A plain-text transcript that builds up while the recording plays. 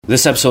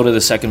This episode of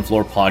the Second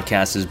Floor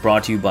Podcast is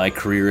brought to you by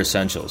Career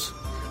Essentials,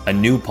 a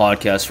new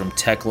podcast from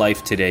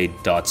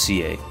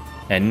techlifetoday.ca.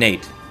 And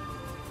Nate.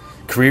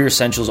 Career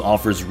Essentials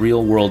offers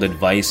real-world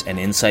advice and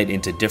insight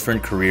into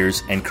different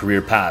careers and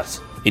career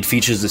paths. It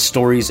features the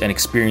stories and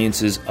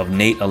experiences of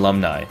Nate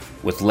alumni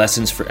with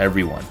lessons for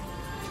everyone.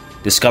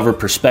 Discover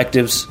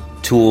perspectives,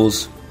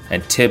 tools,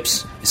 and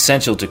tips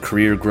essential to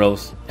career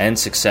growth and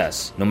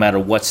success, no matter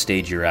what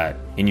stage you're at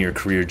in your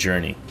career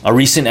journey. A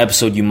recent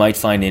episode you might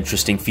find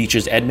interesting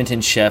features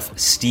Edmonton chef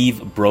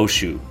Steve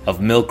Brochu of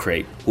Milk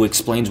Crate, who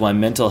explains why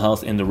mental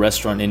health in the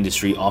restaurant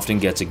industry often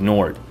gets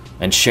ignored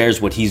and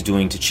shares what he's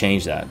doing to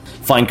change that.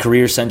 Find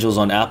Career Essentials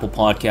on Apple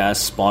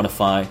Podcasts,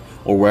 Spotify,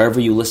 or wherever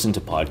you listen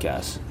to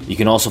podcasts. You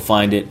can also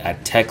find it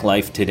at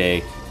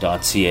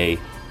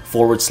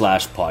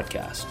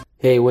techlifetoday.ca/podcast.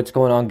 Hey, what's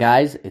going on,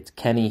 guys? It's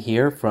Kenny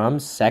here from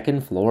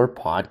Second Floor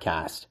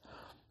Podcast.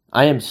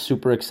 I am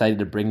super excited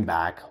to bring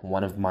back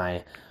one of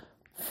my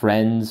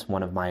friends,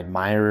 one of my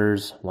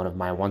admirers, one of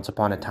my once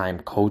upon a time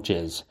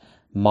coaches,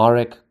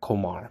 Marek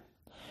Komar.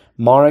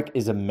 Marek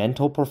is a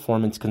mental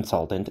performance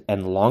consultant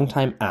and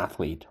longtime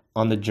athlete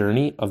on the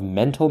journey of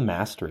mental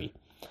mastery.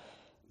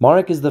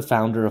 Marek is the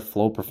founder of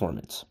Flow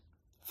Performance.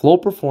 Flow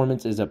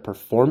Performance is a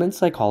performance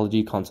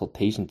psychology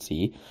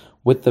consultancy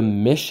with the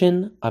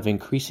mission of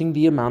increasing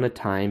the amount of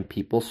time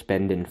people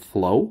spend in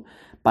flow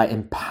by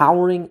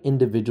empowering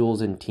individuals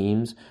and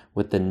teams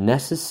with the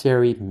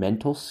necessary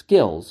mental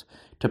skills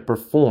to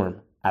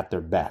perform at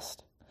their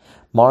best.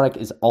 Marek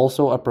is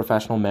also a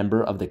professional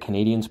member of the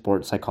Canadian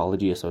Sports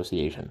Psychology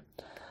Association.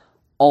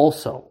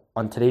 Also,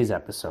 on today's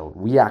episode,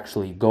 we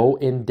actually go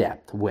in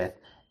depth with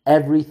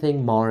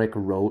everything Marek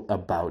wrote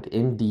about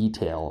in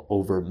detail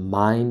over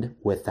mind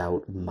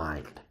without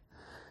mind.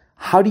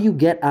 How do you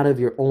get out of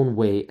your own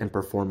way and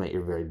perform at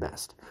your very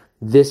best?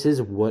 This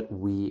is what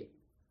we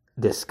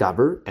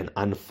discover and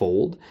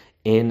unfold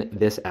in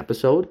this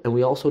episode. And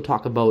we also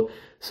talk about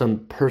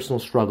some personal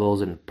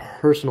struggles and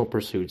personal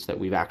pursuits that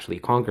we've actually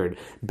conquered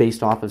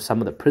based off of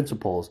some of the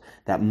principles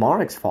that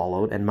Marek's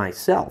followed and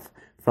myself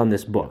from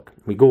this book.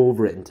 We go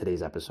over it in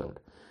today's episode.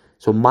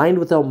 So mind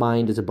without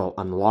mind is about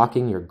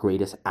unlocking your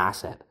greatest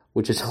asset,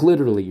 which is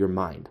literally your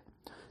mind.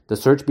 The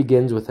search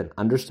begins with an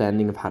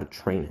understanding of how to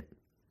train it.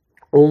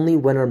 Only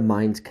when our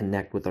minds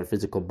connect with our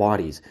physical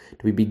bodies do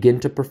we begin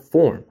to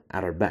perform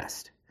at our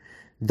best.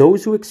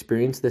 Those who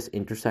experience this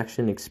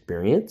intersection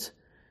experience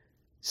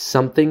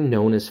something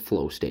known as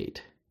flow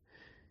state,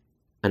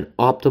 an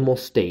optimal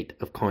state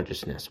of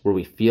consciousness where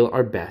we feel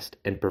our best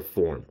and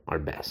perform our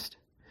best.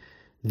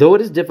 Though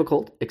it is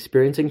difficult,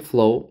 experiencing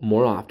flow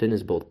more often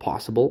is both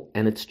possible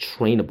and it's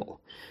trainable.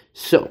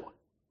 So,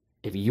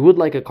 if you would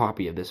like a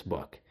copy of this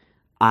book,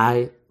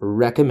 I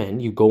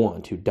recommend you go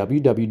on to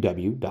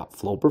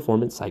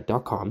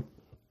www.flowperformancepsych.com,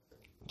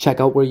 check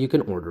out where you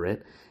can order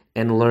it,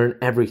 and learn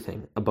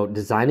everything about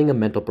designing a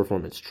mental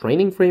performance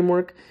training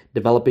framework,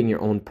 developing your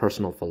own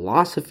personal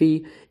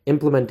philosophy,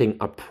 implementing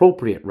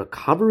appropriate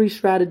recovery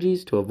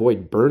strategies to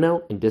avoid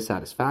burnout and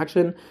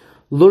dissatisfaction,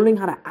 learning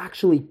how to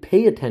actually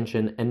pay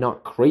attention and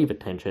not crave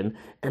attention,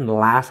 and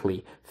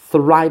lastly,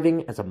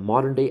 thriving as a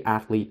modern-day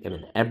athlete in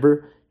an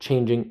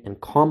ever-changing and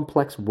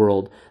complex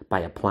world by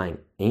applying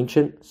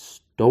ancient,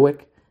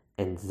 Stoic,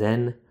 and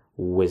Zen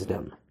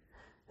wisdom.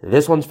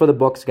 This one's for the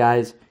books,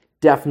 guys.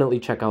 Definitely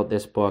check out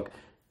this book.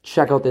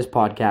 Check out this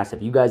podcast.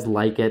 If you guys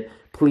like it,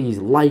 please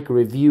like,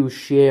 review,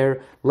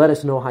 share. Let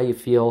us know how you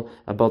feel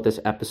about this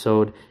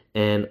episode,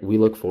 and we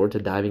look forward to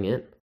diving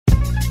in.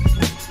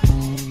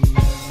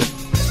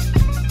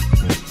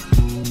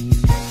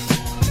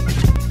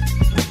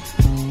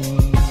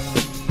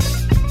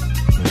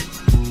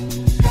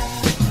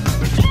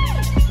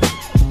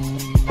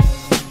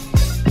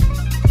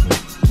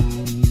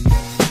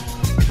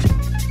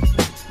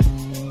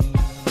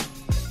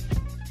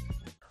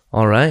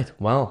 All right.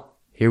 Well,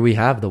 here we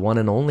have the one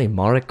and only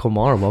Marek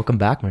Komar. Welcome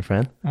back, my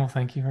friend. Well,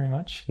 thank you very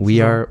much.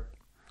 We are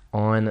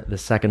on the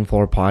Second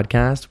Floor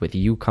Podcast with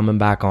you coming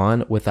back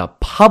on with a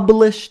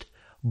published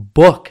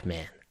book,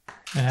 man.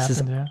 This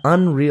is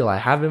unreal. I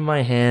have in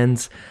my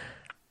hands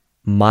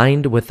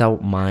Mind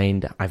Without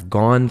Mind. I've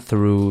gone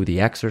through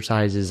the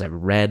exercises. I've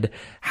read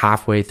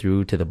halfway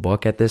through to the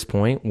book at this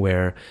point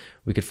where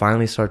we could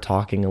finally start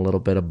talking a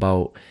little bit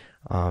about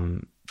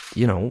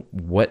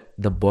what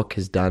the book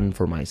has done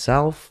for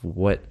myself,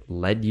 what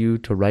led you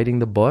to writing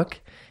the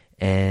book,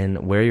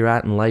 and where you're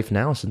at in life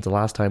now since the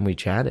last time we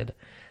chatted.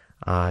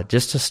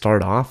 Just to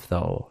start off,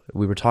 though,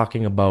 we were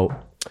talking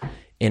about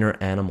inner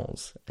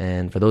animals.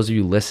 And for those of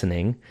you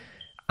listening,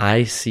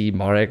 I see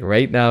Marek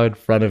right now in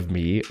front of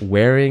me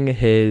wearing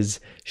his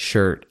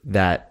shirt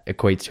that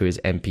equates to his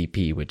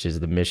MPP, which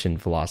is the mission,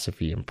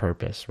 philosophy, and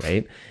purpose,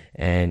 right?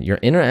 And your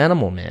inner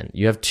animal, man,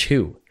 you have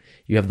two.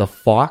 You have the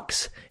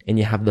fox and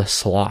you have the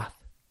sloth.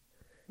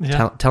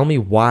 Yeah. Tell me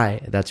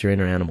why that's your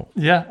inner animal.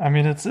 Yeah, I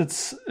mean,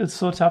 it's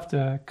so tough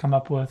to come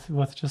up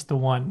with just the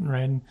one,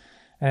 right?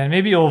 And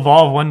maybe it'll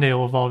evolve one day.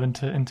 It'll evolve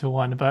into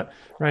one, but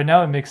right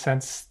now it makes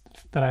sense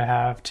that I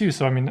have too.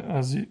 So I mean,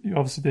 as you,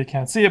 obviously they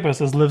can't see it, but it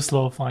says live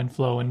slow, find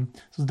flow, and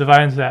so it's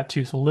divided into that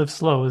too. So live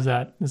slow is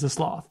a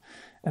sloth,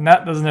 and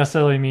that doesn't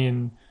necessarily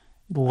mean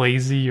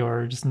lazy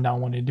or just not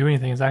wanting to do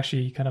anything. It's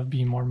actually kind of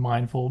being more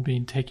mindful,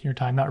 taking your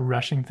time, not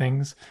rushing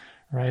things,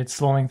 right?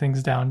 Slowing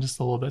things down just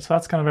a little bit. So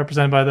that's kind of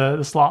represented by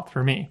the sloth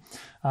for me.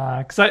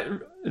 Because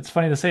it's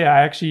funny to say,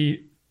 I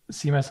actually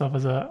see myself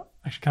as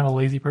actually kind of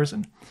lazy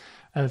person.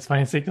 And it's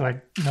funny to say,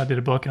 like, I did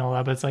a book and all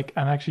that, but it's like,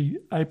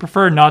 I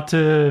prefer not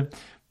to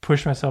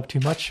push myself too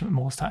much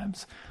most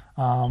times.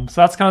 So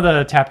that's kind of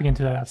the tapping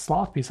into that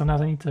sloth piece.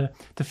 Sometimes I need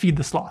to feed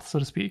the sloth, so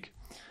to speak.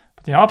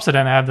 But the opposite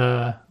end, I have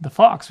the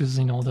fox, which is,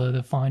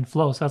 the find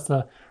flow. So that's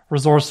the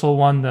resourceful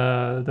one,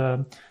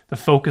 the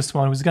focused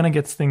one, who's going to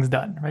get things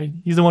done, right?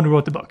 He's the one who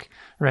wrote the book,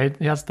 right?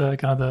 He has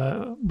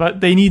but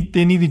they need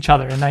each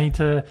other, and I need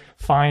to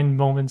find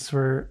moments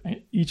where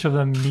each of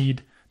them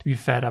need to be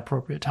fed at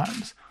appropriate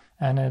times.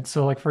 And it's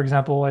so, like, for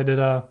example, I did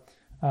a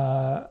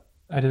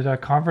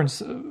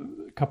conference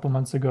a couple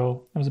months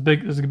ago. It was a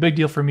big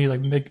deal for me,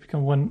 like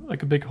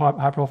a big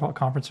high profile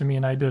conference for me,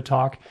 and I did a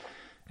talk.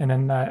 And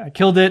then I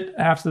killed it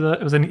after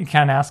it was in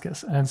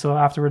Kananaskis. And so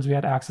afterwards we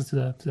had access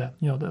to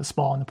the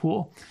spa and the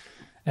pool.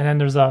 And then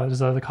there's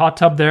a hot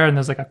tub there, and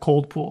there's like a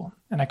cold pool.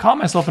 And I caught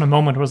myself in a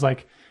moment where it was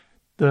like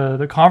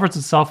the conference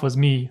itself was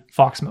me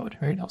fox mode,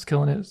 right? I was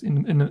killing it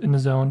in the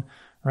zone,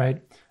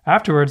 right?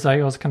 Afterwards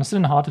I was kind of sitting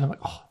in the hot tub, and I'm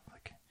like, oh,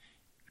 like,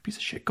 piece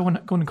of shit, go in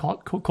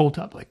cold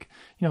tub, like,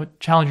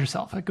 challenge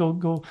yourself, like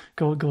go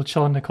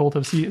chill in the cold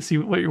tub, see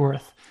what you're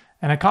worth.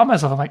 And I caught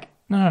myself, I'm like,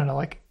 no,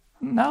 like,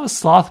 now is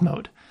sloth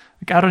mode.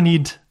 Like, I don't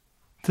need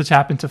to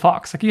tap into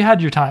fox. Like, you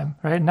had your time,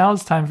 right? Now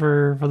it's time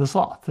for the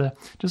sloth to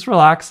just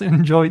relax and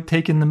enjoy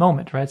taking the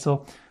moment, right?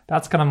 So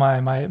that's kind of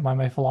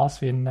my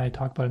philosophy, and I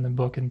talk about it in the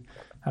book and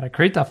how to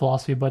create that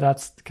philosophy. But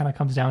that's kind of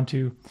comes down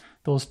to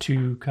those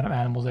two kind of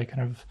animals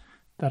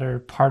that are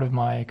part of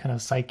my kind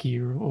of psyche,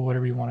 or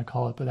whatever you want to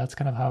call it. But that's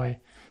kind of how I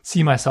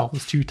see myself,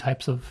 as two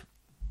types of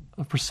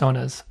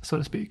personas, so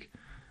to speak.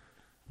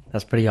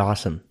 That's pretty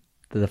awesome.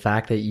 The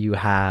fact that you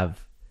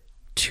have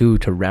two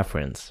to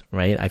reference,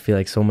 right? I feel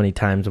like so many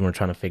times when we're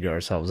trying to figure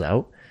ourselves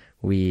out,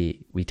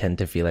 we tend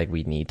to feel like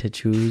we need to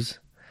choose,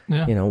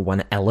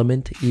 one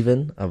element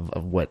even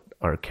of what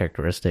our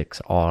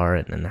characteristics are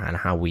and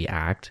how we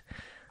act.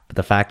 But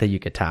the fact that you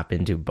could tap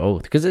into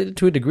both, because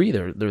to a degree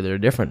they're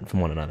different from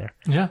one another.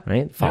 Yeah.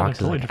 Right? Fox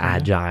totally is like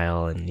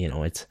agile, and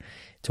it's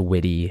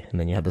witty, and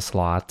then you have the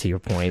sloth, to your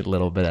point, a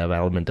little bit of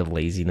element of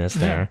laziness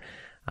there.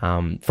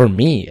 For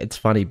me, it's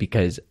funny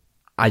because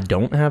I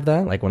don't have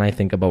that. Like, when I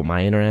think about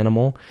my inner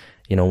animal,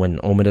 when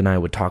Omid and I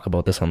would talk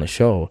about this on the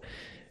show,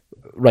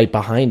 right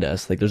behind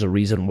us, like, there's a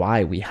reason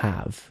why we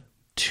have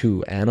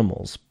two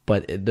animals,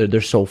 but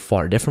they're so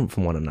far different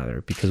from one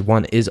another, because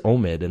one is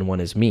Omid and one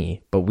is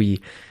me. But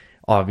we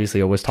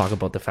obviously always talk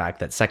about the fact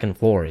that second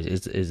floor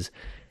is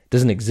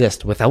doesn't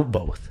exist without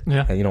both.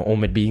 Yeah. And,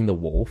 Omid being the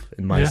wolf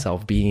and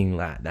myself being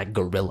that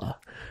gorilla,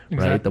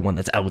 exactly. Right? The one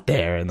that's out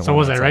there. And so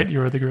was I right? You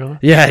were the gorilla?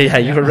 Yeah,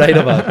 you were right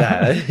about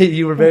that.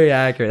 You were very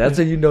accurate. That's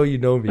how you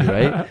know me,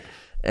 right?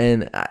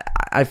 And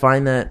I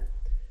find that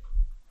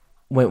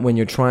when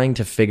you're trying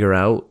to figure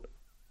out,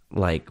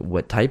 like,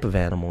 what type of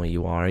animal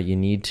you are, you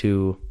need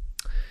to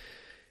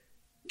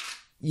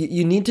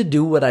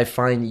do what I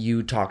find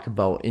you talked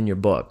about in your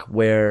book,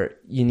 where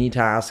you need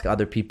to ask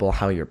other people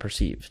how you're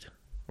perceived.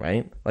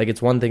 Right? Like,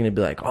 it's one thing to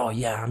be like, oh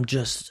yeah, I'm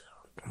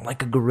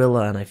like a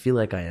gorilla and I feel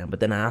like I am.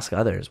 But then ask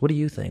others, what do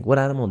you think? What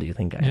animal do you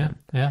think I am?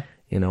 Yeah.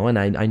 And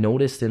I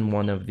noticed in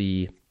one of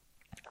the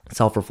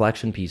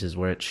self-reflection pieces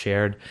where it's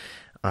shared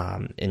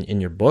in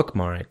your book,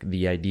 Marek,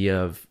 the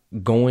idea of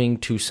going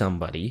to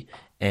somebody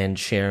and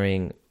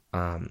sharing,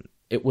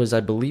 it was, I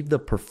believe, the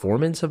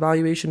performance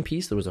evaluation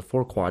piece. There was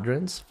 4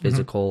 quadrants: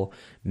 physical,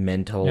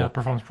 mental.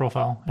 Performance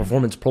profile.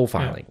 Performance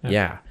profiling.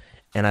 Yeah.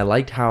 And I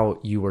liked how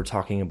you were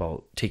talking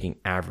about taking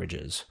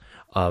averages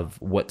of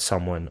what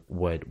someone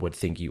would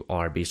think you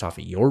are based off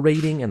of your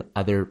rating and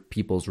other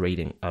people's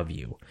rating of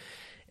you.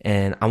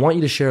 And I want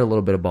you to share a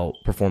little bit about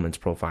performance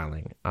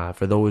profiling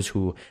for those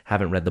who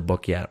haven't read the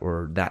book yet,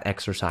 or that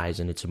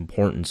exercise and its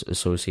importance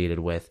associated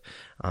with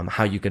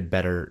how you could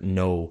better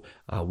know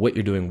what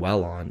you're doing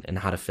well on and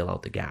how to fill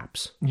out the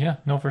gaps. Yeah,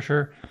 no, for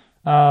sure.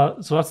 So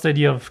that's the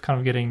idea of kind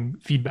of getting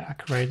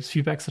feedback, right?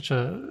 Feedback's such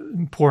an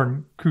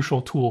important,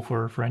 crucial tool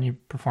for any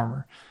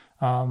performer.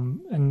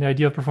 And the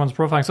idea of performance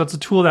profiling, so it's a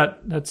tool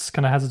that's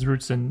kind of has its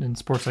roots in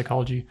sports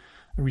psychology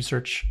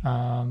research.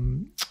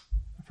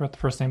 I forgot the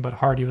first name, but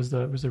Hardy was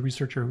the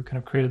researcher who kind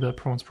of created the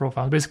performance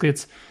profile. Basically,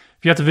 it's,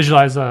 if you have to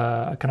visualize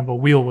a kind of a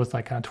wheel with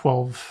like kind of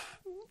 12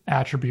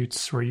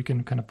 attributes, where you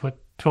can kind of put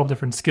 12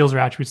 different skills or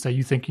attributes that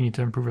you think you need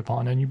to improve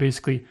upon, and you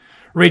basically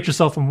rate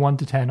yourself from 1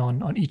 to 10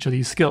 on each of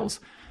these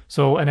skills.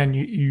 So, and then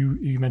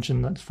you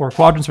mentioned the 4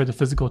 quadrants, right? The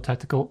physical,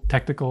 technical,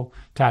 tactical,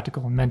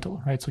 and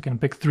mental, right? So you can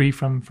pick 3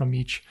 from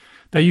each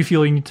that you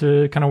feel you need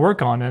to kind of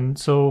work on. And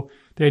so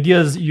the idea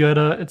is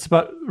it's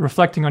about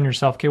reflecting on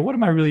yourself. Okay, what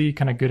am I really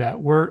kind of good at?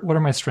 What are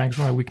my strengths?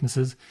 What are my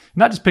weaknesses?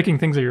 Not just picking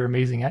things that you're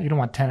amazing at. You don't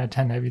want 10 out of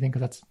 10 at everything,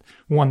 because that's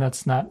one,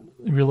 that's not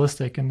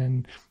realistic,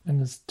 and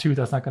there's two,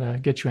 that's not going to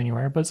get you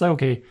anywhere. But it's like,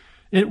 okay,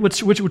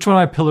 which one of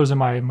my pillars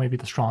am I maybe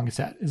the strongest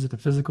at? Is it the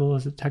physical?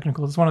 Is it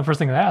technical? It's one of the first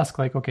things I ask.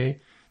 Like, okay,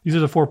 these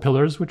are the 4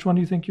 pillars. Which one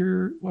do you think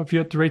if you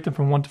had to rate them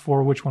from 1 to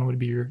 4, which one would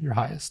be your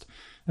highest?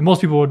 And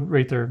most people would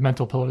rate their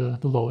mental pillar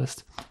the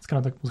lowest. It's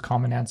kind of the most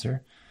common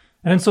answer.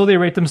 And then so they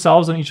rate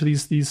themselves on each of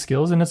these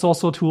skills. And it's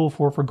also a tool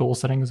for goal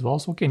setting as well.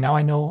 So, okay, now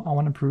I know I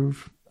want to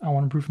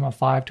improve from a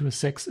 5 to a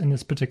 6 in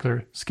this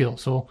particular skill.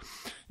 So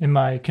in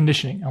my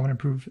conditioning, I want to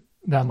improve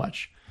that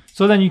much.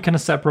 So then you kind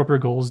of set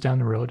appropriate goals down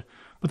the road.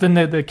 But then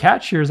the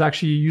catch here is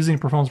actually using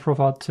performance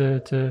profile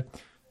to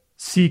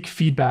seek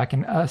feedback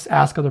and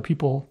ask other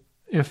people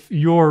if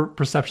your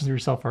perceptions of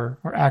yourself are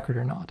accurate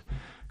or not.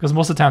 Because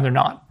most of the time they're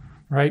not,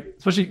 right?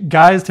 Especially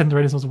guys tend to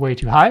rate themselves way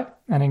too high,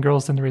 and then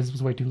girls tend to rate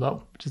themselves way too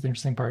low, which is the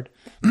interesting part,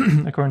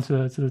 according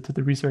to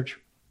the research.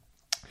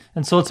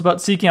 And so it's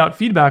about seeking out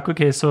feedback.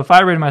 Okay, so if I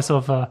rate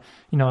myself a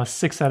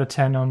 6 out of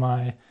 10 on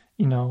my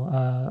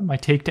my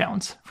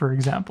takedowns, for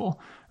example,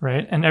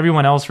 right? And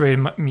everyone else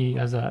rated me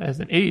as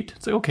an 8.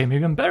 It's like, okay,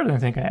 maybe I'm better than I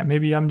think I am.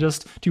 Maybe I'm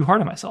just too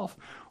hard on myself.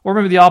 Or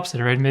maybe the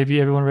opposite, right?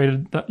 Maybe everyone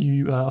rated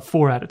you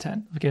 4 out of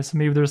 10. Okay, so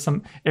maybe there's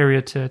some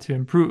area to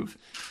improve.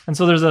 And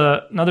so there's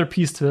another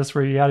piece to this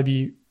where you got to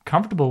be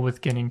comfortable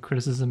with getting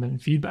criticism and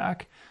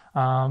feedback.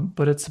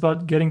 But it's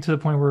about getting to the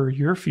point where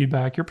your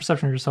feedback, your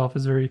perception of yourself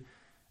is very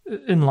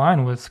in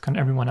line with kind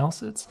of everyone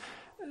else's.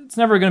 It's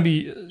never going to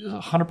be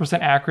 100%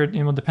 accurate.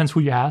 It depends who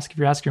you ask. If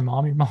you ask your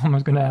mom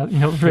is going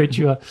to rate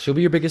you. She'll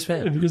be your biggest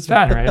fan.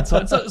 Right?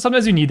 So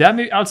sometimes you need that.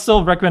 I would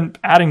still recommend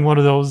adding one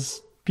of those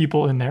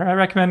people in there. I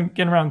recommend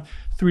getting around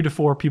 3 to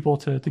 4 people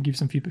to give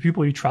some feedback.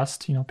 People you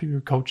trust, people,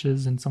 your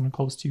coaches and someone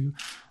close to you.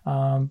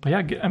 But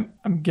yeah,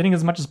 I'm getting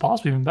as much as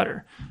possible, even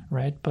better,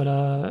 right?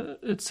 But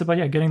it's about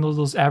getting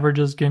those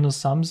averages, getting those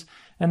sums,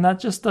 and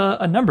that's just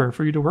a number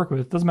for you to work with.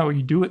 It doesn't matter what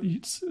you do with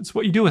it. It's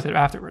what you do with it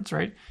afterwards,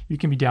 right? You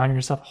can be down on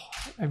yourself.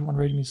 Oh, everyone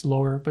rated me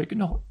lower, but you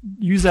can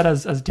use that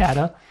as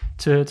data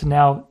to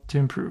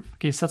improve.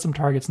 Okay, set some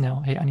targets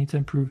now. Hey, I need to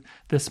improve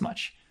this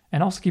much,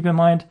 and also keep in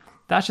mind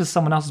that's just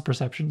someone else's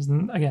perceptions.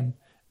 And again,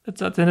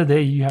 it's at the end of the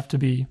day, you have to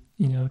be,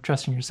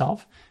 trusting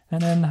yourself.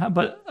 And then,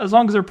 but as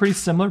long as they're pretty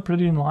similar,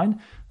 pretty in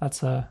line,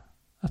 that's a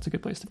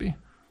good place to be.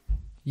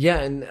 Yeah,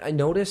 and I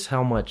noticed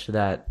how much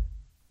that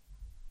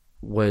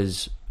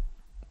was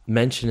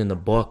mentioned in the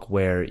book,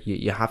 where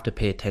you have to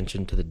pay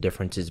attention to the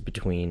differences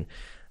between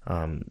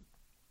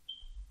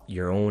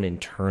your own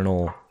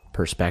internal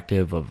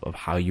perspective of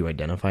how you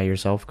identify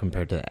yourself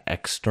compared to the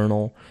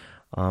external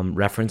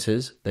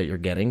references that you're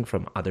getting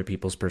from other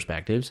people's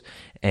perspectives.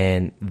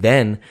 And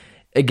then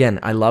again,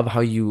 I love how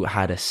you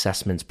had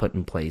assessments put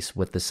in place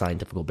with the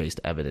scientific based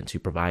evidence you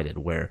provided,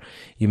 where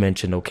you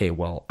mentioned, okay,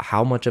 well,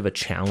 how much of a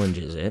challenge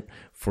is it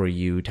for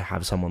you to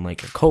have someone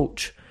like a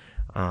coach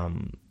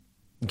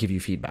give you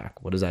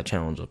feedback? What does that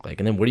challenge look like?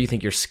 And then where do you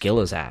think your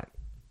skill is at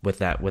with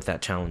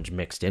that challenge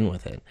mixed in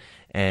with it?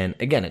 And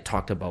again, it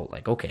talked about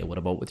like, okay, what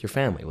about with your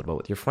family? What about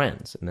with your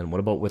friends? And then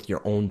what about with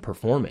your own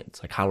performance?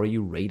 Like, how are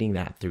you rating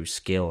that through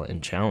skill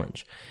and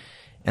challenge?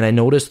 And I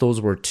noticed those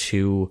were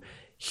 2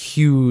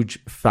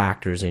 huge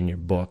factors in your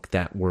book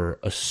that were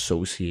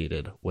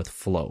associated with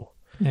flow.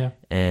 Yeah.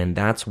 And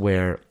that's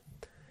where,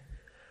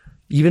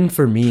 even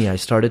for me, I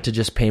started to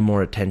just pay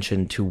more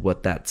attention to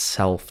what that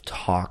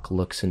self-talk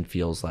looks and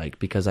feels like,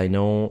 because I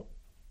know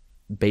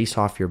based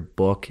off your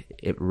book,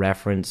 it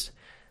referenced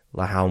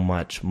how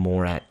much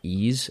more at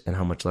ease and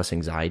how much less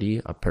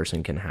anxiety a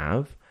person can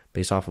have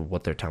based off of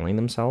what they're telling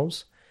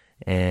themselves.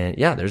 And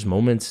yeah, there's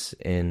moments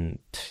in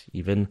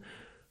even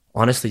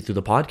honestly through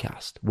the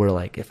podcast where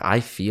like, if I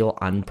feel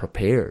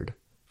unprepared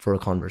for a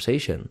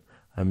conversation,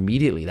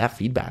 immediately that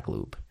feedback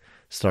loop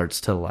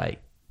starts to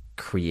like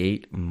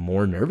create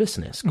more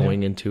nervousness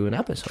going into an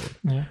episode,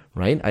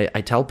 right?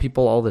 I tell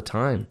people all the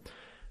time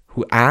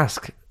who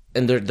ask,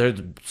 and there's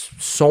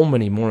so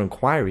many more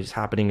inquiries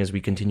happening as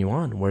we continue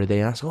on, where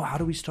they ask, oh, how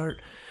do we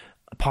start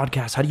a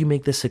podcast? How do you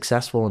make this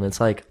successful? And it's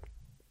like,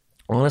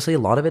 honestly, a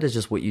lot of it is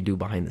just what you do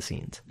behind the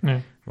scenes,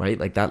 right?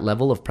 Like that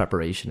level of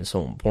preparation is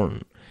so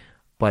important.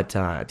 But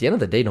at the end of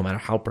the day, no matter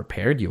how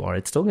prepared you are,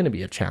 it's still going to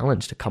be a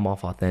challenge to come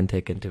off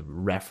authentic and to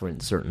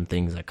reference certain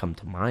things that come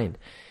to mind.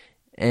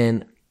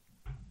 And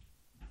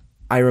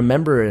I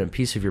remember in a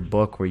piece of your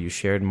book where you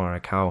shared,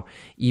 Marek, how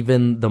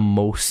even the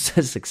most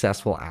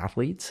successful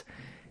athletes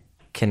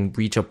can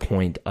reach a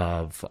point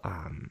of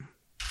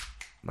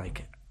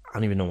like, I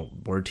don't even know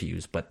what word to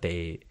use, but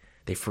they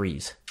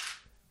freeze,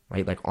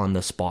 right? Like on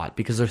the spot,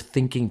 because they're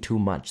thinking too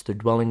much. They're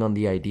dwelling on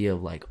the idea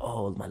of like,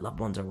 oh, my loved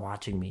ones are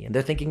watching me, and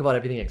they're thinking about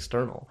everything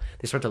external.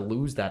 They start to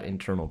lose that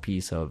internal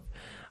piece of,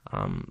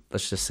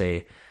 let's just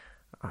say,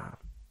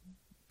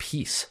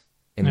 peace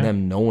in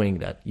them knowing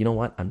that, you know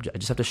what, I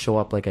just have to show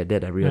up like I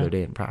did every other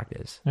day in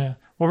practice. Yeah.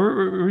 What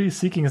we're really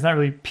seeking is not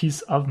really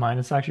peace of mind.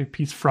 It's actually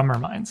peace from our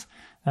minds.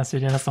 That's the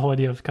idea. That's the whole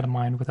idea of kind of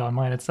mind without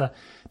mind. It's the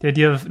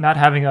idea of not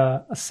having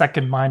a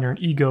second mind or an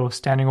ego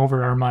standing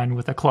over our mind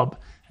with a club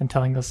and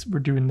telling us we're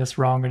doing this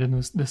wrong or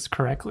doing this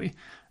correctly,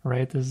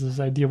 right? There's this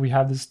idea we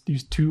have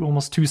these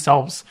almost two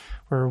selves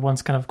where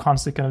one's kind of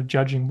constantly kind of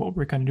judging what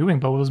we're kind of doing.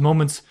 But those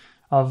moments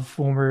of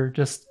when we're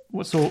just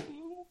so.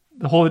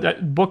 The whole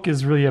book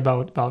is really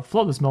about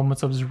flow. There's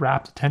moments of just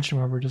rapt attention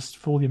where we're just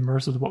fully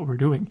immersed with what we're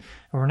doing.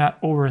 And we're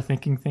not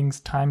overthinking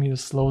things. Time either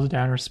slows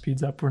down or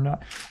speeds up. We're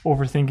not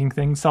overthinking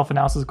things.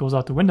 Self-analysis goes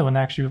out the window. And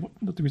actually,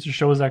 what the research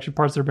shows is actually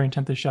parts of the brain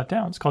tend to shut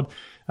down. It's called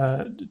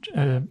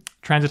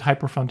transit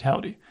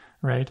hyperfrontality,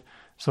 right?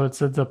 So it's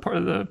the part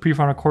of the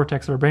prefrontal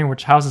cortex of our brain,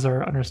 which houses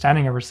our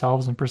understanding of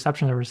ourselves and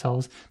perception of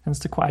ourselves, tends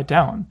to quiet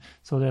down.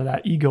 So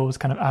that ego is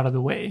kind of out of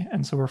the way.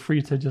 And so we're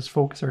free to just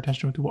focus our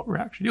attention to what we're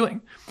actually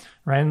doing,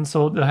 right? And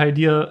so the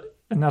idea,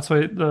 and that's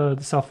why the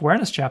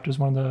self-awareness chapter is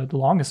one of the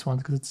longest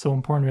ones, because it's so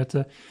important. We have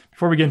to,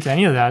 before we get into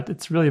any of that,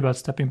 it's really about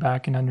stepping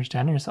back and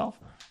understanding yourself.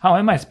 How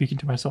am I speaking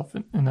to myself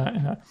in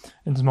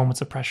those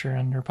moments of pressure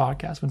in your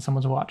podcast when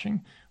someone's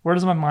watching? Where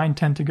does my mind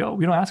tend to go?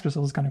 We don't ask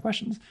ourselves those kind of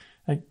questions.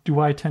 Like, do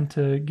I tend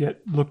to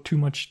look too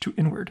much to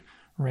inward,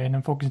 right? And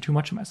I'm focusing too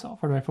much on myself,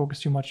 or do I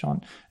focus too much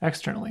on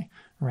externally,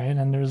 right?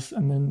 And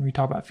then we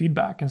talk about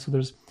feedback, and so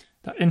there's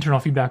the internal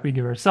feedback we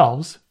give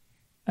ourselves,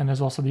 and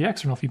there's also the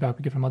external feedback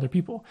we get from other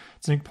people.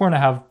 It's important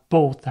to have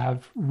both, to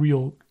have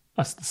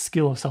the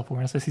skill of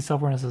self-awareness. I see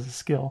self-awareness as a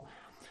skill,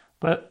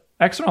 but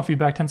external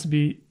feedback tends to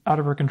be out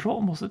of our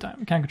control most of the time.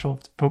 We can't control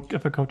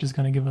if a coach is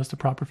going to give us the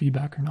proper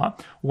feedback or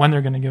not, when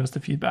they're going to give us the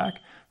feedback,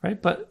 right?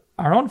 But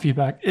our own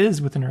feedback is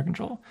within our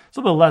control. It's a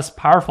little bit less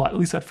powerful, at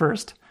least at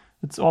first.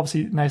 It's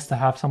obviously nice to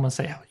have someone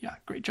say, oh, yeah,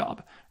 great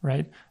job,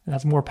 right? And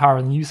that's more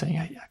power than you saying,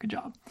 yeah, good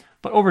job.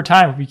 But over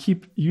time, if we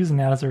keep using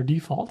that as our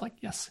default, like,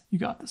 yes, you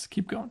got this,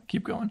 keep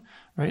going,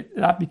 right?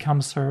 That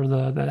becomes sort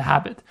of the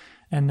habit.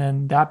 And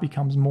then that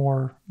becomes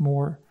more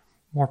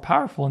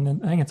powerful. And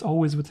then I think it's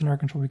always within our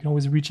control. We can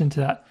always reach into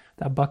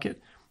that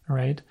bucket,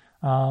 right?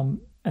 And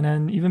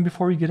then even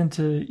before you get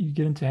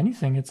into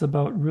anything, it's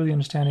about really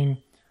understanding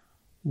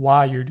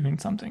why you're doing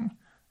something,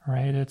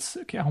 right? It's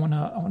okay. I want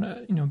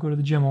to go to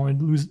the gym. I want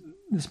to lose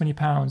this many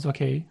pounds.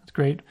 Okay, that's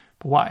great,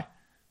 but why?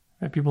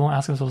 Right? People don't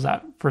ask themselves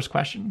that first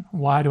question.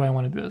 Why do I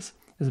want to do this?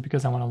 Is it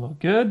because I want to look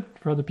good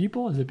for other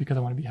people? Is it because I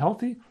want to be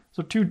healthy?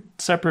 So two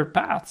separate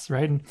paths,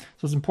 right? And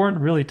so it's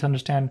important really to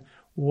understand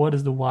what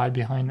is the why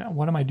behind that.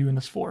 What am I doing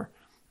this for,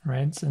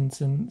 right? And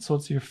so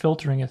you're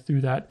filtering it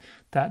through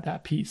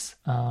that piece.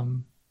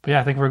 But yeah,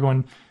 I think we're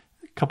going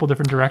a couple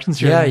different directions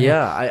here.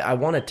 I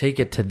want to take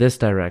it to this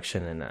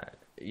direction, and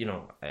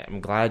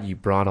I'm glad you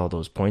brought all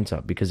those points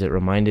up, because it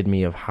reminded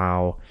me of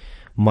how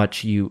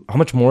much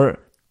more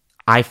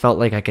I felt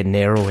like I could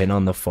narrow in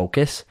on the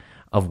focus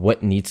of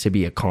what needs to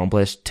be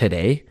accomplished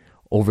today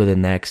over the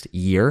next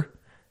year,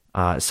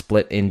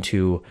 split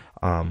into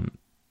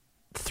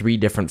 3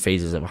 different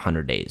phases of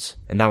 100 days.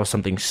 And that was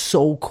something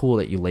so cool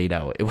that you laid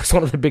out. It was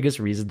one of the biggest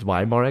reasons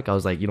why, Marek, I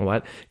was like, you know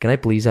what? Can I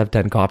please have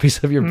 10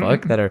 copies of your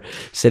book that are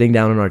sitting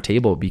down on our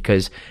table?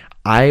 Because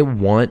I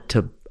want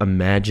to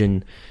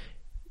imagine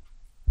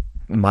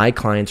my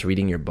clients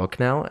reading your book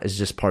now as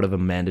just part of a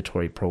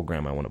mandatory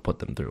program I want to put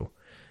them through,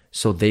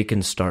 so they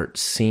can start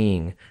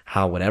seeing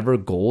how whatever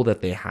goal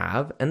that they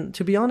have, and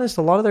to be honest,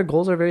 a lot of their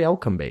goals are very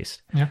outcome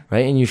based,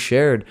 right? And you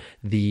shared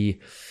the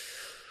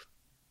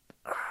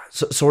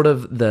sort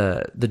of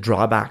the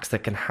drawbacks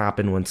that can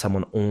happen when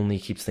someone only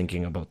keeps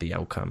thinking about the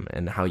outcome,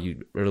 and how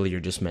you earlier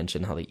just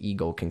mentioned how the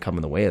ego can come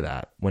in the way of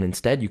that, when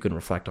instead you can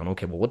reflect on,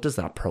 okay, well, what does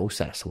that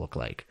process look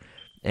like?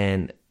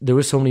 And there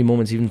was so many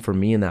moments, even for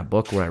me in that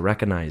book, where I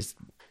recognized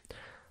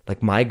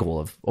like my goal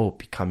of,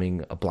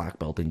 becoming a black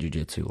belt in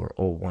jiu-jitsu,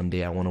 or, one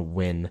day I want to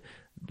win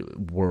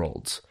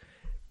worlds.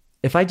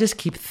 If I just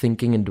keep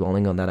thinking and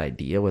dwelling on that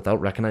idea without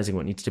recognizing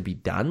what needs to be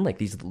done, like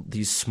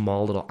these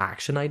small little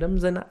action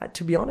items, then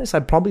to be honest,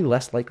 I'm probably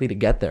less likely to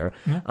get there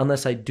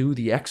unless I do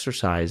the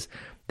exercise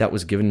that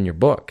was given in your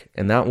book.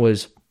 And that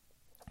was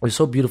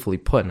so beautifully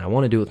put. And I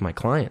want to do it with my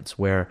clients,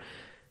 where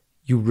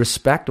you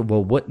respect,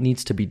 well, what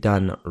needs to be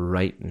done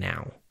right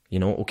now?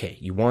 Okay,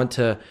 you want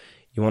to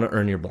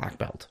earn your black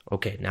belt.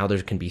 Okay, now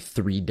there can be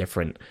 3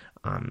 different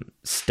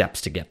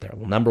steps to get there.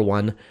 Well, number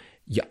 1,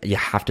 you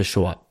have to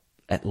show up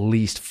at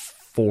least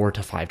 4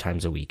 to 5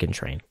 times a week and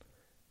train.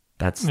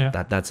 That's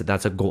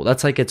a goal.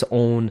 That's like its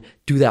own.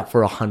 Do that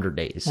for 100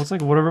 days. Well, it's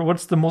like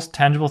what's the most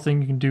tangible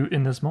thing you can do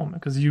in this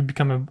moment? Because you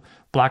become a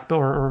black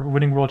belt or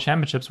winning world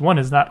championships. One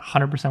is not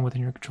 100%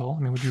 within your control.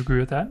 I mean, would you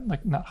agree with that?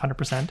 Like, not 100%,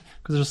 because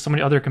there's so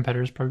many other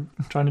competitors probably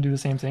trying to do the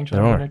same thing,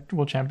 trying to win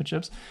world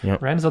championships. Right?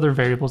 And there's other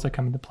variables that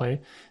come into play,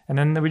 and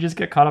then we just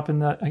get caught up in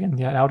that again,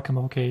 the outcome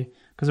of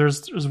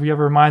because we have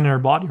our mind and our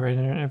body, right?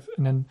 And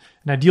then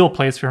an ideal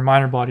place for your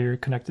mind and body are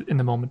connected in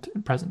the moment,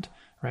 present.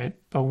 Right,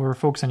 but when we're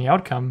focused on the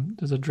outcome,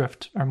 there's a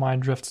drift. Our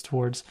mind drifts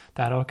towards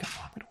that outcome.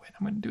 Oh, I'm going to win.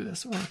 I'm going to do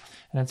this,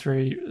 and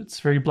it's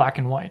very black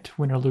and white.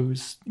 Win or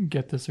lose,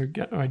 get this or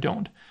I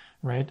don't.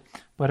 Right,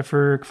 but if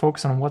we're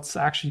focused on what's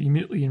actually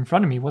immediately in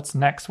front of me, what's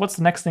next? What's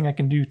the next thing I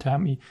can do to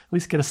help me at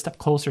least get a step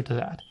closer to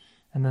that?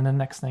 and then the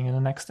next thing and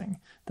the next thing.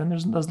 Then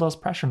there's less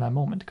pressure in that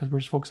moment because we're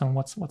just focused on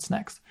what's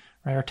next,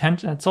 right? Our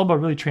attention, it's all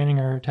about really training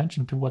our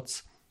attention to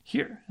what's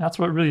here. And that's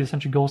what really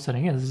essentially goal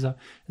setting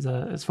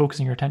is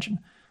focusing your attention.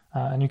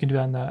 And you can do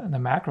that in the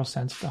macro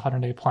sense, the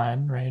 100-day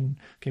plan, right? And,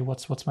 okay,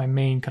 what's my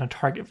main kind of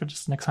target for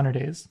just the next 100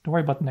 days? Don't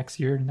worry about the next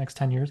year, the next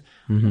 10 years.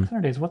 Next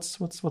 100 days, what's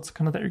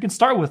kind of there? You can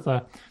start with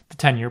the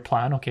 10-year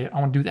plan. Okay, I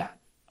want to do that,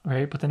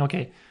 right? But then,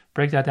 okay,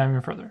 break that down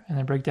even further, and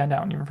then break that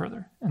down even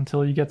further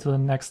until you get to the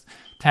next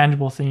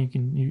tangible thing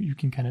you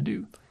can kind of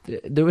do.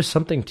 There was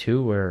something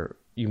too where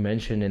you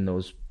mentioned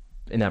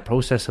in that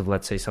process of,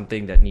 let's say,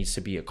 something that needs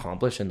to be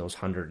accomplished in those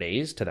 100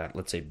 days to that,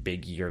 let's say,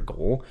 big year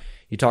goal.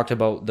 You talked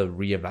about the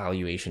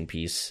reevaluation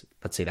piece,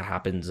 let's say that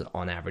happens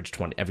on average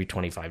every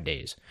 25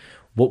 days.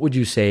 What would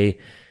you say,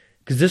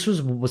 because this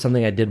was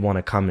something I did want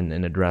to come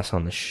and address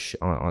on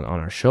on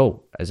our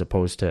show, as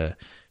opposed to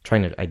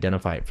trying to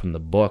identify it from the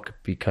book,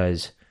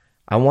 because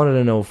I wanted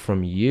to know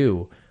from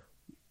you,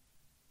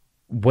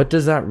 what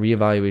does that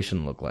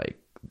reevaluation look like?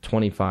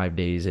 25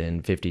 days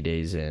in, 50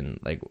 days in,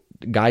 like,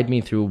 guide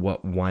me through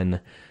what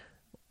one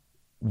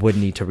would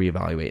need to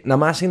reevaluate. And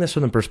I'm asking this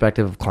from the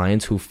perspective of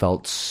clients who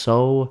felt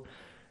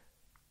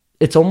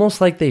it's almost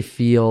like they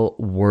feel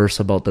worse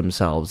about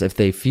themselves if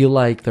they feel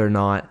like they're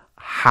not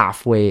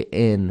halfway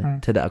in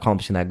to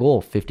accomplishing that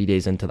goal 50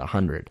 days into the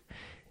 100.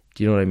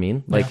 Do you know what I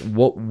mean? Like,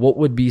 what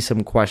would be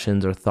some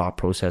questions or thought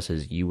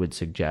processes you would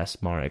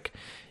suggest, Marek,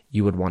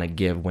 you would want to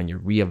give when you're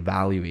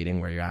reevaluating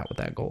where you're at with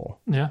that goal?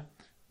 Yeah.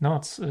 No,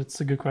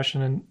 it's a good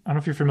question. And I don't know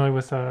if you're familiar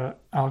with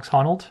Alex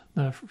Honnold,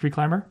 the free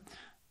climber.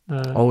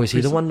 Is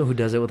he the one who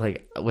does it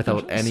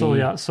without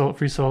any? So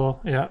free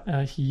solo.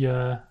 Yeah, he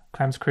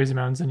climbs crazy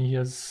mountains, and he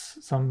has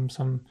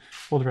some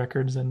world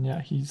records. And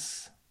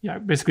he's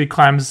basically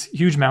climbs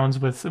huge mountains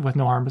with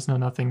no harm, no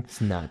nothing. It's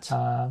nuts.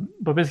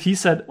 But he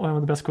said, one of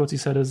the best quotes he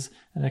said is,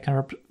 and it kind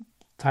of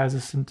ties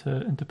this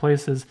into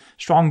place, is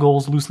strong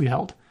goals loosely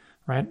held.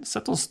 Right,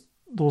 set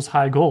those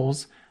high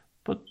goals,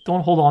 but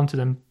don't hold on to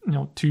them,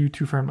 too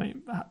firmly.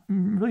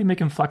 Really make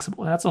them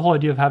flexible. And that's the whole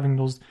idea of having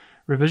those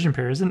revision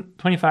periods. And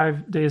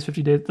 25 days,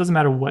 50 days, it doesn't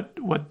matter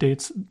what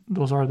dates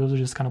those are. Those are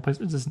just kind of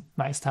places. It's just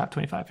nice to have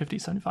 25, 50,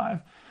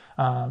 75.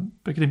 But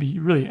it could be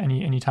really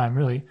any time,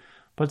 really.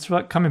 But it's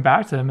about coming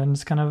back to them and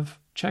just kind of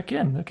check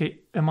in. Okay,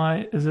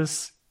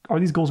 are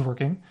these goals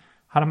working?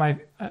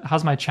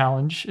 How's my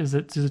challenge? Is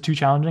it too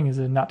challenging? Is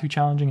it not too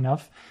challenging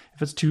enough?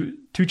 If it's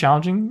too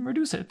challenging,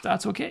 reduce it.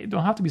 That's okay.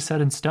 Don't have to be set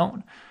in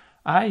stone.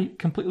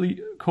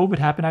 COVID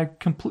happened. I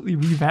completely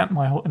revamped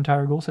my whole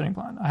entire goal setting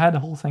plan. I had the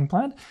whole thing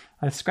planned.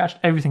 I scratched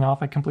everything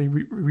off. I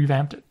completely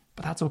revamped it.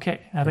 But that's okay.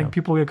 And I think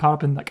people get caught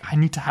up in, like, I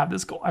need to have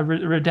this goal. I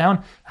wrote it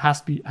down. I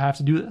have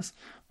to do this.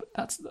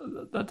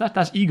 But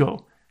that's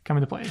ego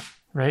coming to play,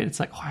 right? It's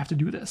like, I have to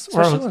do this.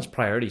 Especially once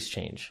priorities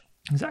change.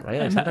 Exactly,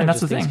 right? and that's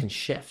the thing. Can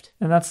shift,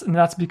 and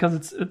that's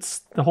because it's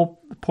the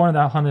whole point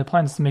of that 100-day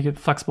plan is to make it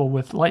flexible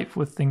with life,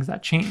 with things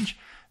that change.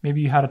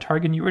 Maybe you had a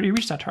target and you already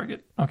reached that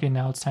target. Okay,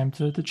 now it's time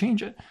to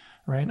change it,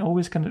 right? And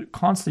always kind of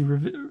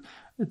constantly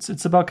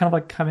it's about kind of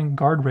like having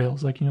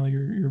guardrails, like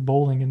you're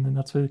bowling, and then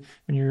that's when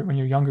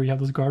you're younger, you have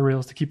those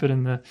guardrails to keep it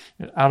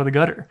out of the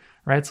gutter,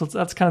 right? So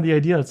that's kind of the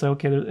idea. It's like,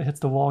 okay, it hits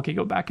the wall. Okay,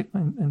 go back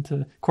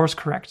into course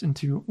correct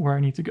into where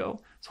I need to go.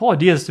 So the whole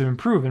idea is to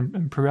improve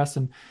and progress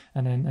and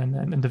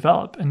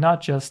develop, and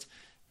not just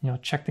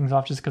check things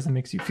off just because it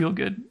makes you feel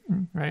good,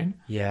 right?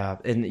 Yeah,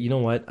 and you know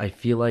what? I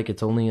feel like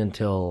it's only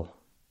until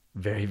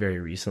very, very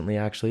recently,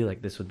 actually,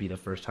 like this would be the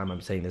first time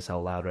I'm saying this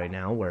out loud right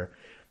now, where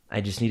I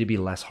just need to be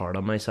less hard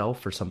on myself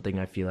for something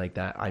I feel like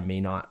that I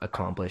may not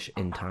accomplish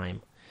in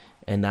time.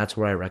 And that's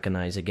where I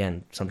recognize,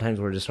 again, sometimes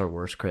we're just our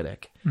worst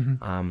critic.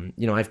 Mm-hmm.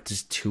 I have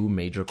just two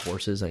major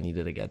courses I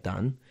needed to get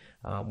done.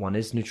 One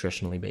is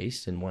nutritionally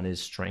based and one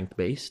is strength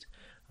based.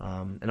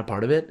 And a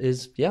part of it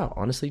is,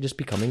 honestly, just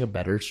becoming a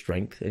better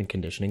strength and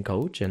conditioning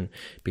coach and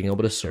being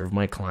able to serve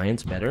my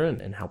clients better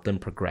and help them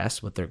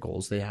progress with their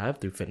goals they have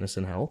through fitness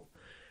and health.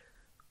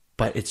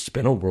 But it's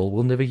been a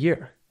whirlwind of a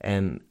year.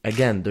 And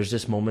again, there's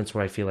just moments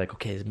where I feel like,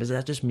 okay, is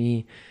that just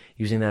me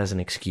using that as an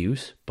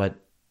excuse? But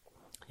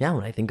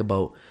when I think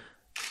about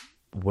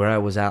where I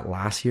was at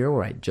last year,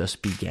 where I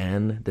just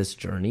began this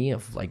journey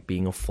of like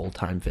being a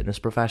full-time fitness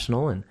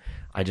professional, and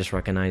I just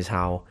recognize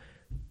how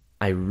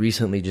I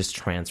recently just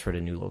transferred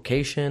a new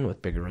location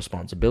with bigger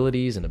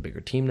responsibilities and a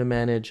bigger team to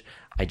manage.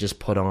 I just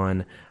put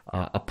on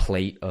a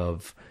plate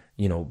of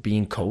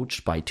being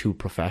coached by two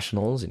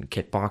professionals in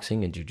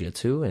kickboxing and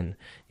jiu-jitsu, and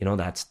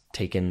that's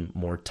taken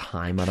more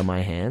time out of my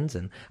hands.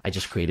 And I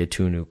just created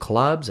 2 new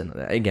clubs, and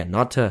again,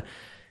 not to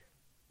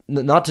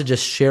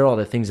just share all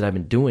the things that I've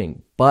been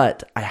doing,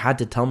 but I had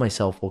to tell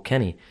myself, well,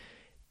 Kenny,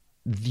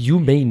 you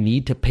may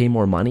need to pay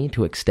more money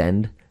to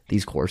extend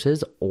these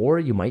courses, or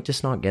you might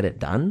just not get it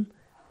done,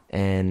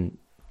 and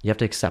you have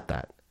to accept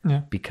that.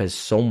 Because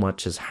so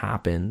much has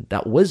happened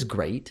that was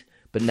great,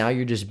 but now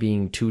you're just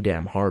being too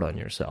damn hard on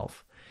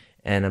yourself.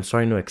 And I'm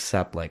starting to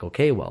accept, like,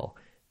 okay, well,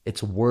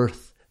 it's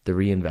worth the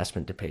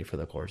reinvestment to pay for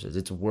the courses.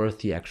 It's worth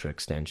the extra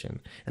extension.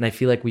 And I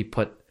feel like we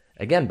put,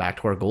 again, back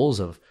to our goals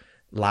of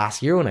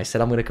last year when I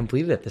said I'm going to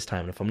complete it at this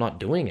time. And if I'm not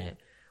doing it,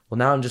 well,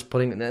 now I'm just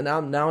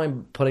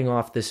putting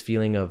off this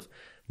feeling of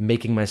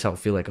making myself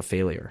feel like a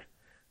failure.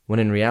 When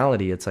in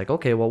reality, it's like,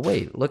 okay, well,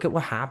 wait, look at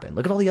what happened.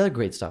 Look at all the other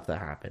great stuff that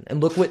happened. And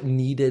look what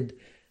needed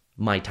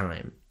my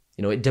time.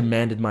 It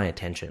demanded my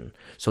attention.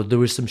 So there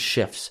was some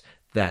shifts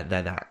that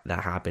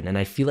happened. And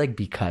I feel like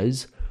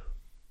because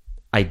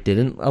I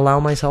didn't allow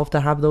myself to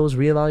have those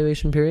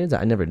reevaluation periods,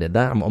 I never did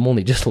that. I'm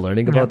only just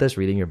learning about this,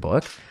 reading your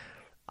book.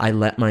 I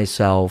let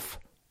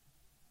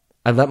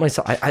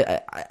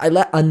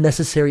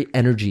unnecessary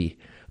energy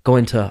go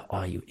into,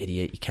 oh, you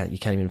idiot, you can't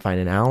even find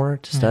an hour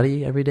to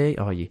study every day.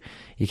 Oh, you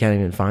can't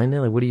even find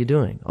it. Like, what are you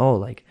doing? Oh,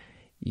 like,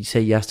 you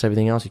say yes to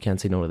everything else, you can't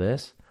say no to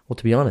this. Well,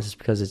 to be honest, it's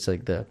because it's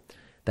like the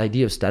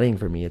idea of studying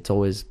for me, it's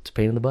always a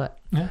pain in the butt.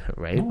 Yeah.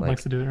 Right? No one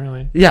likes to do it,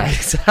 really. Yeah,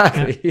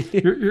 exactly.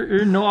 Yeah.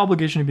 You're in no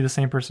obligation to be the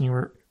same person you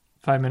were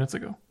 5 minutes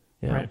ago.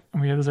 Yeah. Right.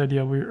 And we have this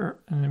idea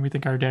and we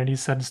think our identity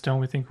is set in stone.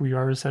 We think we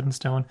are set in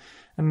stone.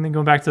 And then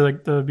going back to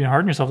like the being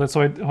hard on yourself, that's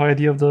why the whole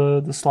idea of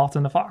the sloth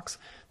and the fox.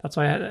 That's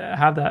why I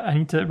have that. I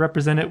need to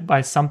represent it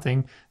by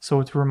something.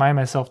 So to remind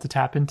myself to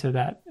tap into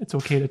that, it's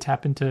okay to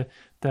tap into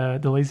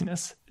the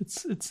laziness.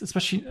 It's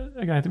especially,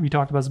 again, I think we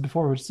talked about this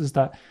before, which is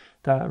that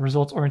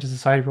results-oriented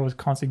society where it's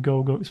constantly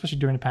go, especially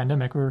during the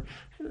pandemic, where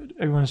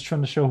everyone's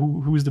trying to show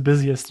who's the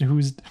busiest and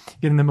who's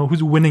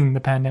who's winning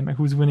the pandemic,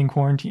 who's winning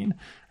quarantine,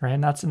 right?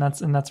 And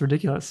that's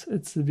ridiculous.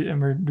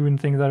 And we're doing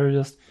things that are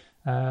just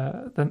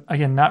then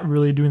again not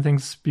really doing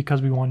things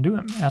because we want to do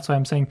them. And that's why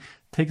I'm saying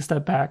take a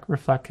step back,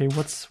 reflect. Okay,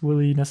 what's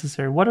really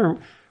necessary? What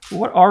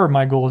are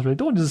my goals? Really,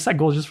 don't just set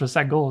goals just for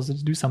set goals.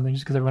 Just do something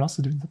just because everyone else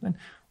is doing something.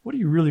 What do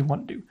you really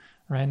want to do?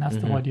 Right, and that's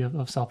the whole idea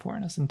of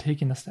self-awareness and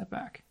taking a step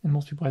back. And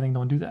most people, I think,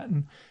 don't do that,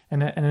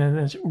 and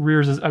it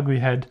rears its ugly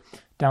head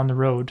down the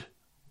road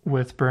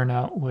with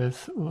burnout,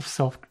 with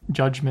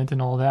self-judgment,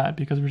 and all that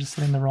because we're just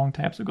setting the wrong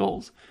types of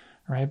goals,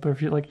 right? But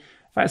if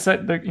I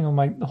set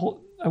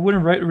I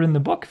wouldn't write it in the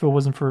book if it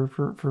wasn't for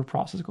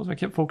process goals. I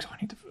kept focusing.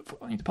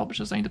 I need to publish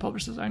this. I need to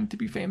publish this. I need to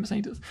be famous. I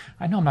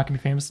know I'm not going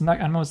to be famous.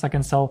 I know it's not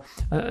going to sell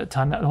a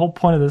ton. The whole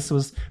point of this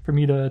was for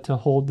me to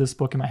hold this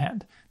book in my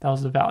hand. That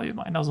was the value of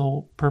mine. That was the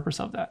whole purpose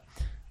of that.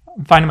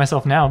 I'm finding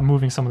myself now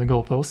moving some of the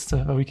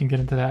goalposts. We can get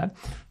into that.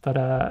 But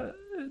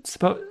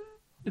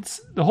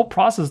it's the whole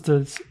process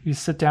to you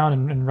sit down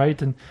and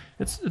write, and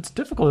it's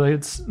difficult.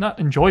 It's not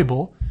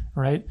enjoyable,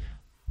 right?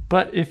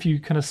 But if you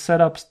kind of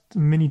set up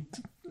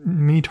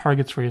mini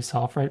targets for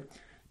yourself, right?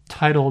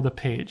 Title the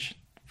page.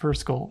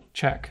 First goal,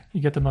 check.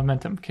 You get the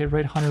momentum. Okay,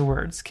 write 100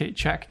 words. Okay,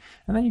 check.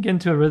 And then you get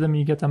into a rhythm,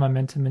 you get the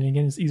momentum, and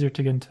again, it's easier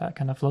to get into that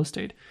kind of flow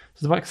state. So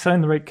it's about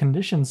setting the right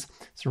conditions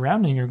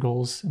surrounding your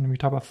goals. And we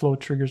talk about flow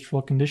triggers,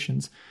 flow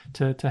conditions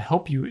to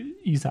help you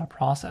ease that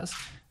process.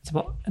 It's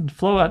about, and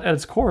flow at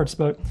its core, it's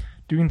about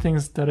doing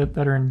things that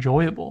are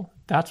enjoyable.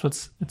 That's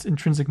it's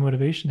intrinsic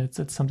motivation.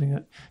 It's something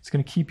that it's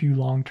going to keep you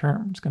long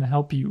term. It's going to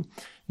help you,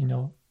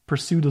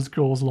 pursue those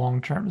goals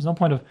long term. There's no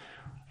point of,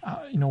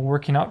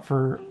 working out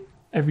for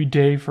every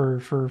day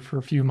for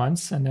a few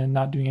months and then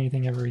not doing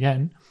anything ever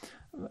again.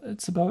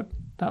 It's about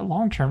that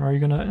long term. Are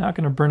you not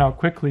gonna burn out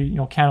quickly?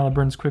 Canada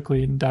burns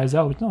quickly and dies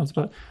out. No, it's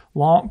about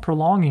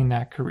prolonging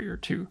that career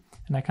too.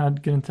 And I kind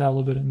of get into that a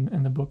little bit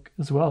in the book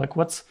as well. Like,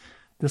 what's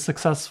the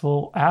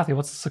successful athlete?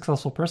 What's the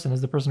successful person?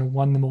 Is the person who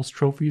won the most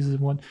trophies? Is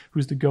the one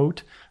who's the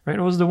GOAT, right?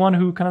 Or is the one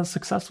who kind of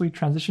successfully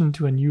transitioned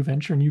to a new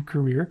venture, a new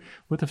career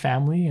with a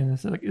family? And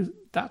it's like, is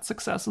that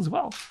success as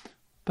well?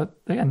 But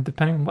again,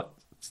 depending on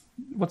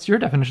what's your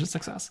definition of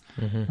success,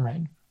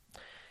 right?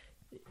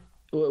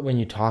 When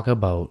you talk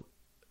about,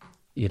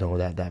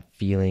 that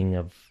feeling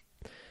of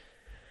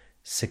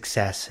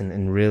success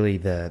and really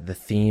the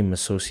theme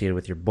associated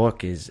with your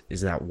book is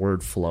that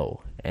word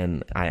flow.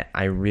 And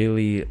I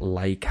really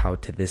like how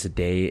to this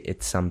day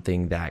it's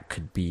something that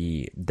could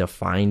be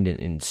defined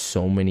in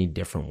so many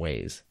different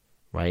ways,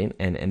 right?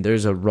 And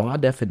there's a raw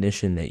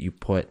definition that you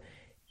put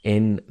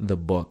in the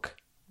book,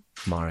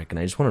 Marek, and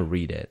I just want to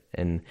read it.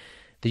 And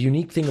the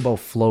unique thing about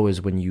flow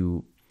is when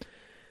you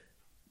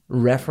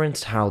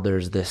referenced how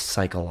there's this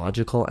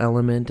psychological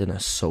element and a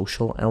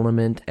social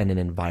element and an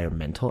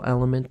environmental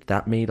element,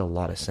 that made a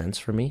lot of sense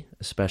for me,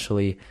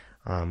 especially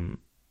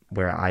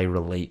where I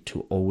relate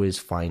to always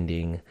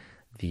finding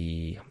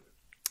the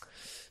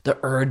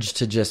urge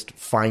to just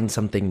find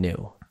something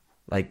new.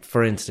 Like,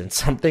 for instance,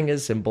 something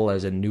as simple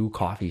as a new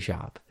coffee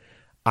shop.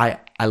 I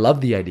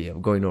love the idea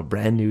of going to a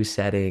brand new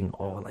setting,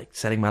 or like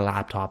setting my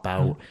laptop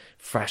out,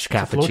 fresh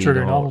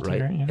cappuccino,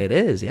 right? Yeah. It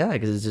is, yeah,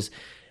 because it's just,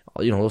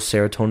 those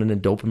serotonin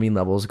and dopamine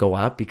levels go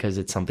up because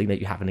it's something that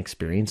you haven't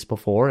experienced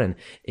before, and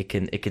it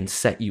can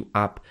set you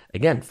up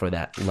again for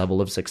that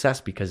level of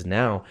success, because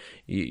now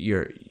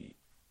you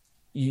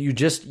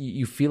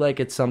feel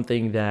like it's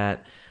something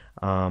that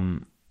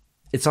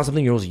it's not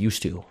something you're always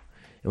used to.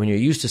 And when you're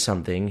used to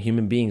something,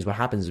 human beings, what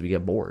happens is we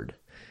get bored.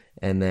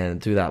 And then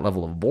through that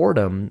level of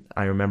boredom,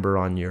 I remember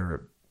on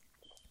your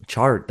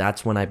chart,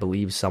 that's when I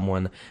believe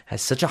someone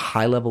has such a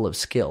high level of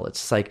skill. It's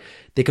just like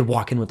they could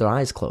walk in with their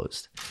eyes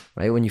closed,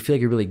 right? When you feel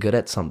like you're really good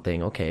at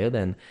something, okay,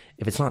 then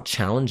if it's not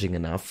challenging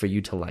enough for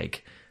you to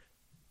like,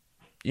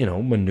 you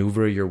know,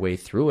 maneuver your way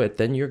through it,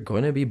 then you're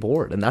going to be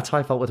bored. And that's how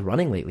I felt with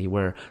running lately,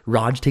 where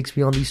Raj takes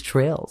me on these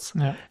trails.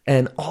 Yeah.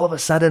 And all of a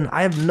sudden,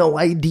 I have no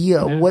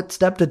idea what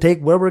step to take,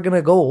 where we're going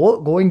to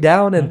go, going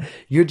down. And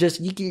you're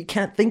just, you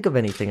can't think of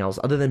anything else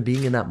other than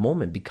being in that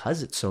moment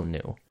because it's so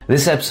new.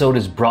 This episode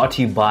is brought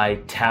to you by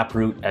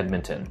Taproot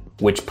Edmonton,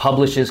 which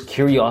publishes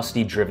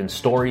curiosity-driven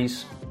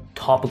stories,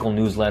 topical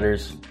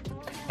newsletters,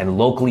 and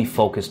locally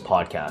focused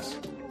podcasts,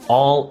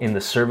 all in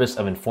the service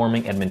of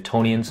informing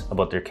Edmontonians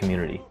about their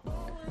community.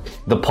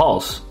 The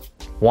Pulse.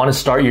 Want to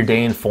start your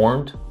day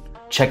informed?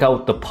 Check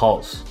out The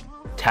Pulse,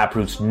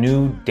 Taproot's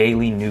new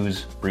daily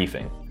news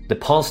briefing. The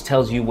Pulse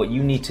tells you what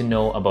you need to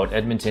know about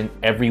Edmonton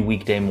every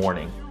weekday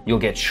morning. You'll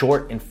get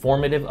short,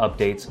 informative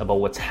updates about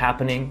what's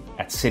happening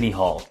at City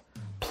Hall,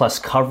 plus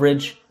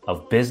coverage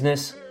of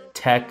business,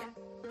 tech,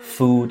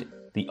 food,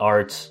 the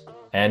arts,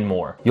 and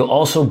more. You'll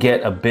also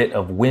get a bit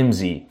of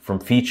whimsy from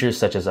features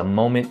such as a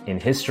moment in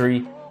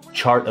history,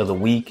 chart of the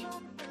week,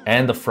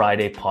 and the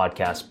Friday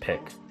podcast pick.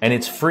 And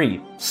it's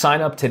free.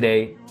 Sign up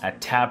today at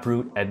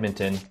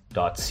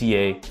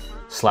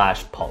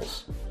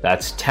taprootedmonton.ca/pulse.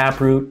 That's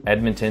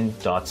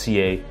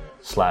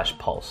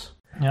taprootedmonton.ca/pulse.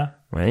 Yeah.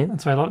 Right?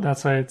 That's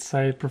why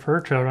I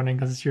prefer trail running,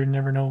 because you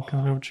never know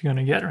kind of what you're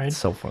going to get, right? It's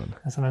so fun.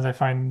 And sometimes I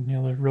find, you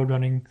know, the road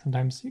running,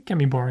 sometimes it can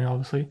be boring,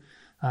 obviously.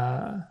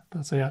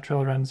 But so yeah,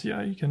 trail runs, you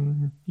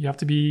have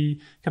to be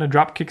kind of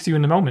drop kicks you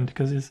in the moment,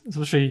 because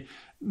especially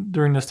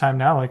during this time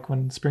now, like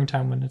when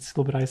springtime, when it's a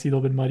little bit icy, a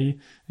little bit muddy,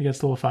 it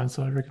gets a little fun.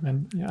 So I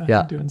recommend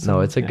doing some.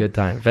 No, it's a good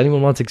time. If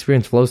anyone wants to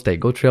experience flow state,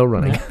 go trail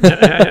running.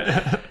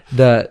 Yeah.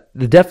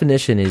 The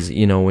definition is,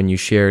 you know, when you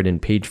shared in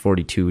page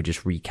 42,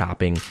 just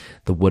recapping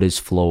the what is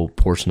flow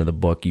portion of the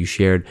book, you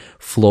shared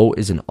flow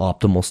is an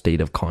optimal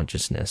state of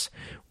consciousness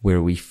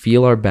where we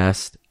feel our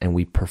best and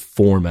we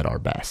perform at our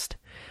best.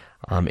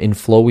 In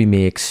flow, we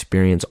may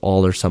experience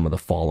all or some of the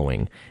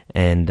following.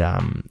 And,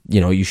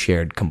 you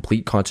shared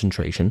complete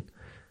concentration,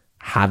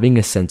 having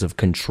a sense of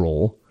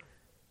control,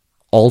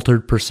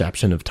 altered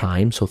perception of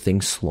time, so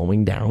things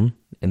slowing down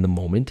in the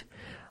moment,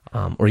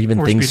 or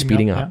even things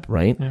speeding up,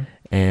 right? Yeah.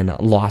 And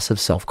loss of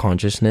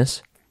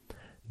self-consciousness,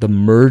 the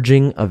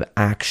merging of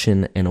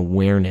action and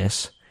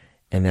awareness,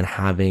 and then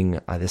having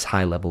this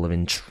high level of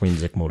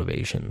intrinsic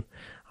motivation.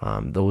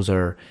 Those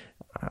are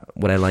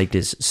what I liked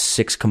is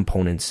 6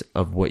 components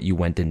of what you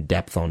went in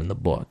depth on in the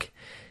book.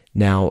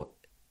 Now,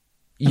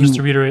 just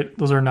to reiterate,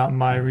 those are not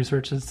my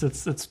research.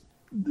 It's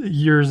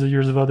years and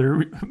years of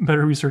other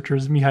better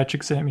researchers. Mihai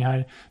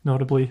Csikszentmihalyi,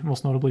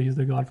 most notably, he's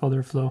the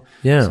godfather of flow.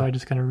 Yeah. So I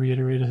just kind of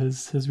reiterated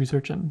his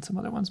research and some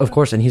other ones. Of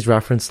course, and he's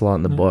referenced a lot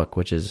in the book,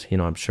 which is,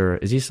 I'm sure,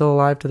 is he still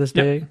alive to this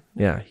day?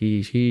 Yeah,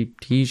 he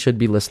should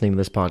be listening to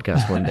this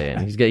podcast one day,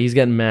 and he's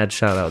getting mad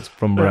shout outs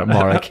from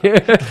Marek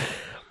here.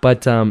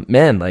 But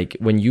man, like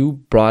when you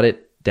brought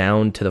it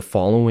down to the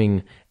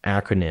following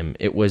acronym,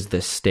 it was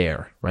the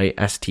STARE, right?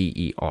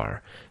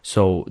 STER.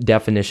 So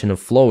definition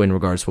of flow in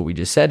regards to what we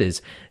just said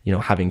is,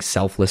 having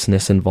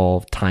selflessness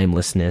involved,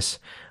 timelessness,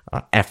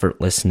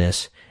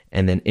 effortlessness,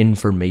 and then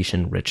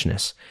information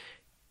richness.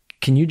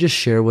 Can you just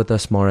share with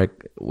us,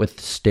 Marek, with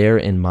STARE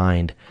in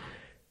mind,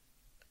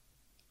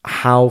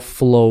 how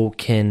flow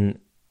can,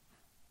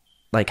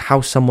 how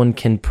someone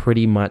can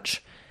pretty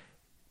much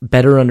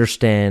better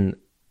understand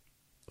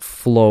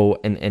flow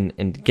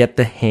and get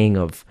the hang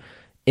of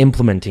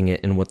implementing it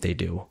in what they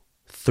do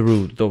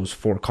through those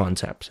 4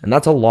 concepts? And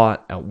that's a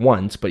lot at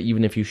once, but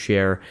even if you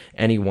share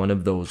any one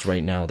of those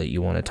right now that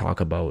you want to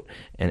talk about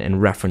and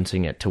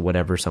referencing it to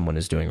whatever someone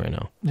is doing right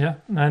now. Yeah.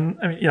 And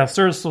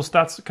STARE, so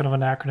that's kind of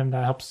an acronym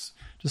that helps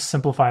just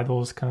simplify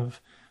those kind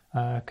of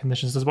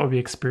conditions. This is what we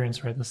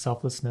experience, right? The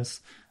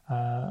selflessness,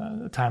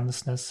 the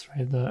timelessness,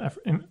 right? The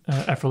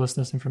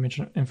effortlessness,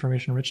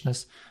 information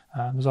richness.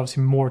 There's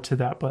obviously more to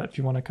that, but if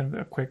you want to kind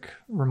of a quick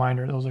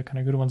reminder, those are kind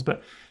of good ones.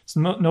 But it's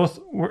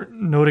we're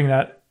noting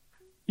that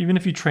even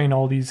if you train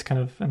all these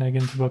kind of, and I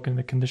get into the book and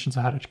the conditions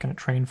of how to kind of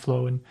train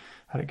flow and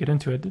how to get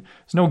into it,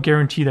 there's no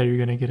guarantee that you're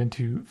going to get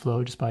into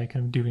flow just by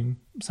kind of doing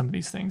some of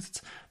these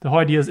things. The whole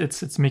idea is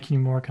it's making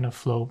you more kind of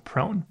flow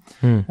prone.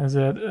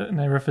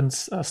 And I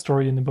reference a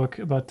story in the book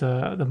about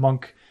the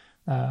monk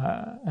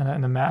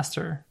and the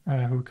master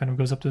who kind of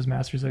goes up to his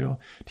master. He's like, "Oh,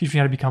 teach me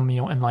how to become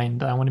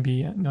enlightened. I want to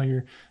be.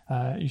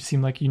 You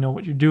seem like you know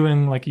what you're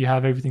doing. Like you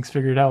have everything's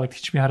figured out. Like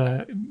teach me how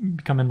to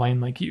become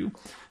enlightened like you."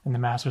 And the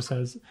master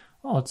says,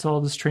 "Oh, it's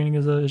all this training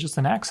is just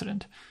an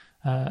accident."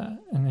 And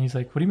then he's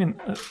like, "What do you mean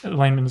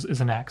alignment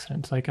is an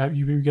accident? Like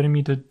you're getting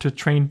me to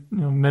train,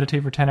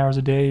 meditate for 10 hours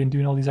a day and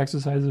doing all these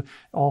exercises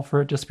all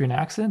for it just to be an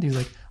accident?" He's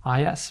like,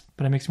 yes,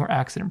 but it makes you more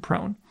accident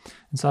prone.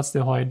 And so that's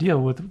the whole idea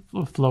with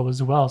flow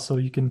as well. So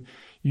you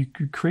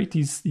create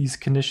these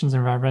conditions,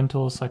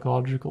 environmental,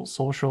 psychological,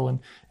 social,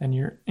 and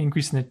you're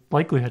increasing the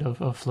likelihood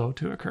of flow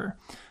to occur.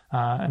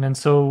 And then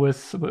so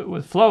with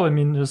flow, I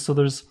mean, there's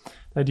the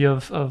idea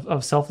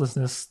of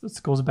selflessness. This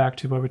goes back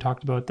to what we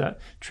talked about, that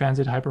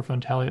transient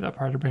hyperfrontality, that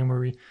part of the brain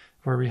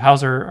where we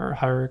house our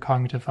higher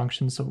cognitive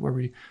functions. So where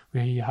we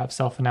have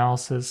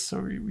self-analysis,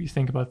 or we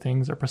think about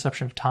things. Our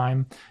perception of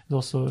time is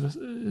also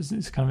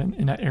is kind of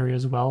in that area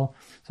as well.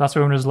 So that's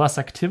why when there's less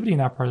activity in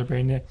that part of the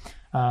brain,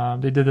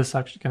 they did this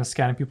actually kind of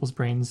scanning people's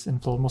brains in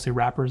flow, mostly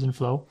rappers in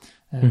flow.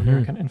 And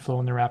they're kind of in flow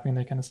and they're rapping, and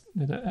they kind of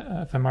did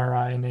a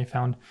fMRI, and they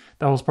found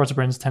that those parts of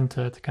brains tend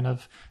to kind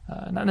of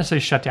not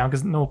necessarily shut down,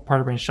 because no part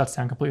of the brain shuts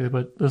down completely,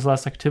 but there's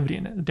less activity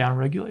in it. It down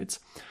regulates.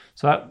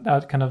 So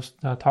that kind of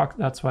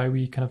that's why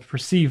we kind of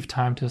perceive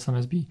time to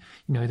sometimes be,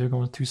 either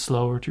going too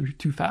slow or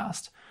too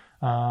fast.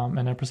 And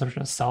then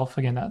perception of self,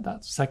 again,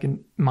 that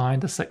second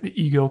mind, the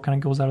ego kind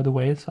of goes out of the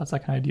way. So that's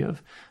that kind of idea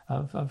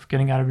of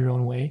getting out of your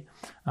own way.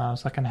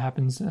 So that kind of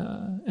happens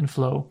in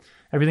flow.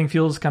 Everything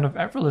feels kind of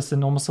effortless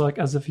and almost like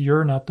as if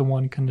you're not the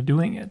one kind of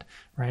doing it,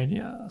 right?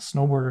 Yeah, a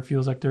snowboarder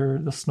feels like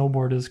the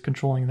snowboard is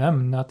controlling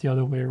them, not the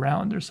other way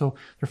around.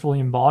 They're fully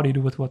embodied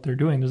with what they're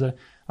doing. There's a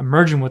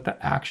merging with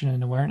the action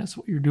and awareness.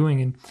 What you're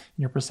doing and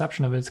your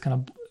perception of it is kind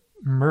of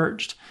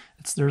merged.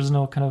 There's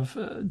no kind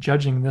of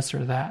judging this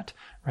or that,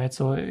 right?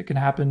 So it can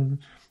happen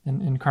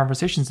in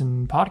conversations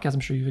and podcasts. I'm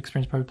sure you've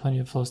experienced probably plenty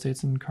of flow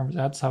states and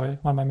conversations. That's how one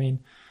of my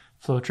main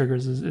flow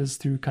triggers is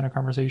through kind of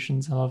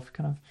conversations. I love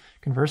kind of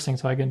conversing,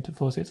 so I get into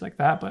flow states like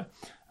that. But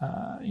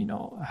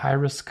high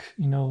risk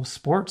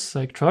sports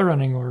like trail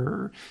running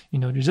or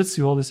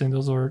jiu-jitsu, all these things,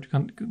 those are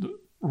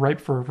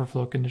ripe for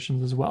flow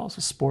conditions as well.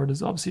 So sport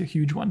is obviously a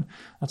huge one.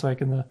 That's why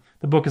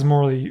the book is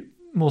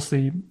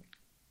mostly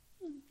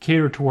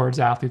catered towards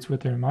athletes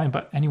with their in mind,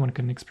 but anyone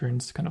can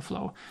experience kind of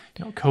flow.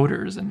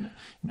 Coders and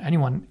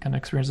anyone kind of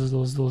experiences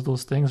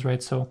those things,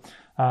 right? So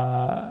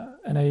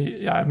and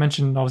I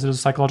mentioned obviously there's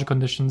psychological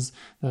conditions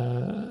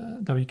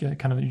that we get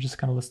you just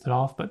kind of listed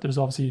off, but there's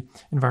obviously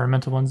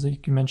environmental ones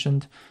that you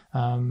mentioned,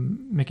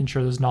 making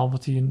sure there's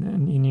novelty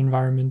in the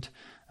environment.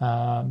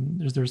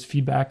 There's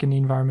feedback in the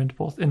environment,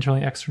 both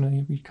internally,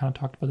 externally. We kind of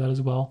talked about that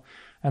as well.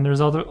 And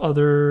there's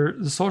other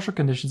social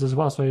conditions as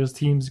well. So there's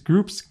teams,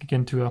 groups get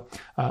into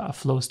a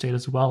flow state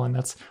as well, and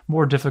that's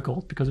more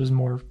difficult because there's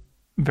more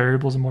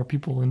variables and more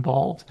people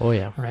involved. Oh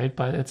yeah, right.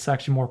 But it's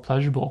actually more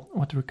pleasurable.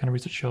 What the kind of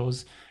research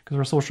shows, because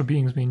we're social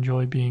beings, we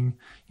enjoy being,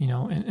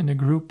 in a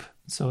group.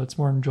 So it's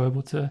more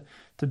enjoyable to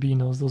be in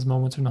those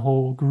moments when the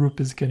whole group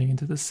is getting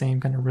into the same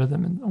kind of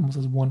rhythm and almost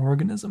as one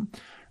organism,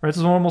 right?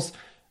 So it's almost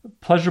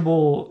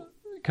pleasurable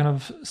kind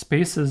of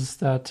spaces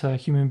that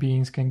human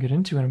beings can get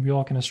into, and we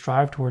all kind of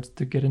strive towards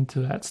to get into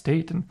that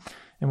state. And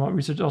what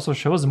research also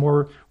shows, the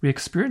more we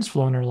experience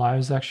flow in our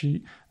lives,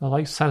 actually the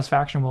life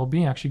satisfaction and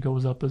well-being actually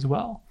goes up as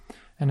well.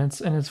 And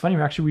it's funny,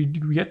 we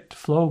get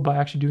flow by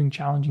actually doing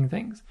challenging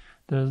things.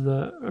 There's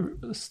a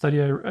study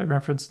I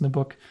referenced in the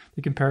book.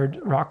 They compared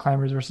rock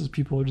climbers versus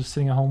people who are just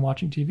sitting at home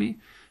watching TV.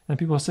 And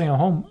people sitting at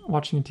home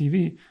watching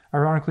TV,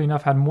 ironically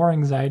enough, had more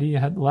anxiety,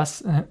 had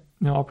less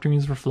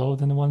opportunities for flow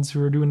than the ones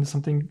who are doing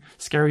something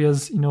scary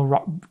as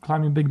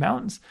climbing big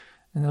mountains.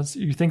 And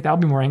you think that'll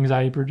be more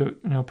anxiety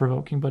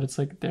provoking, but it's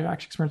like they're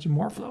actually experiencing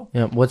more flow.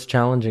 Yeah. What's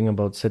challenging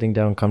about sitting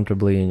down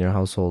comfortably in your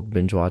household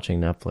binge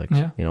watching Netflix?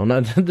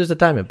 Yeah. There's a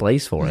time and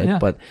place for it, yeah.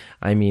 But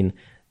I mean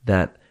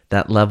that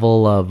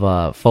level of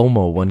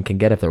FOMO one can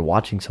get if they're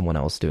watching someone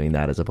else doing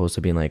that, as opposed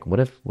to being like, what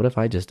if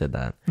I just did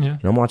that? Yeah.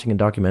 I'm watching a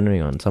documentary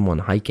on someone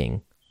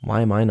hiking.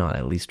 Why am I not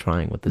at least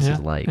trying what this is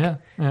like? Yeah.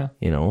 Yeah.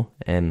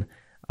 And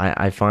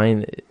I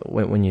find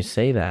when you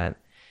say that,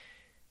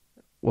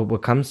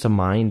 what comes to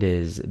mind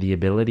is the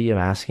ability of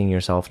asking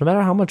yourself, no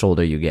matter how much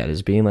older you get,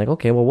 is being like,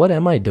 okay, well, what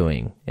am I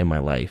doing in my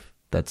life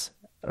that's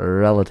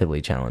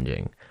relatively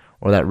challenging,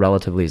 or that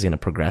relatively is going to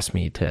progress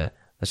me to,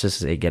 let's just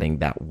say, getting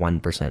that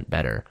 1%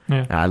 better.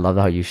 Yeah. And I love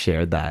how you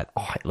shared that.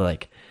 Oh,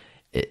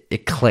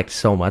 it clicked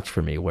so much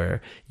for me,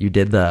 where you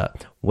did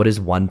what is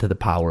 1 to the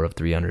power of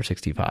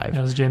 365. That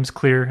was James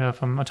Clear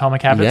from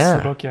Atomic Habits. Yeah,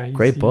 the book. Yeah,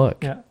 great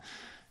book. Yeah.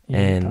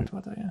 And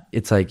about that, yeah.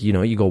 It's like, you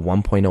go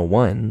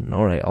 1.01,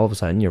 all right, all of a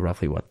sudden you're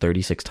roughly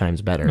 36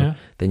 times better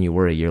than you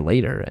were a year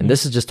later. And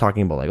this is just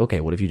talking about like, okay,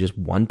 what if you just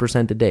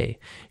 1% a day,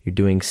 you're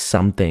doing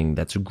something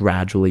that's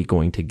gradually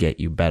going to get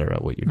you better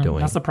at what you're doing.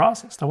 That's the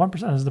process. The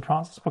 1% is the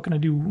process. What can I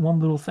do one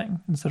little thing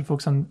instead of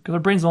focus on, because our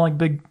brains don't like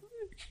big,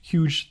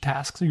 huge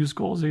tasks or huge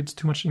goals. It's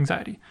too much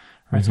anxiety,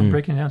 right? So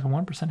breaking it down to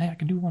 1%, hey, I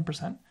can do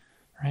 1%,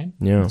 right?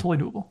 Yeah. It's totally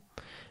doable.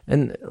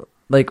 And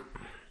like,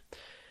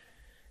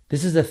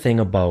 this is the thing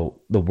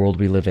about the world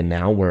we live in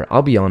now, where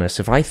I'll be honest,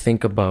 if I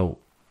think about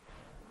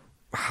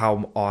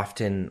how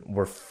often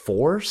we're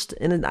forced,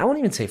 and I won't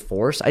even say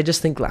forced, I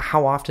just think like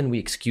how often we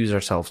excuse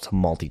ourselves to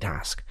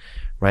multitask,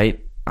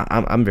 right?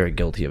 I'm very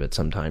guilty of it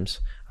sometimes.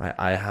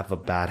 I have a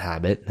bad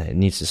habit that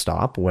needs to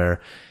stop,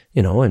 where,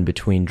 in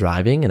between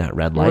driving and at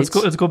red lights.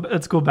 Let's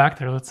go back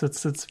there. Let's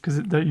because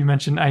you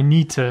mentioned I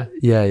need to.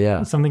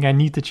 Yeah. Something I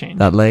need to change.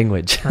 That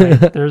language.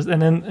 Right.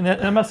 And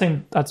I'm not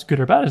saying that's good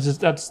or bad. It's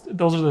just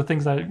those are the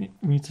things that we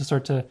need to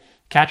start to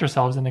catch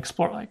ourselves and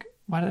explore. Like,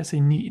 why did I say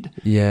need?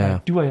 Yeah.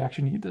 Like, do I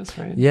actually need this,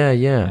 right?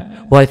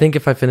 Yeah. Well, I think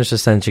if I finish the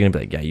sentence, you're gonna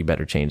be like, yeah, you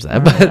better change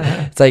that. But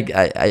it's like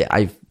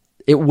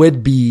it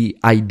would be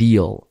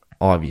ideal,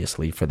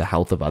 obviously, for the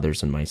health of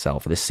others and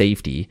myself, for the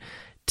safety,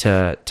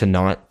 to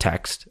not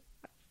text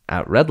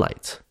at red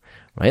lights,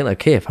 right?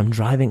 Like, hey, if I'm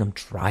driving, I'm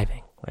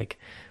driving. Like,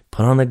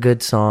 put on a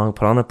good song,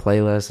 put on a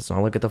playlist. Let's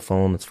not look at the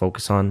phone. Let's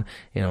focus on,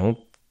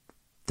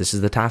 this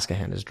is the task at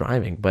hand, is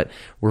driving. But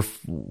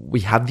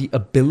we have the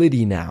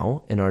ability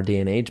now in our day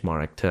and age,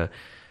 Marek, to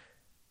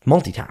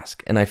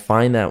multitask. And I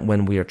find that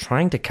when we are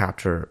trying to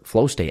capture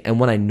flow state, and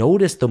when I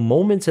notice the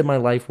moments in my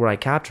life where I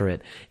capture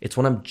it, it's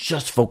when I'm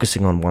just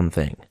focusing on one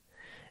thing.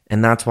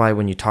 And that's why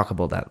when you talk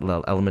about that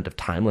element of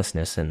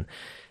timelessness and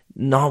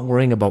not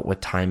worrying about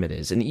what time it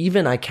is. And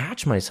even I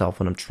catch myself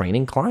when I'm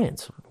training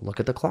clients, look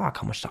at the clock.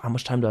 How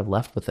much time do I have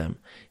left with them?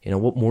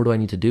 What more do I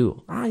need to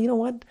do? You know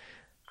what?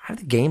 I have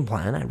the game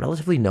plan. I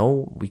relatively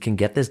know we can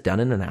get this done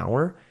in an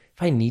hour.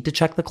 If I need to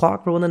check the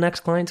clock for when the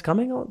next client's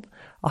coming,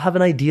 I'll have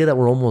an idea that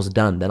we're almost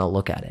done. Then I'll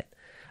look at it.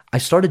 I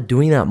started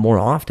doing that more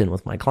often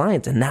with my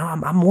clients, and now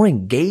I'm more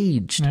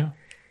engaged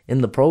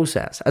in the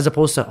process, as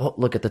opposed to,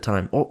 look at the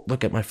time.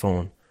 Look at my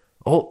phone.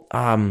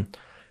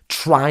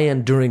 Try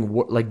and during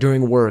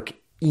work,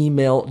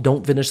 email,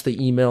 don't finish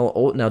the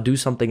email. Now do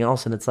something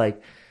else. And it's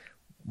like,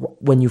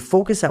 when you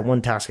focus at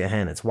one task at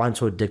hand, it's why I'm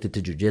so addicted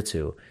to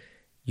jiu-jitsu.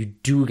 You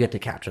do get to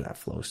capture that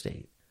flow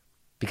state,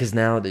 because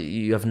now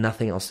you have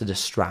nothing else to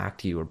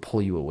distract you or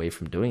pull you away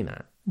from doing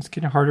that. It's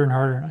getting harder and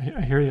harder.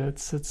 I hear you.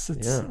 It's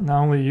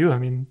not only you. I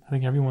mean, I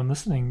think everyone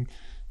listening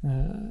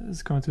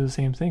is going through the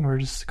same thing. We're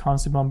just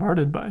constantly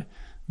bombarded by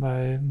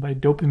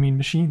dopamine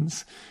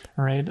machines,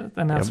 right?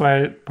 And that's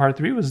why part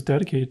 3 was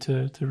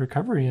dedicated to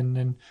recovery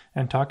and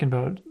talking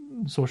about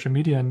social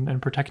media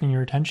and protecting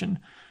your attention,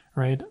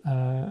 right?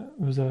 It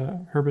was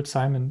a Herbert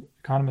Simon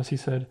economist. He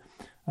said,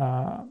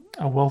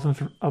 a wealth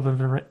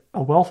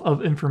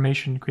of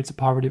information creates a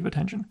poverty of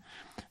attention,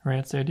 right?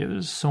 It's the idea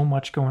there's so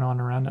much going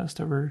on around us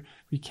that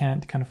we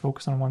can't kind of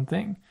focus on one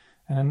thing.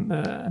 And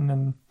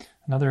then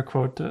another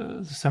quote,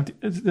 this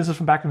is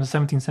from back in the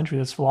 17th century.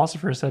 This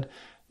philosopher said,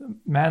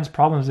 man's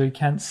problem is that he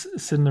can't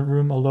sit in a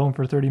room alone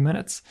for 30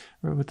 minutes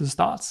with his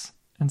thoughts.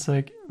 And it's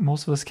like,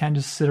 most of us can't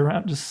just sit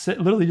around,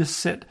 literally just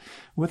sit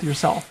with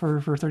yourself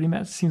for 30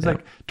 minutes. It seems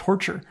like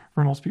torture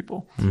for most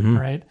people,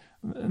 right?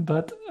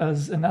 But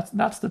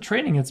that's the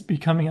training. It's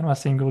becoming, I'm not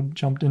saying go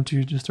jump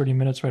into just 30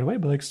 minutes right away,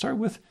 but like start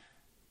with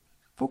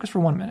focus for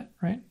 1 minute,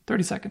 right?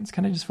 30 seconds.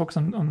 Can I just focus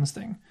on this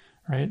thing?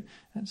 Right?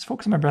 And just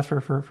focus on my breath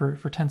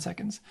for 10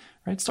 seconds,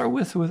 right? Start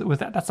with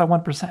that. That's that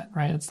 1%,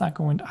 right? It's not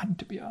going, I need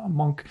to be a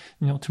monk,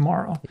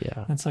 tomorrow.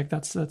 Yeah. It's like,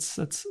 that's,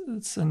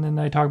 and then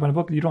I talk about in a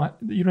book, you don't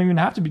even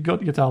have to get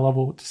to that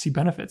level to see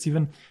benefits.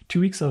 Even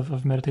 2 weeks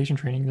of meditation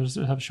training,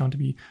 have shown to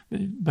be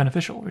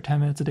beneficial, or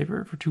 10 minutes a day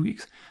for 2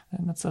 weeks.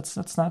 And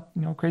that's not,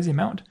 crazy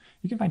amount.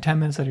 You can find 10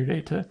 minutes out of your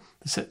day to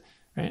sit,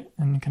 right?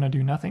 And kind of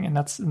do nothing. And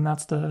that's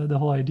the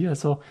whole idea.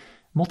 So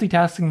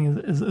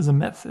multitasking is a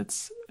myth.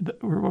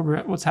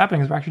 What's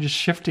happening is we're actually just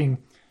shifting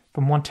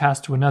from one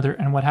task to another,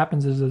 and what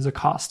happens is there's a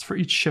cost for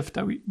each shift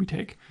that we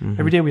take.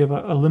 Every day we have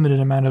a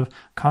limited amount of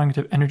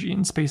cognitive energy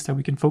and space that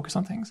we can focus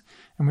on things,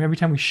 and every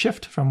time we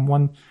shift from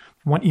one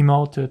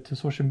email to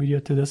social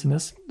media to this and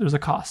this, there's a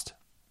cost.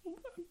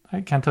 I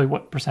can't tell you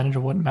what percentage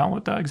or what amount,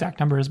 what the exact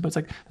number is, but it's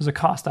like there's a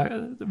cost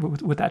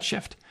with that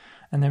shift,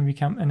 and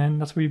then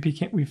that's where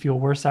we feel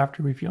worse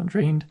after, we feel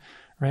drained,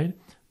 right?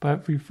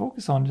 But if we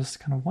focus on just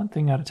kind of one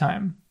thing at a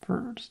time,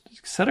 just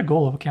set a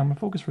goal of, okay, I'm going to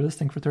focus for this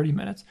thing for 30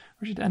 minutes,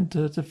 we should end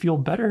to feel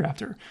better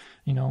after,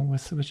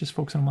 with just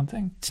focusing on one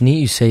thing. It's neat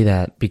you say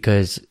that,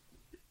 because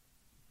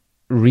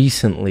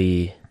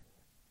recently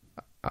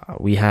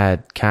we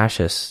had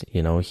Cassius,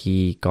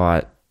 he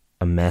got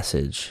a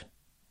message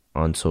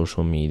on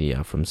social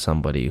media from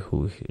somebody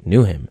who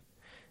knew him.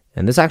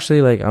 And this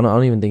actually, I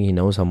don't even think he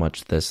knows how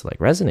much this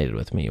resonated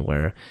with me,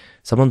 where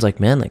someone's like,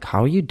 man,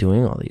 how are you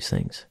doing all these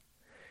things?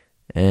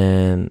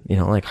 And,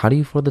 how do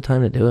you afford the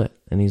time to do it?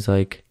 And he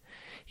said,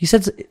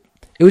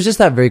 it was just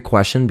that very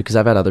question, because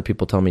I've had other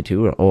people tell me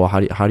too,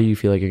 how do you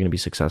feel like you're going to be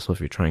successful if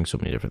you're trying so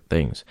many different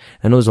things?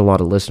 I know there's a lot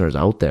of listeners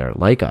out there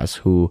like us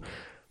who,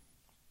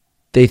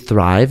 they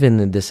thrive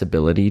in this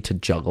ability to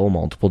juggle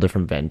multiple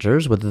different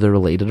ventures, whether they're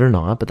related or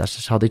not, but that's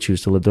just how they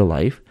choose to live their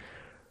life.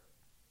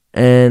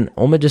 And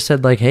Omid just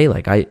said,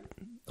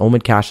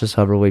 Omid Cassius,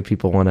 however way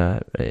people want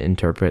to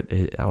interpret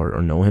it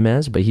or know him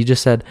as, but he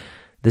just said,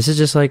 this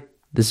is what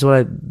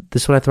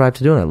I thrive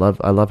to do, and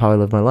I love how I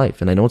live my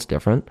life. And I know it's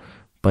different,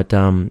 but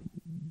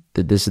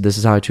this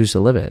is how I choose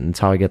to live it, and it's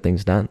how I get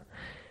things done.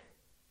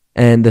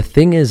 And the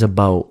thing is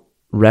about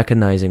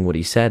recognizing what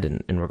he said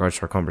in regards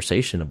to our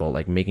conversation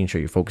about making sure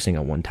you're focusing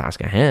on one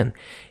task at hand,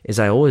 is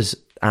I always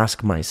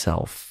ask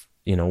myself,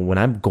 when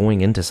I'm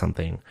going into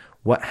something,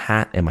 what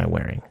hat am I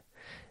wearing?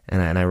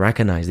 And I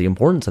recognize the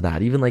importance of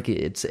that. Even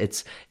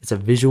it's a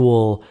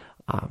visual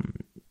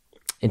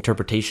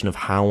interpretation of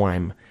how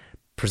I'm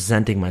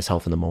presenting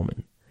myself in the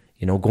moment.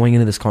 Going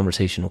into this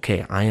conversation,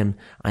 okay, I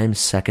am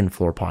Second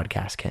Floor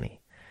Podcast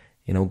Kenny.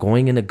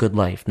 going into Good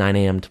Life, 9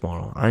 a.m.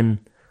 tomorrow. I'm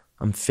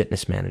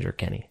fitness manager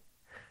Kenny,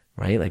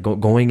 right? Like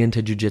going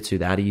into jujitsu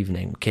that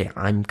evening. Okay,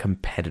 I'm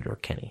competitor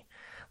Kenny.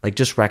 Like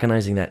just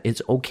recognizing that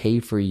it's okay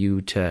for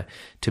you to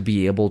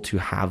be able to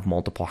have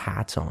multiple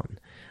hats on,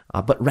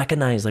 but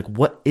recognize like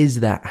what is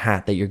that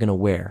hat that you're gonna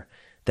wear?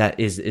 That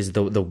is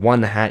the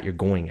one hat you're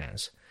going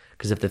as.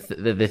 Because if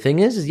the thing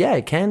is yeah,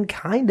 it can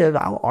kind of,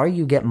 I'll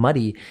argue, get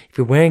muddy if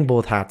you're wearing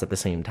both hats at the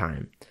same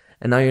time,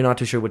 and now you're not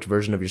too sure which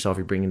version of yourself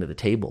you're bringing to the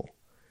table.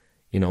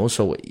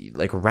 So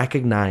like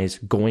recognize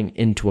going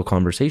into a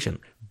conversation,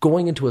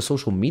 going into a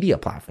social media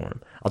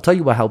platform. I'll tell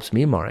you what helps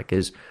me, Marek,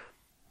 is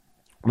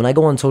when I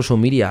go on social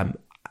media,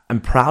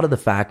 I'm proud of the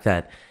fact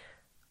that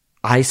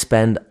I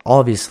spend,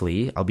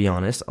 obviously, I'll be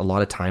honest, a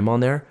lot of time on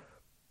there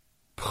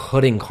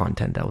putting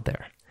content out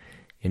there.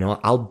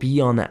 I'll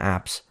be on the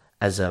apps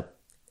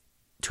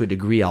to a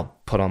degree, I'll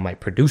put on my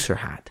producer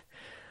hat,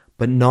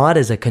 but not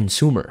as a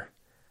consumer.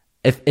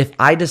 If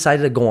I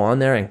decided to go on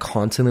there and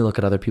constantly look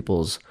at other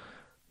people's,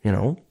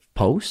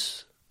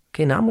 posts,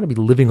 okay, now I'm going to be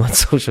living on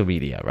social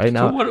media right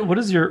now. So what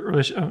is your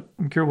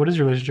I'm curious, what is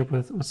your relationship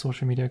with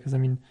social media? Because I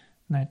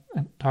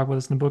talk about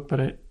this in the book,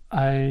 but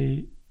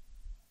I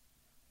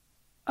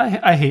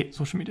hate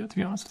social media, to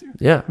be honest with you.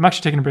 Yeah, I'm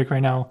actually taking a break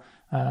right now.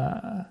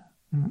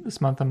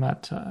 This month I'm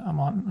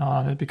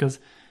on it because,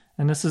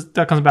 and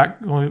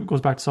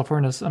goes back to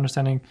self-awareness,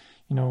 understanding,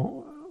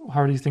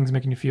 how are these things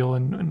making you feel,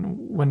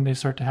 and when they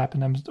start to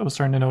happen, I was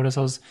starting to notice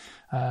I was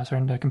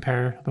starting to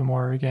compare a bit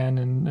more again,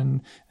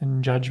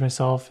 and judge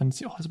myself and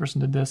see, this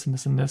person did this and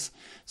this and this.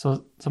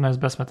 So sometimes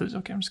the best method is,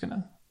 okay, I'm just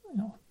gonna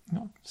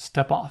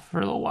step off for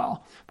a little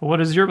while. But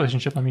what is your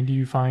relationship? Do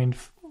you find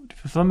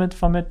fulfillment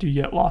from it? Do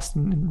you get lost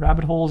in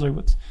rabbit holes, or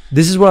what's?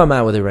 This is where I'm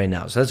at with it right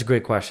now. So that's a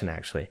great question,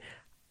 actually.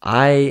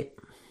 I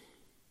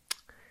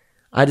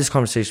had this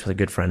conversation with a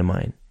good friend of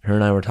mine. Her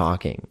and I were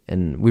talking,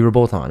 and we were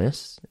both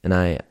honest. And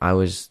I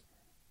was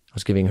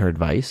giving her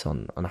advice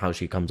on how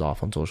she comes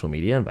off on social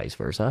media and vice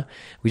versa.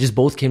 We just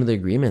both came to the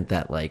agreement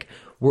that like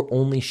we're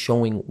only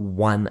showing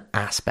one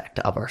aspect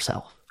of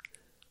ourselves.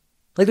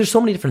 Like there's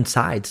so many different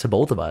sides to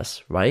both of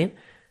us, right?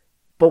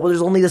 But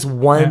there's only this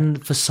one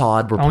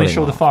facade we're putting on. Only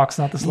show the fox,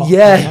 not the sloth.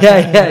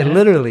 Yeah,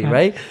 literally,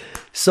 right?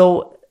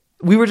 So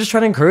we were just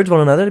trying to encourage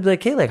one another to be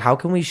like, hey, like how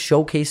can we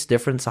showcase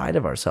different side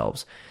of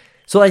ourselves?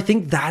 So I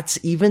think that's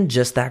even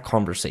just that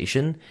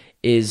conversation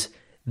is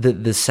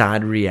the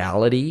sad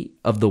reality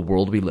of the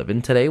world we live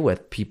in today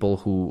with people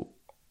who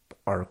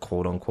are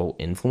quote unquote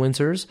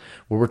influencers,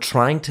 where we're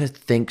trying to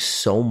think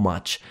so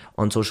much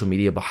on social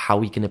media about how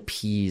we can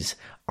appease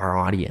our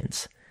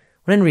audience.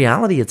 When in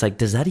reality, it's like,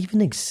 does that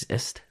even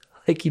exist?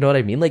 Like, you know what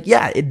I mean? Like,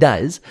 yeah, it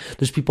does.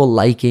 There's people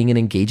liking and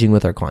engaging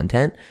with our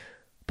content.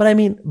 But I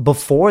mean,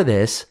 before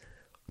this,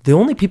 the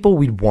only people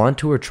we'd want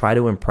to or try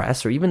to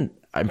impress, or even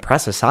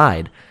impress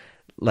aside,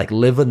 like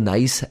live a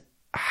nice,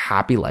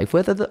 happy life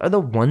with are the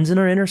ones in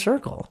our inner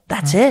circle.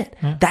 That's it.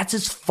 Yeah. That's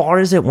as far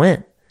as it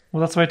went.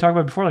 Well, that's what I talked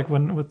about before, like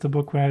with the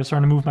book, when I was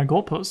starting to move my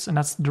goalposts, and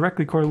that's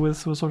directly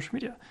correlated with social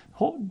media. The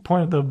whole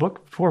point of the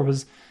book before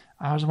was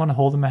I just want to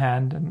hold in my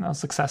hand, and that was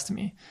success to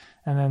me.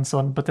 And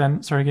then but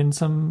then started getting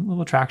some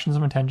little traction,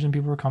 some attention.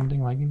 People were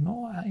commenting like,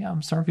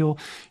 I'm starting to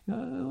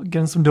feel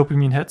getting some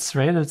dopamine hits,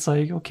 right? It's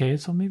like, okay,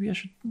 so maybe I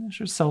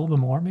should sell a little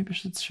bit more. Maybe I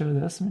should share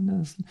this,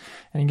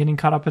 and getting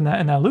caught up in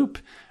that loop,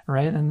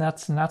 right? And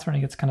that's when it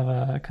gets kind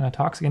of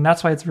toxic. And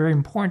that's why it's very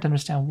important to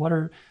understand what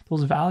are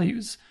those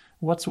values.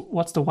 What's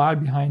the why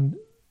behind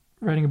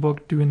writing a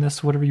book, doing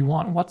this, whatever you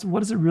want? What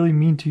does it really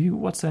mean to you?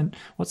 What's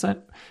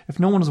that? If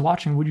no one was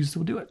watching, would you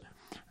still do it?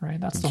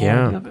 Right? That's the whole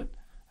idea of it.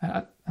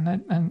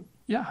 And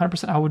yeah,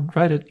 100%. I would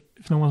write it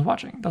if no one's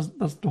watching. That's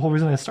the whole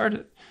reason I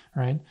started,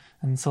 right?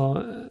 And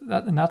so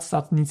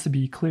that needs to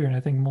be clear. And I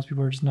think most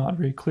people are just not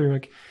very clear.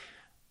 Like,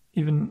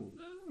 even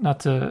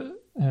not to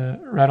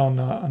write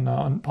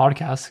on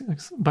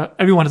podcasts, but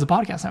everyone has a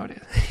podcast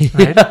nowadays,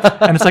 right?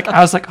 And it's like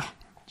I was like, oh,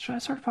 should I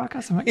start a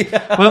podcast? I'm like,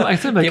 well, I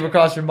said like came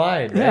across your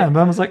mind, right? Yeah, but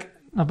I was like,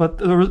 no, but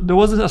there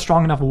wasn't a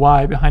strong enough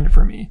why behind it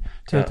for me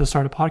to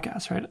start a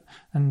podcast, right?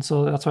 And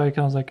so that's why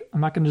I was like,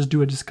 I'm not going to just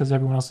do it just because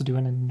everyone else is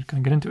doing it and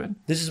going to get into it.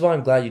 This is why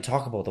I'm glad you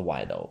talk about the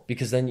why, though,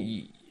 because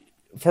then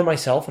for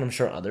myself, and I'm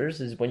sure others,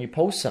 is when you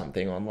post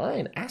something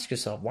online, ask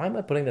yourself, why am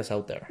I putting this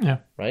out there? Yeah.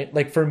 Right?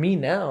 Like for me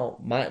now,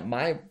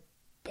 my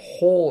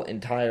whole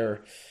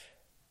entire,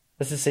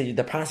 let's just say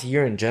the past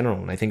year in general,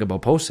 when I think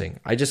about posting,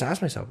 I just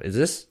ask myself, is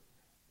this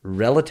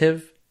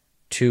relative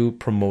to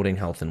promoting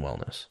health and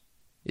wellness?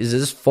 Is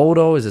this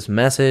photo? Is this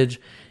message?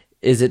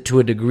 Is it to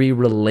a degree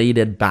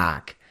related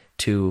back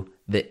to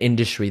the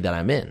industry that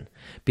I'm in?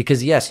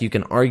 Because yes, you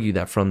can argue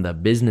that from the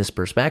business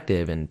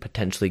perspective and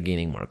potentially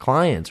gaining more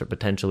clients or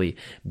potentially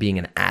being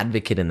an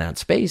advocate in that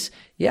space,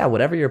 yeah,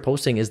 whatever you're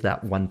posting is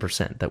that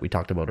 1% that we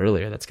talked about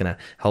earlier that's going to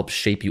help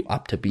shape you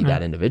up to be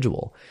that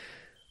individual.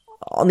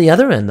 On the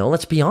other end, though,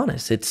 let's be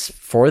honest, it's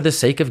for the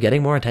sake of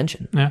getting more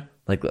attention. Yeah.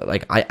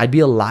 Like I'd be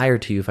a liar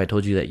to you if I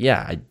told you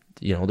that,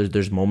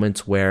 there's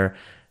moments where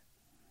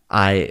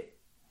I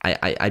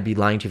I'd be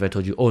lying to you if I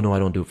told you, oh no, I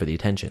don't do it for the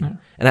attention. Yeah.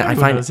 And I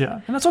find does,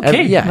 and that's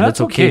okay. And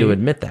it's okay to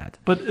admit that.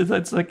 But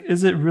it's like,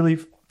 is that really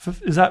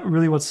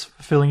what's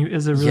fulfilling you?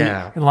 Is it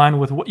really in line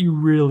with what you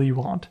really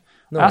want?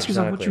 No, ask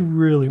yourself what you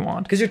really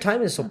want. Because your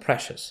time is so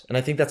precious. And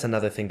I think that's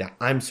another thing that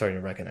I'm starting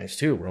to recognize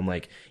too, where I'm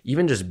like,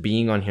 even just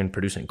being on here and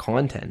producing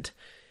content,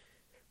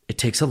 it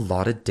takes a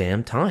lot of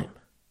damn time,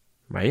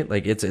 right?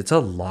 Like it's a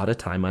lot of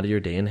time out of your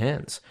day and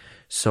hands.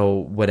 So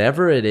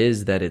whatever it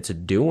is that it's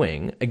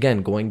doing,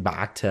 again, going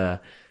back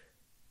to,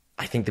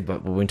 I think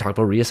when we talk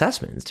about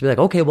reassessments, to be like,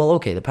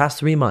 okay, the past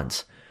 3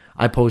 months,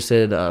 I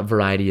posted a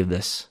variety of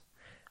this.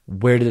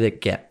 Where did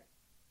it get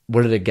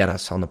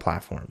us on the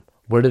platform?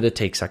 Where did it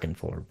take Second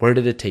Floor? Where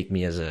did it take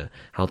me as a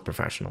health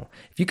professional?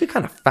 If you could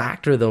kind of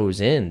factor those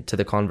in to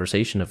the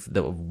conversation of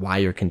why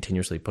you're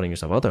continuously putting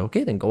yourself out there,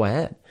 okay, then go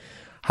ahead.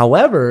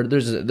 However,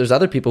 there's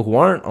other people who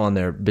aren't on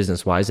there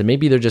business-wise, and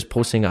maybe they're just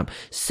posting up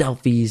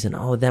selfies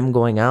and them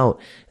going out.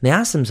 And they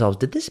ask themselves,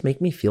 did this make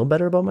me feel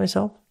better about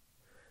myself?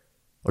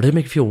 Or did it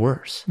make me feel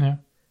worse? Yeah.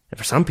 And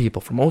for some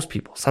people, for most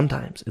people,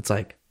 sometimes it's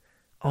like,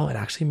 oh, it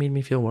actually made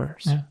me feel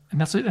worse. Yeah.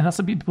 And that's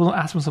what people don't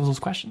ask themselves those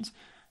questions.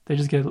 They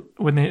just get,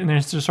 when they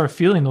just start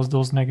feeling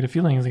those negative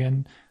feelings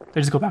again, they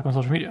just go back on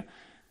social media.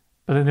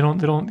 But then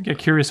they don't get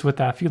curious with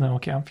that feeling.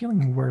 Okay, I'm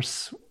feeling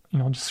worse,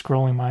 just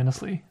scrolling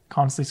mindlessly,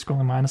 constantly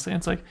scrolling mindlessly. And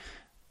it's like,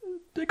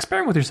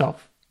 experiment with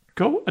yourself.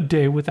 Go a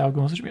day without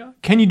going on social media.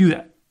 Can you do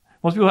that?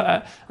 Most people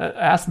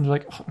ask them, they're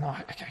like, oh, no,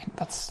 I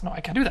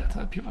can't do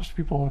that.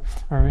 People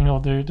are,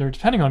 they're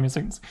depending on me.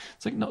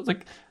 It's like, no, it's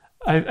like,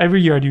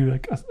 every year I do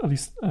like at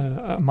least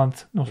a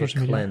month no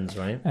social media. Cleanse,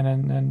 right?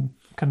 And then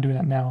kind of doing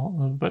that now a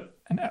little bit.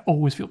 And I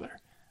always feel better.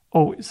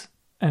 Always.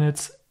 And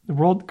the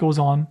world goes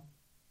on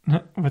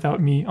without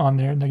me on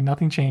there. Like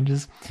nothing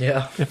changes.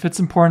 Yeah. If it's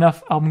important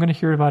enough, I'm going to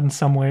hear about it in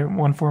some way,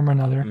 one form or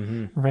another.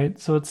 Mm-hmm. Right.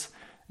 So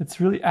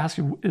it's really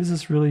asking, is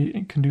this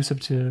really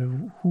conducive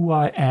to who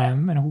I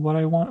am and what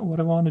I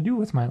want to do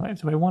with my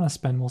life? Do I want to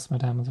spend most of my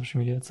time on social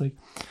media? It's like,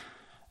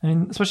 I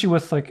mean, especially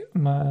with like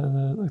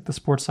the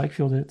sports psych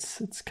field,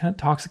 it's kind of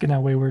toxic in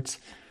that way where it's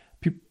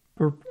people,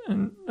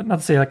 and not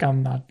to say like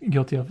I'm not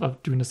guilty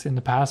of doing this in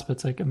the past, but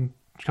it's like I'm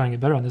trying to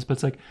get better on this, but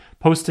it's like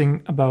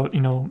posting about,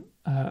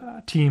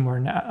 a team or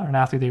an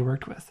athlete they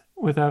worked with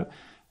without,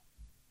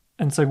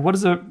 and it's like, what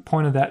is the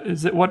point of that?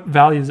 Is it, what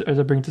values is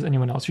it bringing to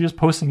anyone else? You're just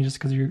posting just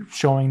because you're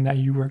showing that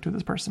you worked with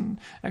this person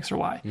X or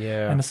Y.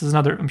 Yeah. And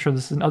I'm sure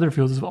this is in other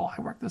fields as well.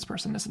 I worked with this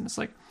person, this, and it's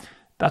like,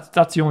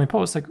 that's the only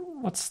post. Like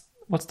what's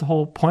the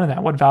whole point of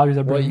that? What values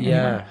are bringing? Well,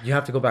 yeah, you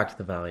have to go back to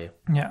the value.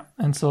 Yeah.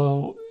 And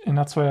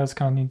that's why I was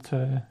kind of need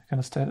to kind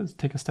of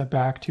take a step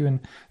back too. And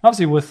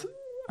obviously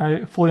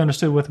I fully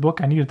understood with the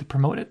book, I needed to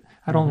promote it.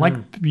 I don't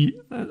like to be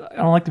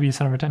a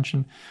center of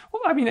attention.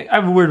 Well, I mean, I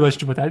have a weird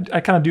relationship with that. I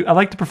kind of do. I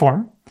like to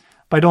perform,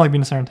 but I don't like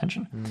being the center of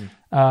attention.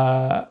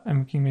 And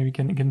we can maybe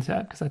get into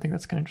that because I think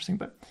that's kind of interesting.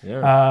 But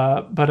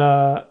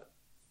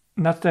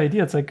and that's the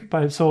idea. It's like,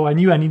 so I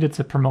knew I needed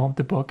to promote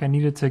the book. I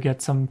needed to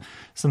get some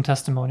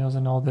testimonials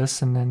and all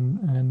this, and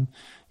then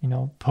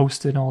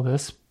post it and all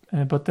this.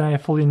 But then I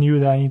fully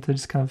knew that I need to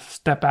just kind of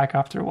step back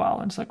after a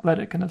while and just like let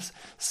it kind of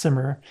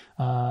simmer.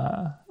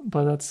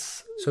 But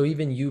that's... So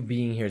even you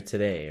being here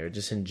today, or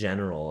just in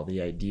general,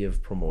 the idea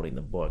of promoting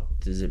the book,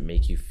 does it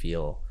make you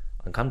feel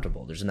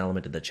uncomfortable? There's an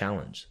element of the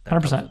challenge.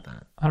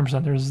 100%.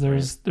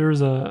 100%.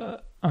 There's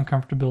a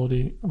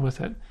uncomfortability with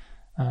it.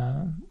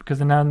 Because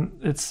then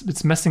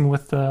it's messing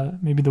with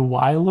maybe the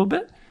why a little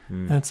bit.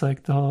 And it's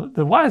like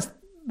the why is,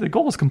 the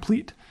goal is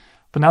complete.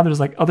 But now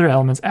there's like other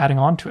elements adding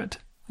on to it.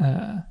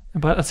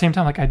 But at the same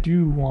time, like I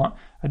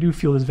do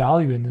feel this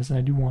value in this, and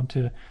I do want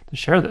to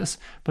share this.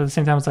 But at the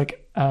same time, it's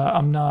like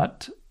I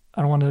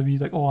don't want to be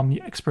like, oh, I'm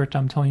the expert,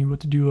 I'm telling you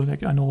what to do,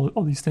 like I know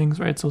all these things,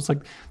 right? So it's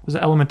like there's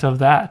an element of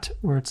that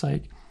where it's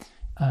like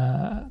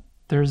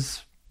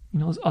there's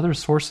other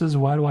sources.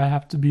 Why do I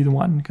have to be the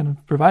one kind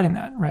of providing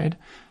that, right?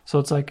 So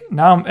it's like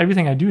now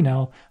everything I do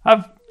now,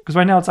 because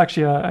right now it's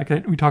actually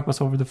we talk about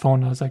this over the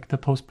phone as like the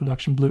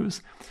post-production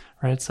blues,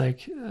 right? It's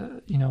like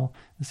the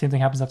same thing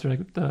happens after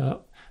like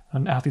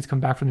when athletes come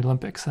back from the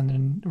Olympics and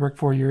then work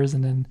 4 years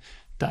and then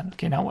done.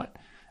 Okay, now what?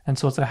 And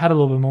so I had a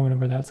little bit of a moment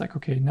over that. It's like,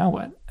 okay, now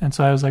what? And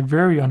so I was like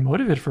very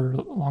unmotivated for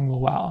a long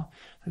little while.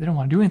 I didn't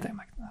want to do anything. I'm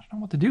like, I don't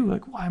know what to do.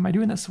 Like, why am I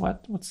doing this?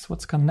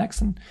 What's coming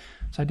next? And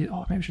so I did,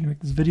 maybe I should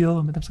make this video.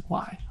 And then I was like,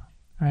 why?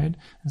 Right? And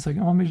it's like,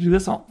 maybe do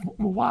this. Well,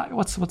 why?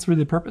 What's really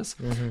the purpose?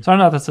 Mm-hmm. So I don't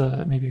know if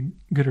that's maybe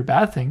a good or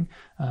bad thing.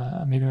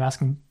 Maybe I'm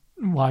asking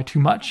why too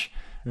much,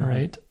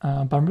 right?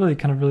 But I'm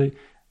really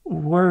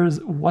what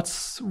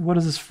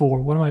is this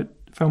for?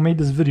 If I made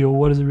this video,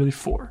 what is it really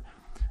for?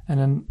 And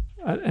then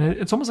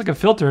it's almost like a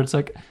filter. It's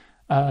like,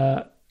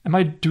 am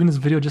I doing this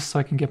video just so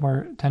I can get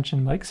more attention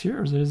and likes here?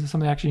 Or is this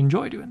something I actually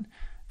enjoy doing?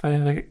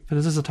 If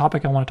this is a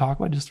topic I want to talk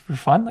about just for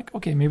fun, like,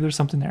 okay, maybe there's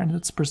something there and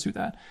let's pursue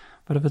that.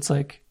 But if it's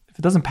like, if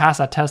it doesn't pass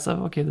that test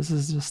of, okay, this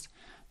is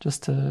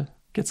just to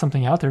get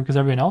something out there because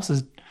everyone else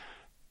is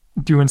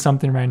doing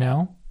something right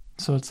now.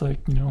 So it's like,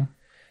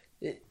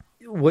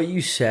 what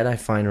you said, I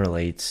find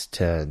relates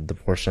to the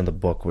portion of the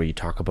book where you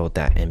talk about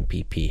that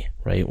MPP,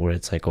 right? Where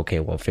it's like, okay,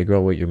 well, figure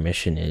out what your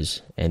mission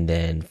is and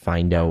then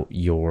find out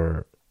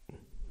we're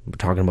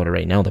talking about it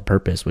right now, the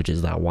purpose, which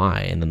is that why,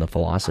 and then the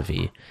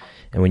philosophy.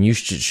 And when you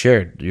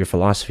shared your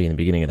philosophy in the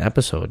beginning of the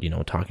episode,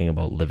 talking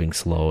about living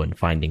slow and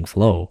finding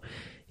flow,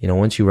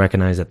 once you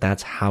recognize that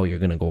that's how you're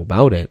going to go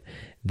about it,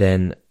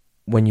 then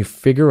when you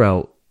figure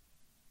out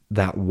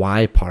that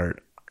why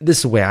part, this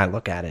is the way I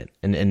look at it.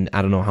 And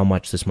I don't know how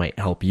much this might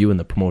help you in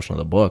the promotion of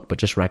the book, but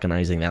just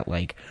recognizing that,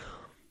 like,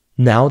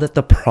 now that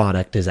the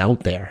product is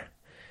out there,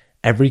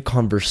 every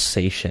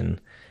conversation,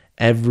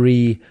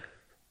 every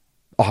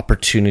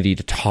opportunity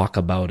to talk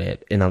about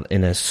it in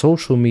a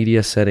social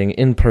media setting,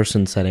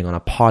 in-person setting, on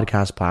a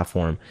podcast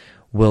platform,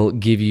 will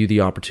give you the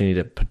opportunity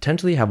to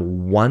potentially have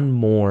one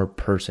more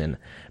person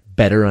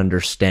better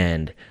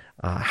understand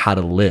how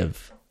to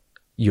live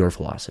your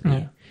philosophy.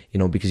 Yeah.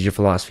 Because your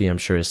philosophy, I'm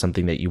sure, is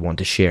something that you want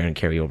to share and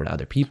carry over to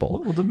other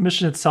people. Well, the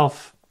mission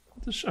itself,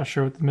 I'll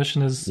share what the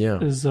mission is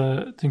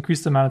to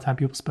increase the amount of time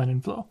people spend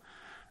in flow,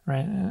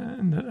 right?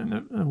 And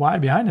the why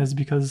behind it is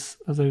because,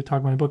 as I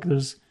talk about in my book,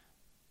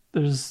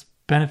 there's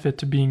benefit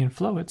to being in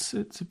flow.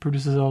 It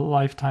produces a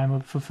lifetime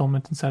of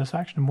fulfillment and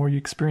satisfaction. The more you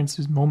experience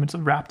these moments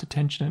of rapt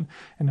attention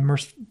and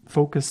immersed,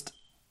 focused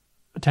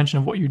attention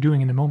of what you're doing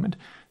in the moment,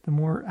 the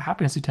more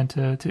happiness you tend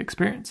to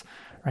experience.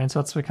 Right, and so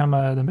that's what kind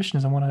of the mission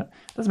is. It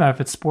doesn't matter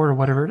if it's sport or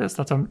whatever it is.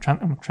 That's I'm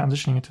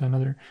transitioning into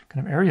another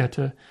kind of area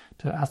to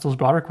ask those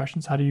broader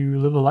questions. How do you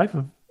live a life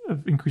of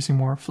increasing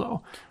more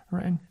flow,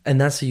 right?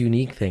 And that's a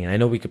unique thing. And I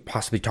know we could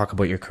possibly talk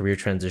about your career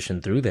transition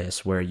through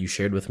this, where you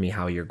shared with me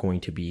how you're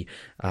going to be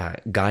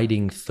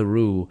guiding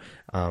through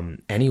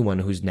anyone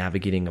who's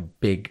navigating a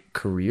big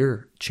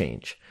career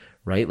change.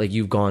 Right? Like,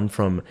 you've gone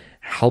from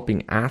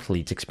helping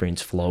athletes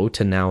experience flow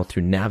to now,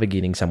 through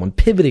navigating someone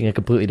pivoting a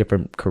completely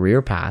different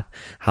career path,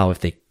 how if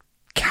they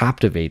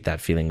captivate that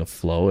feeling of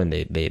flow and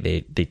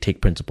they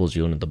take principles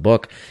you learn in the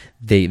book,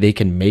 they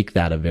can make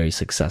that a very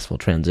successful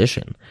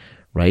transition.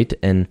 Right?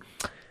 And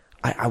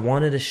I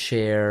wanted to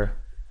share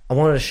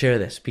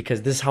this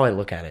because this is how I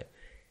look at it.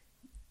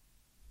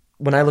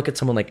 When I look at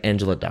someone like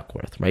Angela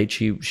Duckworth, right?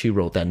 She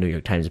wrote that New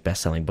York Times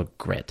bestselling book,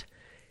 Grit.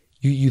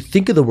 You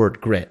think of the word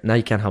grit, now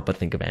you can't help but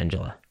think of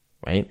Angela,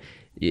 right?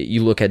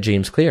 You look at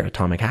James Clear,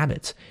 Atomic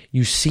Habits.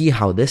 You see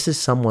how this is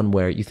someone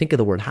where you think of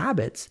the word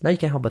habits, now you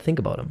can't help but think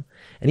about him.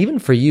 And even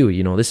for you,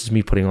 this is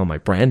me putting on my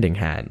branding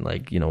hat,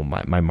 like,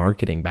 my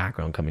marketing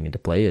background coming into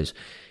play, is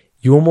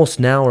you almost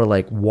now are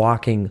like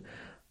walking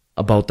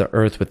about the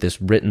earth with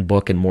this written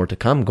book and more to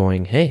come,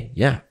 going, hey,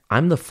 yeah,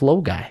 I'm the flow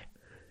guy.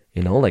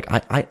 Like,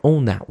 I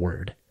own that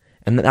word.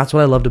 And that's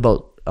what I loved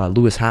about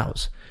Lewis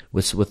Howes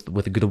with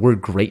the word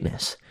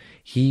greatness.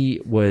 He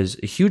was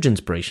a huge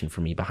inspiration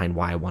for me behind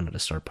why I wanted to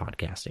start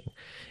podcasting.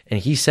 And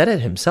he said it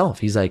himself.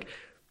 He's like,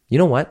 you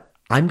know what?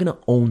 I'm going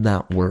to own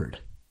that word.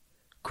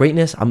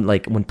 Greatness, I'm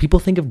like, when people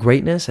think of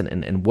greatness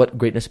and what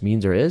greatness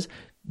means or is,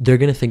 they're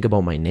going to think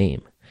about my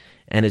name.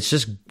 And it's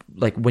just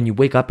like, when you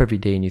wake up every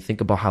day and you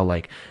think about how,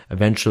 like,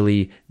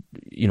 eventually,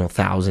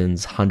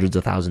 thousands, hundreds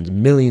of thousands,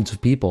 millions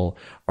of people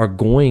are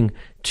going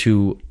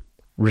to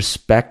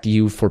respect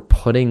you for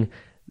putting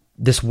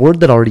this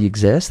word that already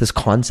exists, this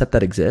concept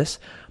that exists,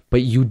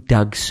 but you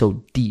dug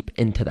so deep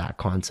into that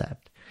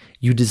concept.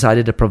 You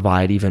decided to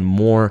provide even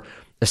more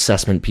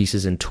assessment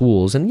pieces and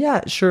tools. And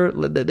yeah, sure,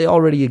 they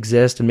already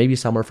exist, and maybe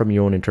some are from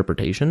your own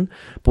interpretation.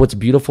 But what's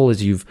beautiful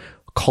is you've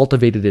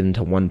cultivated it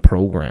into one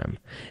program.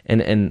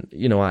 And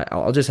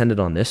I'll just end it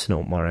on this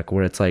note, Marek,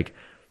 where it's like,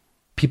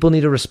 people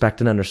need to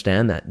respect and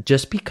understand that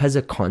just because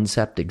a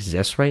concept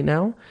exists right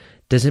now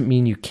doesn't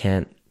mean you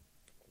can't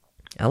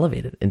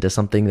elevate it into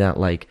something that,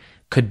 like,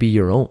 could be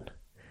your own,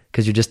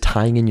 because you're just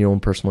tying in your own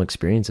personal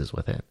experiences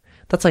with it.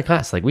 That's like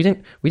us. Like, we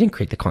didn't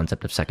create the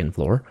concept of second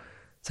floor.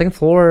 Second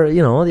floor,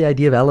 the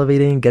idea of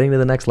elevating, getting to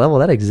the next level,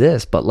 that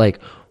exists. But, like,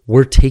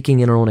 we're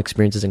taking in our own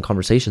experiences and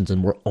conversations,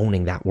 and we're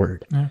owning that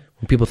word. Yeah.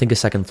 When people think of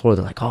second floor,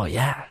 they're like, oh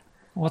yeah.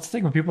 Well, that's the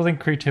thing. When people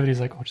think creativity is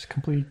like, just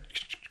completely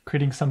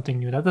creating something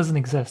new, that doesn't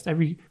exist.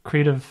 Every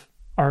creative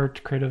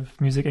art, creative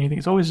music, anything,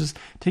 it's always just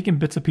taking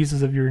bits and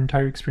pieces of your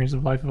entire experience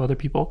of life of other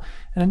people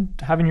and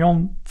then having your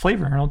own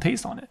flavor and your own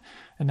taste on it.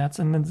 And that's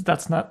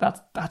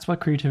what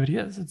creativity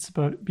is. It's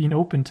about being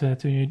open to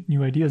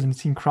new ideas and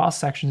seeing cross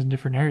sections in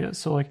different areas.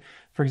 So, like,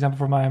 for example,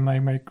 for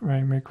my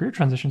career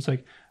transition, it's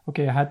like,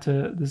 okay, I had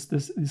to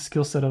this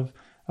skill set of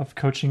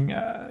coaching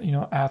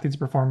athletes,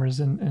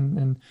 performers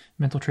in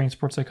mental training,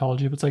 sports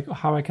psychology. But it's like,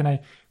 how can I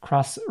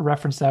cross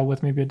reference that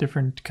with maybe a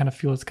different kind of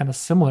field that's kind of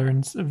similar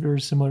and very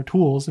similar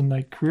tools in,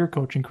 like, career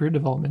coaching, career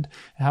development,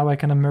 and how I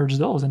can merge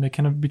those, and it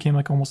kind of became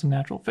like almost a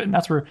natural fit. And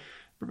that's where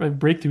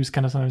breakthroughs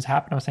kind of sometimes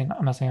happen.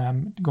 I'm not saying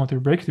I'm going through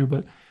a breakthrough,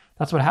 but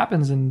that's what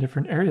happens in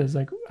different areas.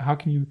 Like, how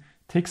can you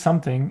take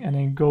something and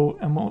then go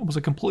and almost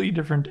a completely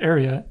different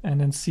area and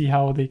then see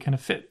how they kind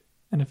of fit?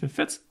 And if it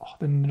fits,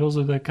 then those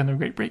are the kind of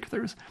great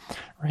breakthroughs,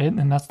 right?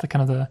 And that's the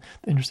kind of the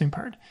interesting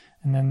part.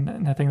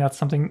 And I think that's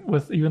something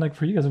with, even like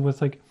for you guys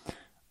with, like,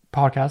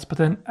 podcasts, but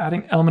then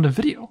adding element of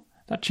video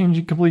that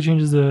completely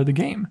changes the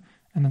game.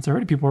 and it's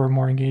already people are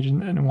more engaged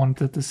and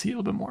wanted to see a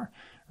little bit more,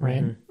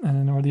 right? Mm-hmm.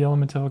 And then or the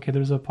element of, okay,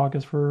 there's a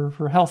podcast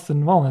for health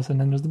and wellness, and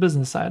then there's the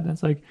business side, and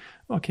it's like,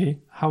 okay,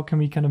 how can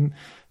we kind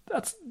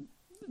of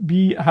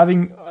be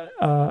having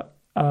a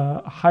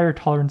higher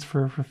tolerance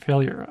for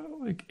failure,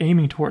 like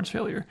aiming towards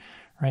failure,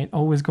 right?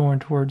 Always going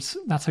towards,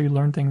 that's how you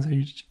learn things.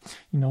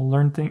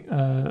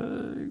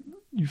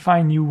 You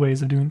find new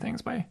ways of doing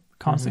things by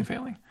constantly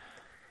failing.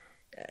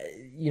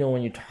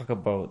 When you talk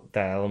about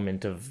the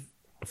element of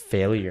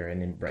failure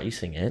and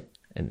embracing it,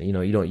 and you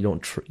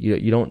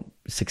don't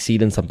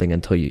succeed in something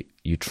until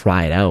you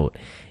try it out,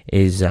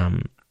 is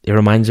it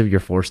reminds of your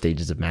 4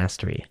 stages of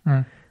mastery,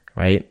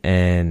 right?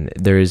 And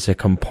there is a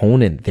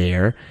component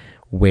there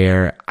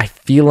where I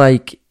feel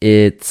like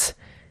it's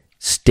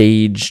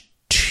stage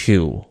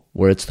 2,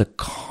 where it's the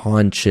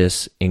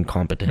conscious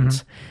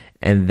incompetence,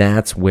 and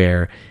that's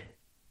where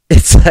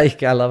it's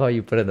like, I love how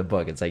you put it in the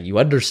book. It's like you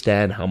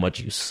understand how much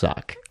you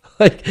suck.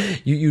 Like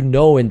you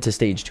know into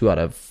stage 2 out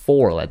of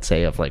 4, let's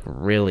say, of like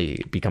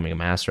really becoming a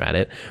master at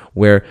it,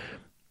 where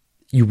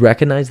you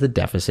recognize the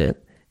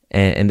deficit,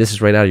 and this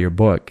is right out of your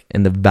book,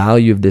 and the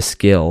value of this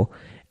skill,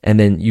 and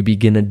then you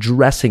begin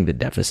addressing the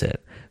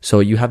deficit. So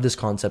you have this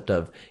concept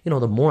of,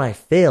 the more I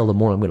fail, the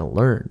more I'm going to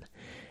learn.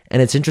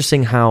 And it's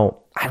interesting how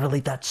I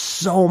relate that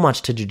so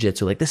much to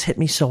jiu-jitsu. Like this hit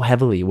me so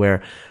heavily,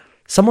 where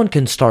someone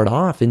can start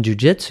off in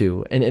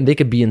jiu-jitsu and they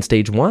could be in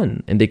stage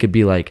 1, and they could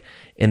be like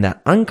in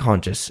that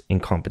unconscious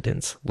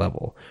incompetence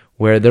level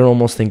where they're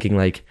almost thinking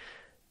like,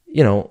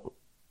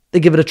 they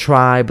give it a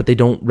try, but they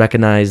don't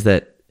recognize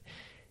that,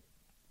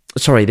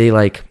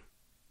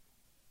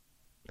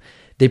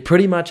 they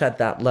pretty much at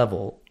that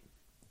level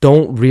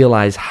don't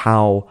realize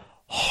how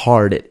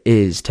hard it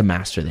is to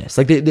master this.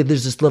 Like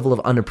there's this level of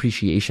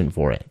unappreciation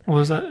for it. Well,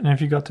 is that, and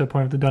if you got to a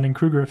point of the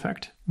Dunning-Kruger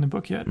effect in the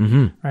book yet,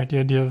 right? The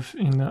idea of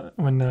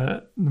when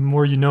the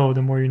more you know,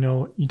 the more you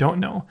know you don't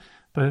know.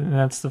 But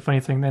that's the funny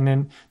thing. And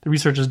then the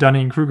researchers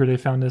Dunning-Kruger, they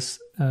found this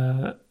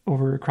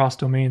over across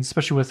domains,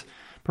 especially with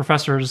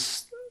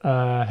professors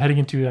heading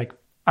into like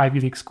Ivy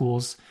League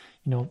schools.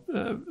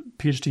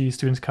 PhD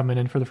students coming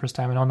in for the first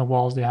time, and on the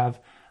walls they have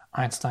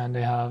Einstein,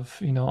 they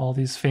have, all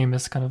these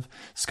famous kind of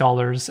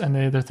scholars, and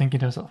they're thinking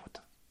to themselves, what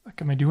the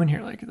fuck am I doing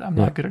here? Like, I'm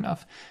not good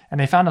enough. And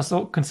they found us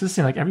so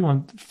consistent, like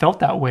everyone felt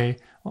that way.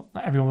 Well,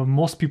 not everyone, but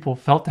most people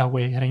felt that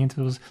way heading into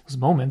those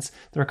moments.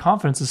 Their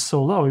confidence is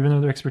so low, even though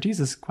their expertise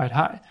is quite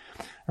high,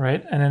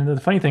 right? And then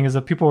the funny thing is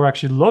that people who are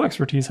actually low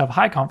expertise have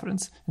high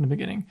confidence in the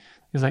beginning.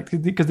 It's like,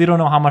 because they don't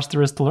know how much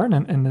there is to learn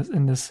in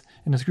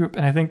this group.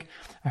 And I think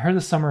I heard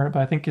this somewhere,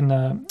 but I think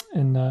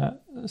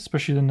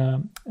especially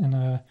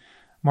in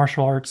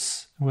martial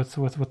arts with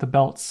the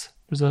belts,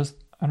 I don't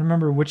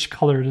remember which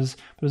color it is,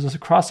 but there's a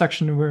cross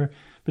section where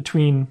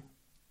between,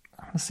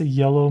 I want to say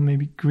yellow,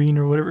 maybe green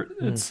or whatever,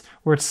 it's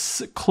where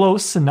it's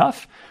close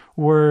enough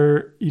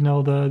where the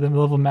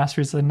level of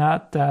mastery is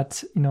not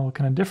that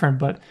kind of different,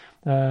 but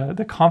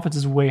the confidence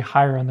is way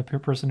higher on the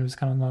person who's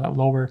kind of on that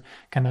lower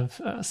kind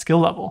of skill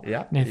level.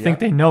 Yeah, and they think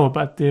they know,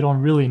 but they don't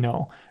really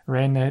know,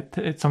 right? And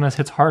it sometimes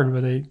hits hard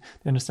where they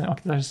understand,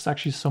 okay, there's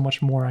actually so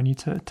much more I need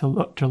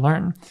to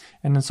learn.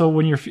 And then so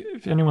when if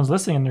anyone's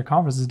listening and their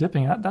confidence is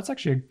dipping, that's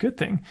actually a good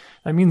thing.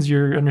 That means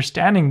you're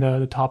understanding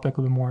the topic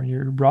a little bit more.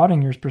 You're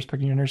broadening your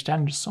perspective. You're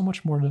understanding there's so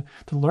much more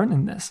to learn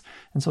in this.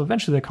 And so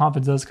eventually the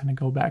confidence does kind of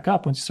go back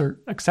up once you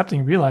start accepting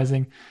and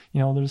realizing,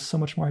 there's so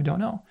much more I don't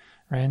know.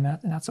 Right, and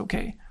that's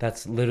okay.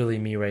 That's literally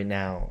me right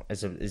now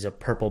as a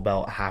purple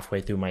belt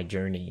halfway through my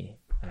journey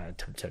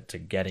to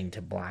getting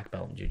to black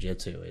belt in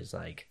jiu-jitsu. Is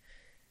like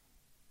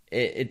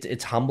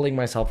it's humbling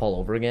myself all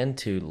over again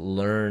to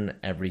learn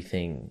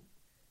everything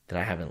that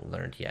I haven't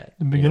learned yet.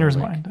 The beginner's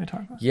mind I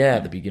talk about. Yeah,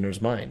 the beginner's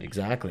mind,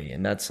 exactly.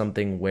 And that's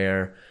something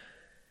where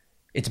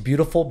it's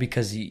beautiful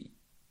because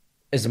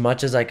as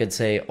much as I could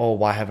say, oh,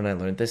 why haven't I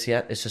learned this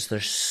yet? It's just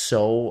there's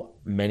so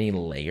many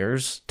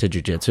layers to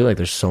jiu-jitsu. Like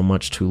there's so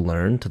much to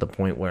learn to the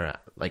point where,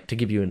 like, to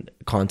give you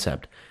a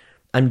concept,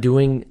 I'm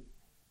doing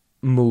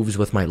moves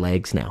with my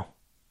legs now.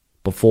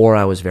 Before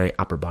I was very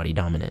upper body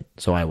dominant.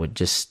 So I would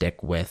just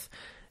stick with,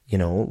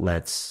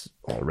 let's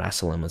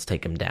wrestle him, let's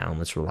take him down,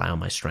 let's rely on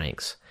my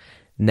strengths.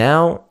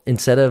 Now,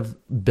 instead of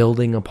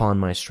building upon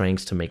my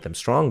strengths to make them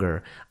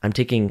stronger, I'm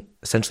taking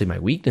essentially my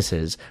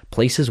weaknesses,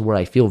 places where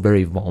I feel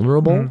very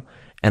vulnerable,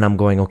 and I'm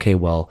going, okay,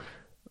 well,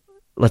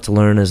 let's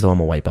learn as though I'm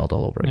a white belt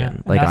all over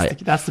again. Like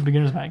that's the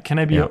beginner's mind. Can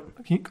I be?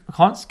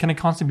 Can I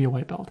constantly be a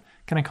white belt?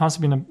 Can I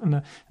constantly be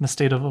in a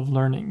state of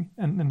learning?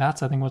 And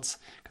that's, I think, because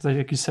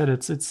like you said,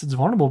 it's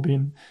vulnerable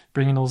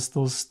bringing those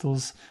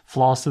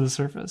flaws to the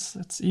surface.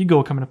 It's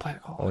ego coming to play.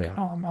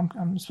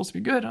 I'm supposed to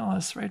be good and all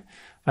this, right?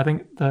 I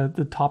think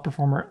the top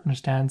performer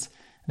understands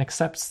and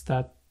accepts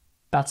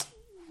that's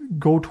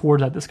go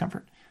towards that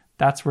discomfort.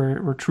 That's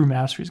where true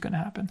mastery is going to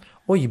happen.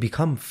 Well, you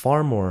become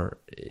far more,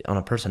 on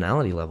a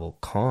personality level,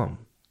 calm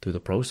through the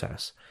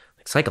process.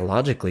 Like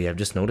psychologically, I've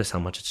just noticed how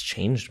much it's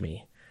changed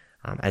me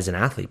as an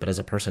athlete, but as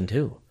a person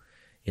too.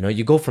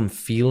 You go from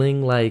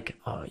feeling like,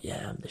 oh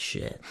yeah, I'm the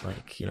shit.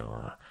 Like, I'm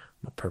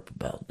a purple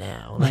belt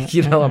now. Like,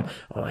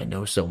 I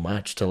know so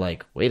much, to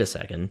like, wait a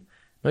second.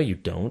 No, you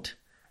don't.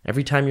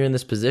 Every time you're in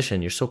this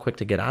position, you're so quick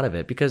to get out of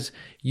it because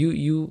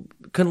you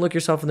couldn't look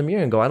yourself in the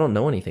mirror and go, I don't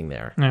know anything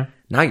there. Yeah.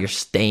 Now you're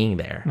staying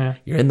there. Yeah.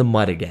 You're in the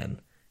mud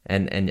again.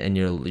 And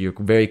you're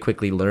very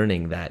quickly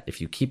learning that if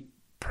you keep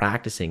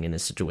practicing in a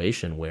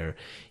situation where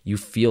you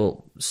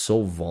feel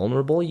so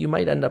vulnerable, you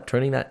might end up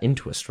turning that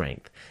into a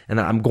strength.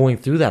 And I'm going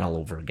through that all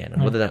over again.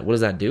 And what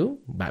does that do?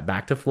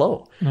 Back to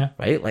flow. Yeah.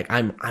 Right? Like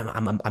I'm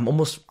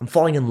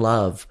falling in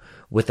love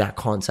with that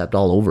concept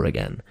all over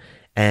again.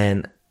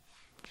 And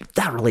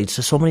that relates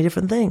to so many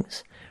different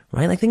things,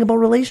 right? Like think about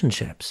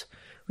relationships.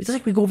 It's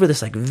like we go over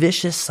this like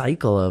vicious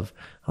cycle of,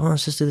 oh,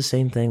 let's just do the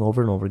same thing over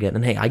and over again.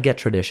 And hey, I get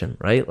tradition,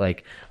 right?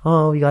 Like,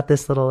 oh, we got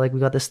this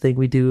thing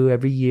we do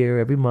every year,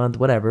 every month,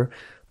 whatever.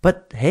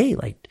 But hey,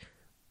 like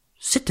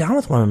sit down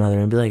with one another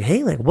and be like,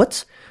 hey, like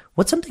what's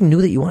something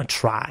new that you want to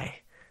try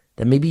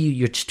that maybe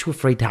you're just too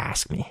afraid to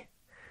ask me?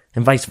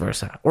 And vice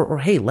versa. Or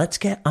hey, let's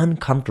get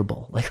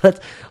uncomfortable. Like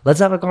let's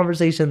have a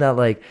conversation that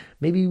like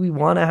maybe we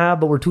want to have,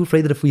 but we're too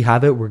afraid that if we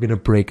have it, we're gonna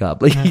break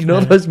up. Like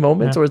those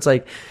moments where it's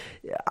like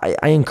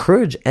I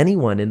encourage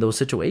anyone in those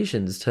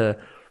situations to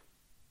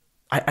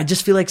I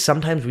just feel like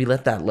sometimes we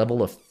let that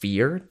level of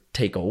fear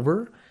take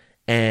over,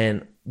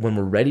 and when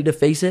we're ready to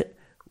face it,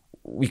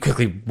 we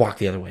quickly walk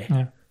the other way.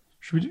 Yeah.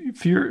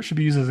 Fear should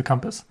be used as a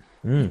compass.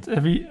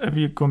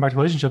 Every going back to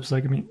relationships,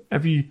 like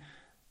every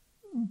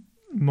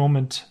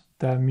moment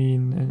that me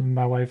and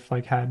my wife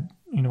like had,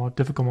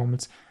 difficult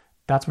moments,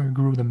 that's when we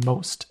grew the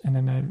most. And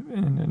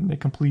then they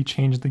completely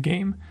changed the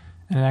game.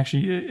 And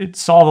it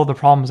solved all the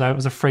problems I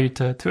was afraid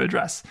to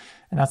address.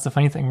 And that's the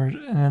funny thing.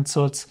 And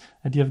so it's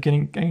the idea of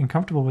getting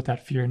comfortable with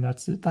that fear. And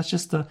that's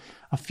just a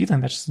feeling,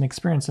 that's just an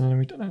experience. And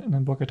then in the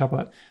book, I talk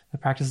about the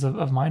practice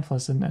of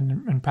mindfulness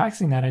and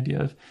practicing that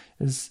idea of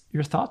is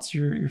your thoughts,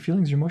 your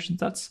feelings, your emotions.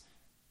 That's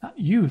not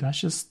you.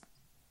 That's just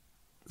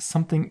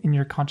something in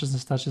your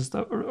consciousness that's just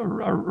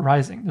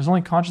arising. There's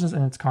only consciousness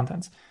and its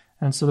contents.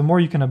 And so the more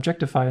you can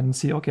objectify it and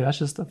see, okay, that's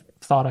just a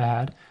thought I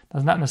had,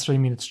 does not necessarily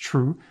mean it's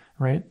true,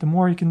 right? The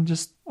more you can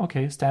just,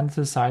 stand to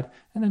the side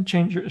and then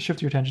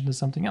shift your attention to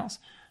something else,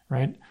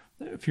 right?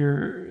 If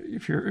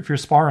you're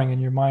sparring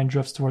and your mind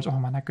drifts towards, oh,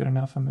 am I not good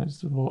enough?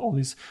 All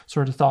these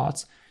sort of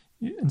thoughts,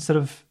 instead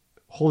of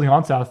holding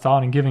on to that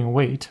thought and giving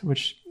weight,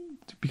 which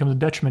becomes a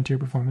detriment to your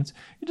performance,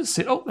 you just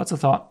say, oh, that's a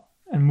thought,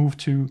 and move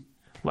to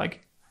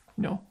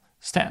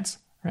stance,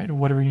 right? Or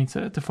whatever you need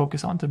to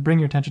focus on to bring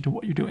your attention to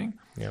what you're doing.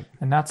 Yep.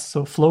 And that's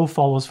so flow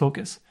follows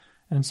focus.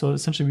 And so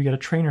essentially we got to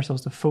train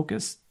ourselves to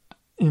focus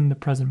in the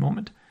present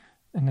moment.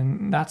 And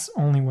then that's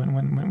only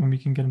when we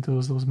can get into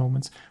those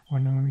moments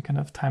when we kind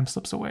of time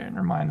slips away and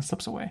our mind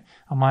slips away,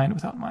 a mind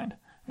without mind.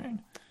 Right?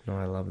 No,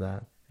 I love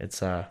that.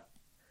 It's a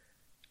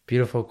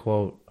beautiful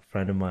quote. A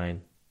friend of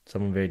mine,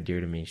 someone very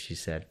dear to me, she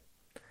said,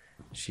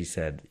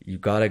 you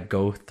got to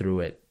go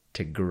through it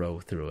to grow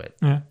through it.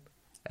 Yeah.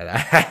 And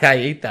I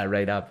ate that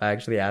right up. I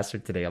actually asked her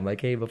today. I'm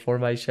like, hey, before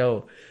my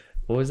show,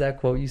 what was that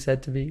quote you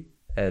said to me?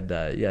 And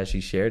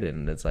she shared it.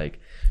 And it's like,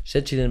 she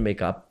said she didn't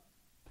make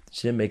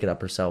it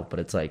up herself, but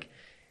it's like,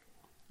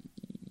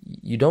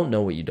 you don't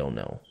know what you don't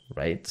know,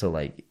 right? So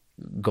like,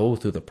 go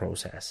through the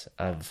process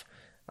of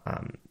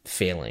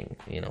failing,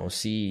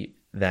 see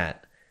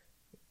that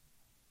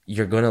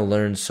you're going to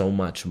learn so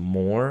much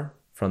more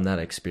from that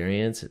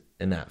experience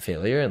and that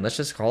failure. And let's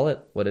just call it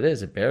what it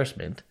is,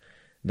 embarrassment,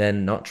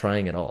 than not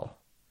trying at all.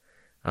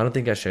 I don't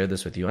think I shared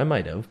this with you. I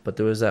might have, but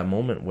there was that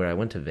moment where I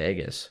went to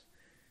Vegas.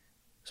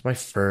 It was my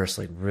first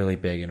like really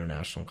big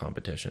international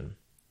competition.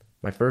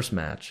 My first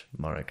match,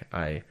 Marek,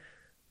 I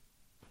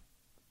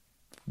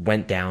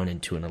went down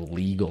into an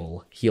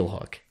illegal heel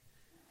hook.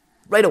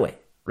 Right away.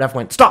 Ref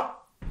went,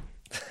 stop!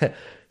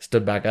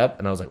 Stood back up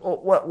and I was like, oh,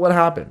 what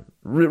happened?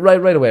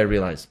 Right away I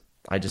realized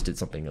I just did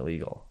something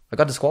illegal. I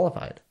got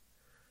disqualified.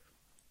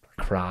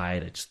 I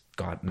cried. I just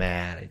got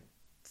mad. I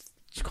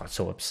just got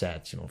so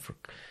upset,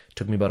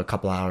 took me about a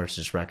couple hours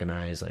to just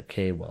recognize, like,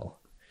 hey, well,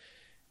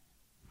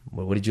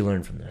 what did you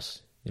learn from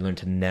this? You learned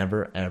to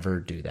never, ever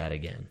do that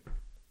again.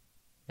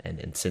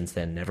 And since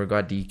then, never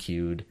got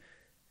DQ'd,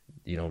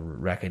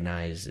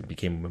 recognized and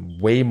became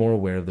way more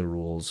aware of the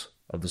rules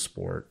of the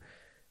sport.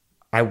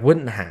 I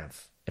wouldn't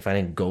have if I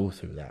didn't go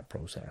through that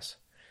process.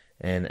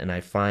 And I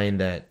find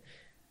that,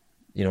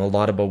 a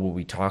lot about what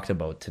we talked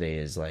about today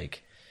is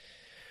like,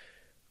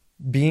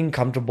 being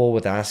comfortable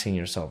with asking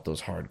yourself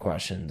those hard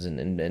questions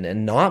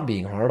and not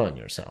being hard on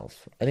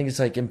yourself. I think it's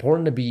like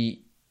important to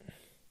be,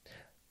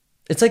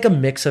 it's like a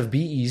mix of be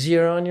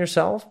easier on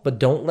yourself, but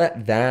don't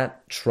let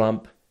that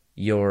trump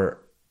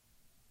your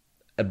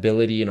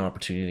ability and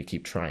opportunity to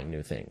keep trying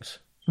new things.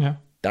 Yeah.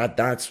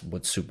 That's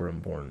what's super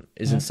important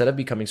is instead of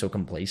becoming so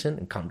complacent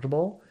and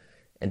comfortable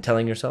and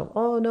telling yourself,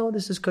 oh no,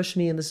 this is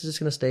cushiony and this is just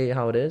going to stay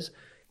how it is.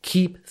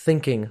 Keep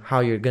thinking how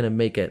you're going to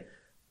make it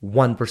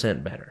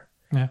 1% better.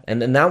 Yeah.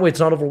 And then that way it's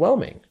not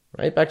overwhelming,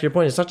 right? Back to your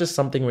point, it's not just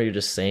something where you're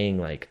just saying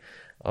like,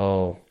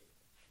 oh,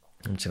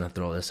 I'm just going to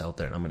throw this out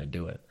there and I'm going to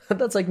do it.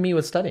 That's like me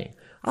with studying.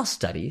 I'll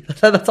study.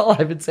 That's all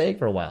I've been saying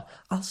for a while.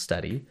 I'll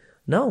study.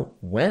 No.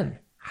 When?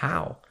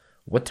 How?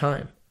 What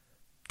time?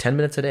 10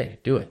 minutes a day.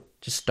 Do it.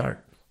 Just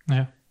start.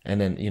 Yeah. And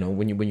then,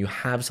 when you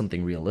have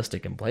something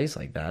realistic in place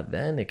like that,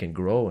 then it can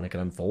grow and it can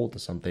unfold to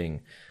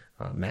something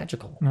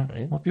magical,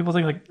 right? Well, people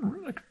think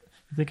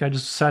I think I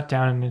just sat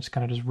down and just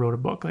kind of just wrote a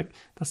book. Like,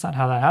 that's not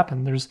how that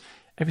happened.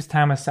 Every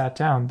time I sat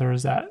down, there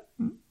was that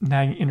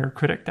nagging inner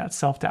critic, that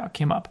self-doubt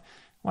came up.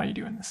 Why are you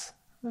doing this?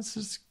 Let's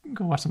just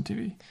go watch some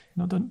TV.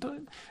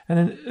 Don't. And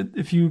then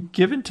if you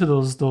give into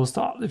those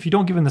thoughts, if you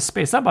don't give in the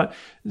space, not about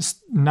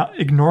not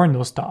ignoring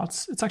those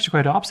thoughts. It's actually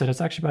quite opposite. It's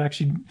actually about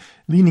actually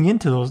leaning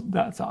into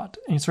that thought,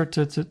 and you start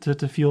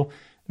to feel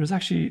there's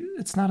actually,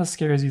 it's not as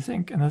scary as you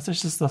think, and that's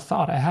just the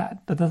thought I had.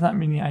 That does not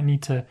mean I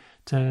need to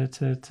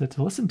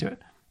listen to it.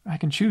 I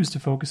can choose to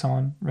focus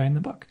on writing the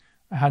book.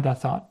 I had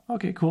that thought.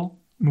 Okay, cool.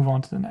 Move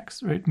on to the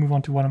next, right? Move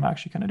on to what I'm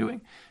actually kind of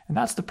doing. And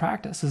that's the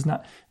practice. Is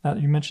not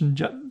that you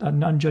mentioned a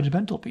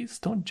non-judgmental piece.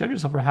 Don't judge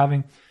yourself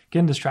for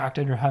getting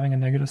distracted or having a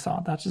negative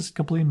thought. That's just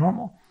completely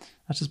normal.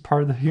 That's just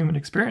part of the human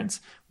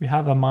experience. We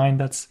have a mind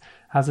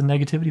has a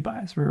negativity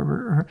bias.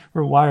 We're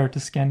wired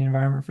to scan the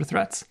environment for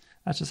threats.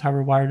 That's just how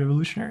we're wired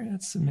evolutionary.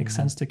 It makes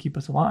sense to keep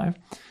us alive.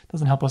 It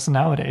doesn't help us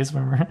nowadays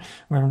when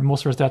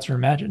most of our threats are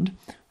imagined.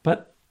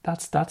 But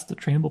that's the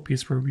trainable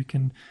piece where we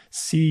can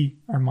see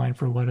our mind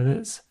for what it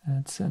is.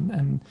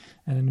 And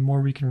the more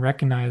we can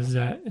recognize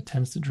that it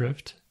tends to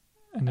drift,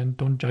 and then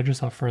don't judge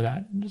yourself for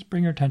that, and just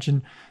bring your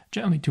attention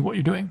gently to what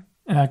you're doing.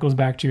 And that goes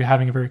back to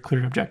having a very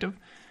clear objective.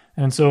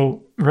 And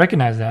so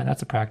recognize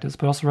that's a practice,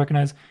 but also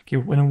recognize, okay,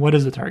 what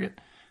is the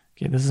target?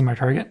 Okay, this is my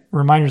target.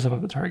 Remind yourself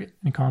of the target,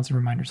 and constantly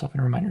remind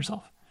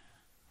yourself.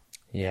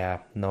 Yeah,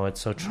 no,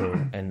 it's so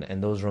true.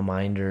 And those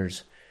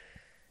reminders,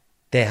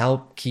 they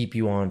help keep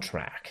you on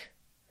track.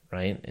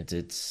 Right?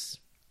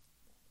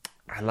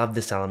 I love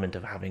this element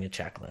of having a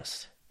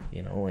checklist,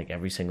 like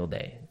every single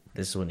day.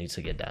 This is what needs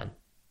to get done.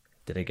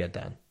 Did it get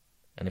done?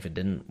 And if it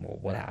didn't, well,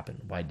 what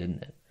happened? Why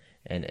didn't it?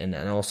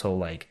 And also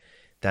like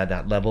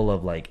that level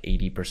of like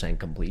 80%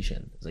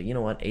 completion. It's like, you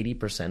know what?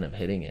 80% of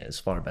hitting it is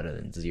far better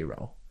than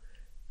 0.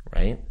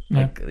 Right?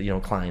 Yeah.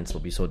 Like, clients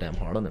will be so damn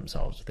hard on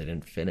themselves if they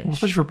didn't finish. Well,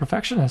 especially for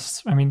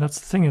perfectionists. I mean, that's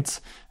the thing. And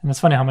it's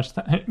funny how much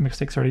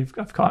mistakes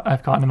I've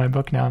caught in my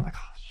book now. I'm like,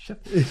 oh,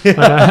 shit.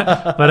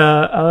 But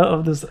I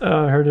love this.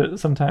 I heard it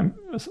sometime.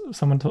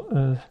 Someone told,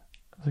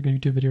 like a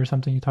YouTube video or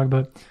something. You talk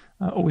about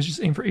always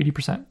just aim for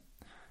 80%.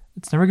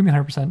 It's never gonna be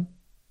 100%,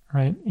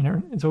 right?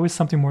 It's always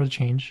something more to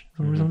change.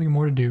 There's always something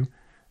more to do,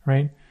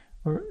 right?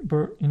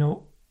 But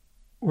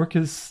work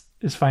is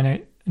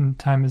finite and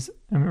time is,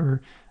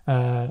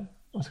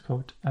 what's the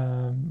quote?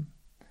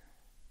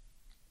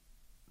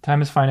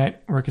 Time is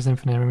finite, work is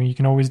infinite. I mean, you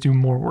can always do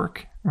more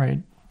work,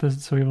 right?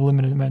 So we have a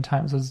limited amount of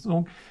time. So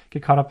don't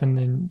get caught up in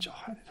it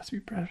has to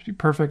be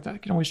perfect. I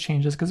can always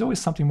change this, because there's always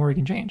something more you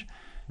can change.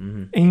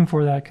 Mm-hmm. Aim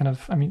for that kind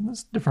of,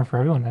 it's different for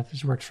everyone. That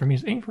just works for me.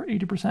 Is aim for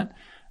 80%,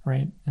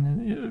 right? And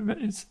then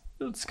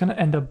it's going to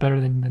end up better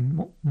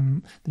than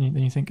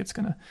you think it's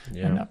going to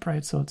end up,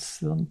 right? So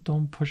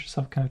don't push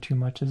yourself kind of too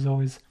much. It's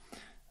always,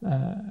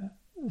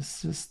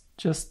 it's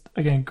just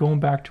again, going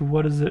back to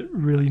what does it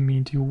really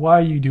mean to you? Why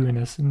are you doing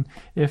this? And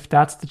if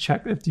that's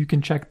if you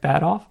can check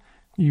that off,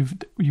 you've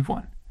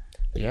won.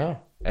 Yeah.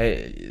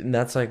 And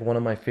that's like one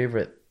of my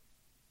favorite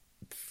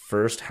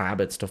first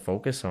habits to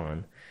focus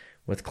on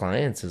with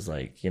clients is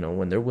like,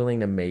 when they're willing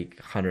to make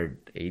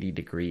 180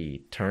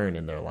 degree turn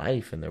in their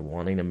life and they're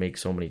wanting to make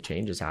so many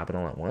changes happen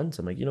all at once.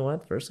 I'm like, you know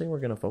what? First thing we're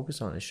going to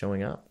focus on is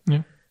showing up.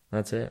 Yeah.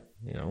 That's it.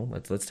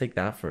 Let's take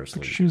that first.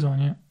 Put your shoes on,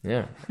 yeah.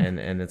 Yeah.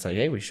 And it's like,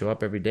 hey, we show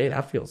up every day.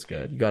 That feels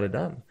good. You got it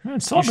done. Yeah,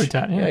 celebrate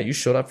that. Yeah. You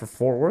showed up for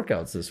 4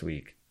 workouts this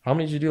week. How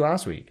many did you do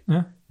last week?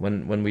 Yeah.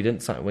 When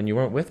you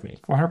weren't with me?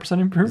 400%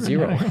 improvement.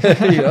 0.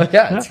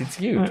 It's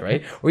huge,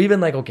 right? Or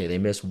even like, okay, they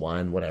missed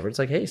 1, whatever. It's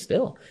like, hey,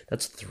 still,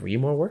 that's 3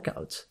 more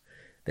workouts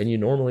than you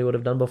normally would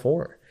have done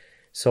before.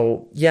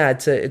 So yeah,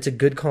 it's a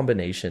good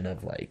combination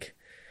of like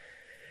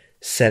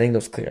setting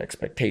those clear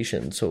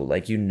expectations. So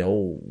like,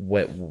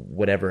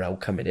 whatever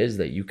outcome it is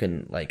that you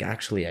can like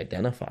actually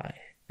identify.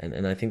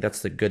 And I think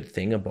that's the good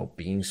thing about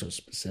being so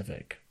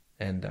specific.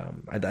 And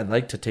I'd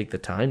like to take the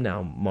time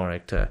now,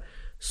 Marek, to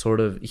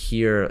sort of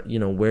hear,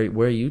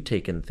 where are you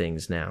taking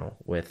things now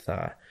with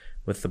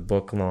the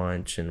book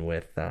launch and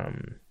with,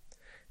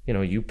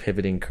 you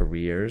pivoting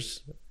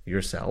careers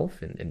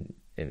yourself in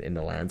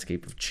the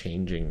landscape of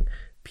changing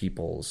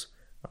people's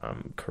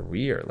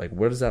career. Like,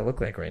 what does that look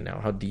like right now?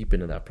 How deep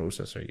into that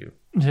process are you?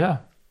 Yeah,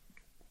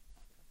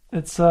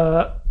 it's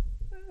an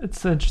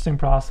interesting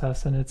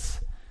process, and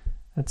it's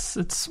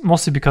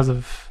mostly because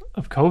of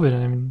COVID.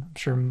 And I'm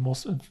sure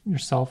most of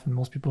yourself and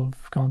most people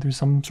have gone through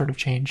some sort of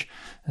change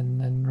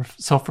and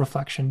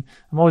self-reflection.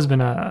 I've always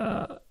been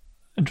a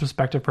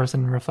introspective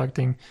person,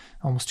 reflecting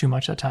almost too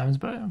much at times,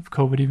 but of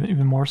COVID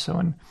even more so.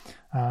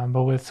 And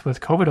but with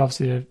COVID,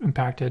 obviously, it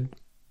impacted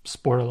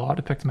sport a lot.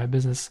 It affected my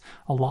business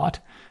a lot,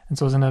 and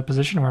so I was in a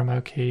position where I'm like,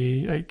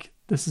 okay, like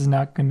this is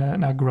not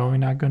growing,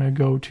 not gonna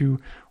go to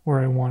where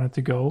I want it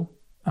to go,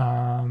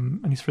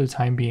 at least for the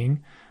time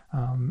being.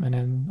 And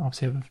then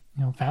obviously I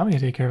have family to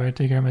take care of. I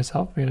take care of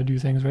myself. I got to do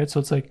things, right? So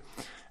it's like,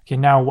 okay,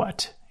 now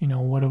what?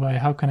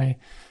 How can I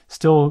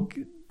still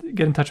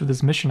get in touch with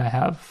this mission I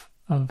have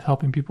of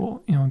helping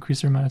people,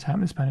 increase their amount of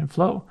time they spend in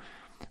flow,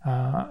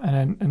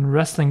 and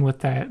wrestling with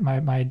that my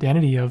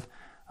identity of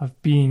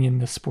being in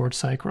the sports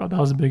psych world. That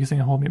was the biggest thing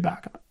that held me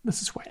back.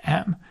 This is who I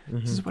am.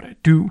 This is what I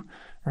do,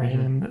 right?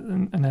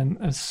 And then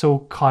it's so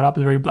caught up,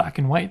 very black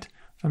and white.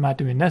 If I'm not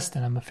doing this,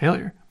 then I'm a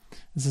failure.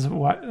 This is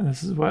what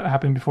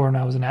happened before when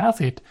I was an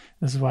athlete.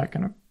 This is why it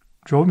kind of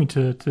drove me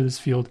to this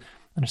field,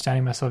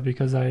 understanding myself,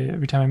 because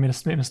every time I made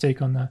a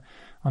mistake on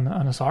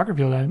the soccer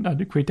field,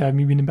 I'd equate that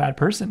me being a bad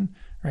person,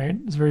 right?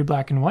 It's very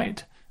black and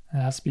white. It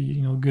has to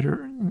be, good,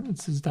 or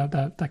it's just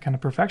that kind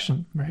of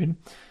perfection, right?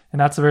 And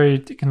that's a very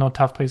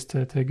tough place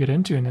to get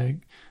into,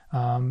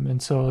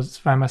 and so I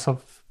find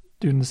myself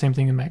doing the same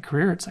thing in my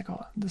career. It's like,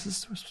 oh, this is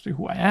supposed to be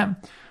who I am,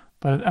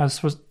 but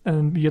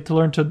and you get to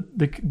learn to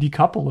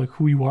decouple like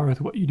who you are with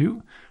what you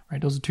do,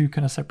 right? Those are two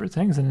kind of separate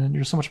things, and then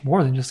you're so much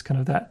more than just kind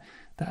of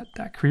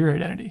that career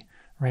identity,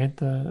 right?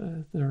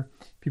 There are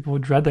people who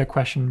dread that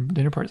question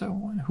dinner parties. Like,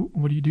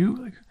 what do you do?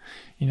 Like,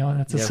 and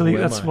that's silly.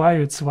 That's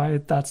why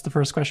that's the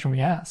first question we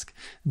ask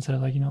instead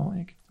of like,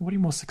 what are you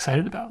most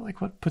excited about?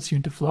 Like, what puts you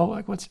into flow?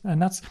 Like,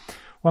 and that's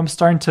why I'm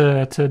starting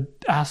to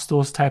ask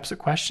those types of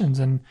questions,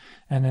 and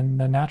then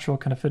the natural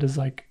kind of fit is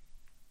like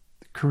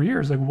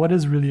careers. Like, what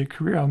is really a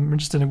career? I'm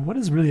interested in what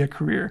is really a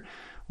career.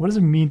 What does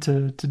it mean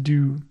to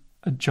do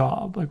a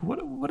job? Like,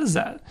 what is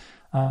that?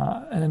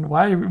 And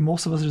why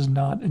most of us are just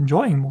not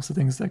enjoying most of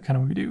the things that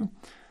kind of we do.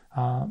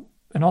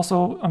 And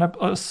also on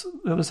the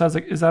other side,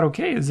 like, is that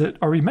okay?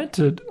 Are we meant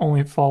to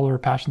only follow our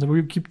passions?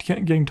 We keep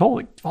getting told,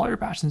 like, follow your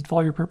passions,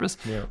 follow your purpose.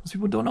 Yeah. Most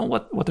people don't know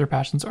what their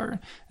passions are.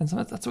 And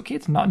sometimes that's okay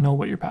to not know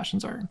what your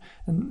passions are.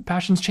 And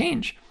passions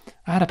change.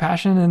 I had a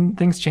passion and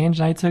things changed,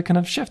 and I had to kind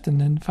of shift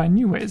and then find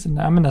new ways. And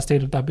I'm in that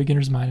state of that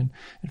beginner's mind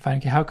and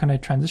finding, okay, how can I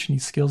transition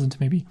these skills into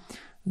maybe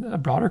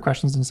broader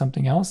questions than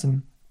something else?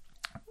 And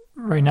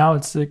right now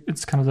it's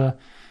kind of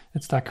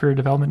it's that career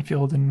development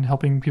field and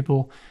helping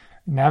people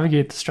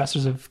navigate the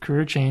stressors of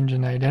career change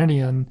and identity.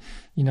 And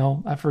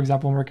I, for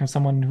example, I'm working with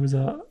someone who's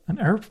an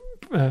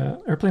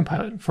airplane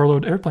pilot,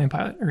 furloughed airplane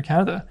pilot, Air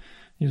Canada.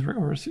 He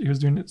was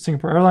doing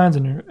Singapore Airlines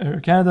and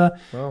Air Canada.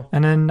 Wow.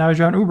 And then now he's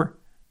driving Uber.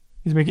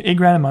 He's making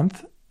 $8,000 a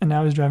month, and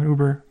now he's driving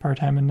Uber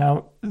part-time, and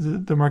now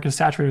the market is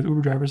saturated with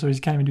Uber drivers, so he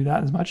can't even do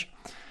that as much.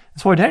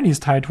 His whole identity is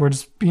tied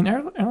towards being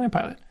an airline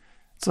pilot.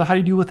 So how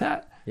do you deal with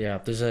that? Yeah,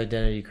 there's an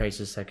identity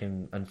crisis that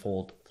can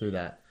unfold through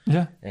that.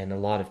 Yeah. And a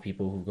lot of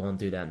people who've gone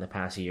through that in the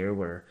past year,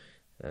 where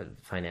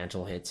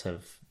financial hits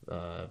have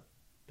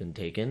been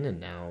taken, and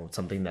now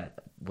something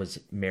that was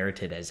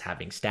merited as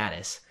having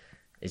status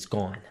is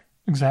gone.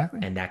 Exactly.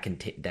 And that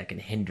can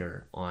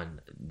hinder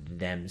on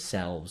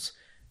themselves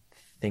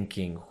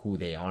thinking who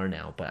they are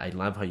now. But I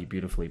love how you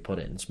beautifully put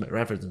it. It's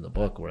referenced in the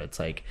book where it's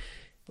like,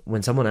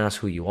 when someone asks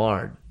who you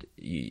are,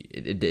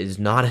 it is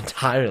not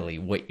entirely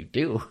what you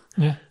do.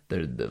 Yeah.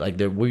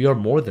 We are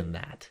more than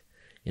that.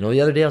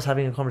 The other day I was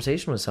having a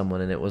conversation with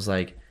someone, and it was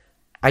like,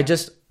 I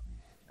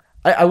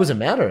wasn't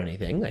mad or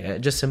anything. Like, I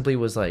just simply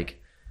was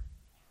like,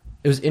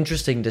 it was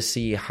interesting to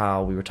see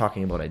how we were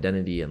talking about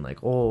identity, and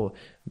like,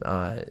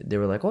 they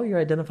were like, oh, you're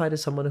identified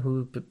as someone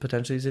who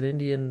potentially is an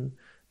Indian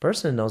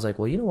person. And I was like,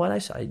 well, you know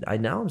what? I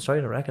now I'm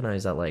starting to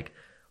recognize that, like,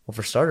 well,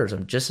 for starters,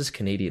 I'm just as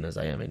Canadian as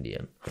I am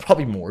Indian.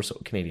 Probably more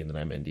so Canadian than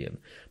I'm Indian.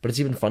 But it's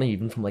even funny,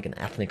 even from like an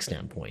ethnic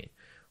standpoint,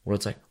 where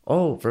it's like,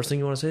 oh, first thing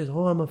you want to say is,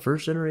 oh, I'm a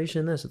first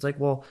generation this. It's like,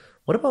 well,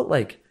 what about,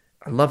 like,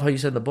 I love how you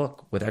said in the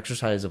book with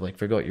exercise of like,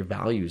 figure out your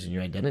values and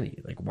your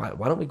identity. Like,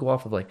 why don't we go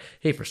off of like,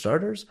 hey, for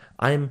starters,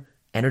 I'm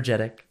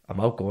energetic, I'm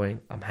outgoing,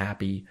 I'm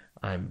happy,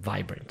 I'm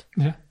vibrant.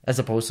 Yeah. As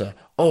opposed to,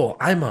 oh,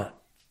 I'm a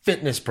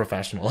fitness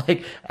professional.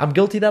 Like, I'm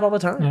guilty of that all the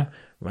time. Yeah.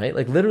 Right?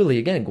 Like, literally,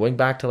 again, going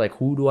back to like,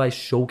 who do I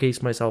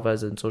showcase myself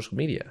as in social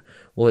media?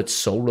 Well, it's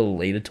so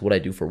related to what I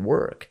do for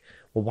work.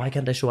 Well, why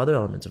can't I show other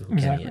elements of who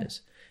Kenny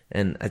is?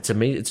 And it's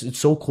amazing. It's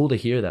so cool to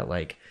hear that,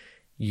 like,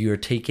 you're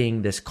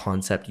taking this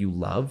concept you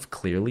love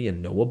clearly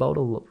and know about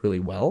really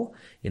well.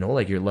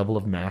 Like, your level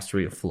of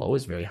mastery of flow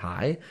is very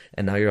high,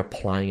 and now you're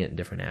applying it in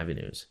different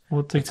avenues.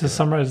 Well, to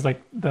summarize,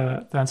 like,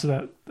 the answer to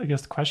that, I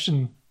guess, the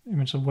question you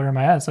mentioned, where am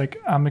I at? It's like,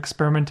 I'm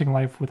experimenting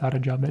life without a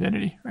job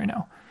identity right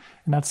now.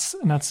 And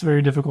that's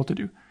very difficult to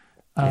do.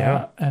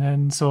 And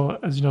then, so,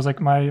 as you know, it's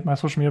like my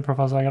social media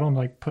profiles, like, I don't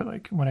like put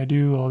like, when I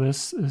do all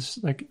this is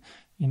like,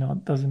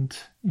 it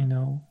doesn't,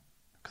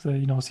 because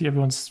I, see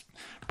everyone's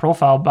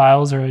profile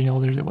bios or,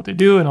 what they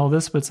do and all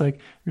this, but it's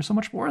like, you're so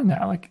much more than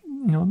that. Like,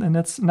 and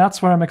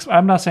that's where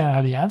I'm not saying I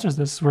have the answers.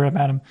 This is where I'm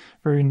at. I'm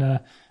very in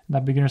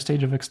that beginner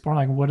stage of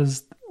exploring, like,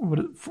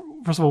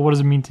 first of all, what does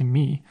it mean to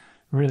me,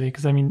 really?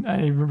 Because I mean,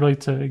 I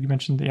relate to, you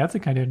mentioned the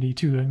ethnic identity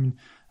too. I mean,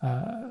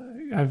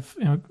 I've,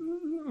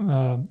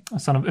 a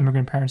son of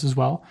immigrant parents as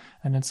well,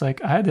 and it's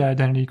like I had the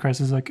identity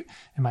crisis. Like,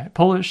 am I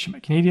Polish? Am I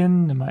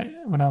Canadian?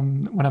 When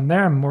I'm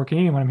there, I'm more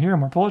Canadian. When I'm here,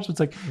 I'm more Polish. It's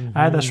like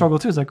I had that struggle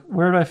too. It's like,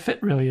 where do I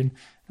fit really?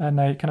 And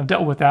I kind of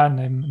dealt with that, and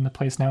I'm in the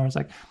place now where it's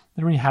like I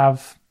don't really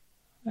have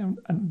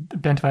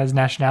identify as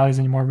nationalities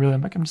anymore. Really,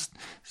 I'm like, I'm just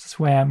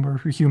swam, we're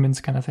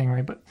humans kind of thing,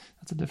 right? But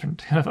that's a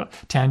different kind of a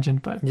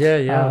tangent. But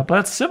but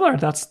that's similar.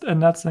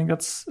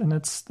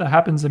 That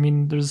happens. I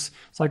mean, there's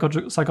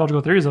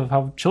psychological theories of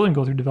how children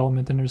go through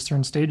development, and there's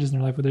certain stages in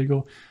their life where they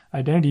go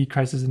identity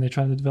crisis, and they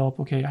try to develop.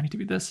 Okay, I need to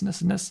be this and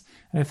this and this.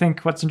 And I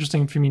think what's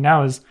interesting for me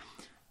now is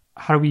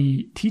how do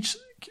we teach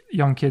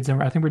young kids,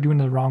 and I think we're doing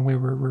it the wrong way.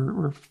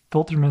 We're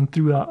filtering them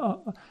through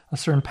a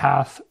certain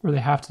path where they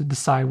have to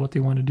decide what they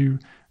want to do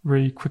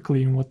very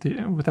quickly and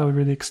without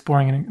really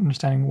exploring and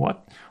understanding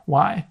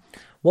why.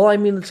 Well, I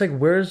mean, it's like,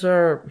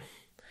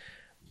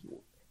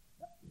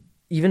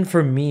 even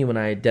for me, when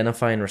I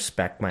identify and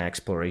respect my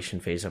exploration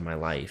phase of my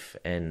life,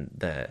 and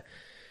the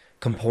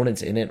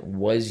components in it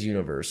was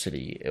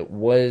university, it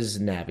was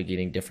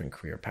navigating different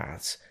career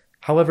paths.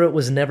 However, it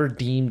was never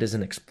deemed as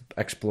an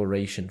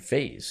exploration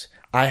phase.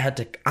 I had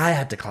to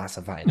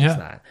classify it as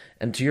that.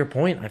 And to your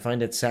point, I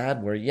find it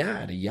sad where,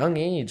 at a young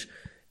age,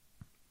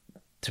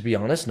 to be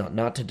honest,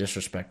 not to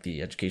disrespect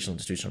the educational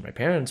institution of my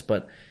parents,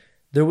 but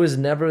there was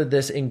never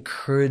this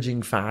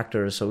encouraging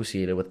factor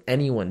associated with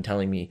anyone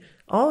telling me,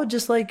 oh,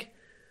 just like,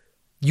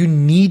 you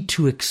need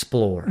to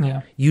explore.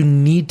 Yeah. You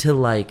need to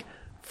like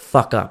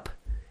fuck up.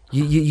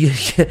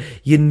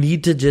 You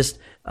need to just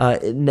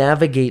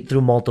navigate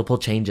through multiple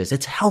changes.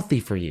 It's healthy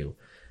for you.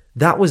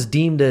 That was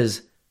deemed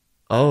as,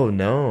 oh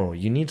no,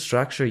 you need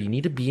structure. You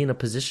need to be in a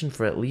position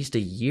for at least a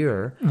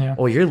year. Yeah.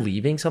 Or you're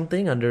leaving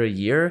something under a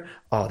year.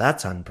 Oh,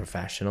 that's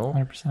unprofessional.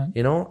 100%.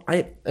 You know,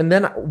 and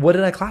then what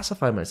did I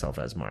classify myself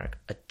as, Mark?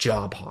 A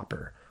job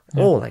hopper.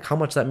 Yeah. Oh, like how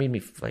much that made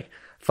me like,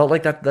 felt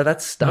like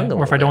that stung a little.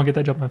 Or if I don't get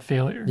that job, I'm a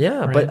failure. Yeah.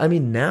 Right? But I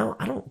mean, now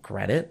I don't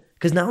regret it,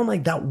 because now I'm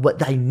like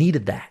I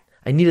needed that.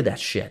 I needed that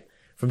shit.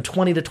 From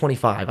 20 to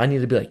 25, I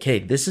needed to be like, hey,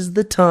 this is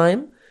the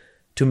time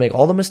to make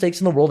all the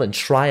mistakes in the world and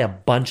try a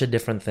bunch of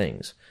different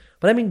things.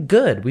 But I mean,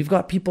 good. We've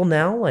got people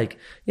now like,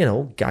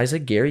 guys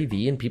like Gary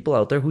Vee and people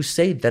out there who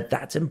say that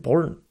that's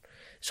important.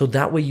 So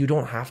that way you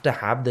don't have to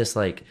have this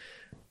like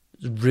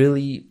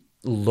really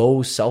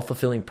low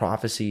self-fulfilling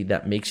prophecy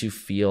that makes you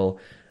feel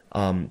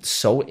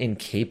so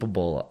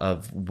incapable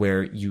of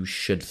where you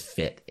should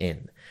fit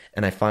in.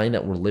 And I find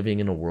that we're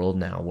living in a world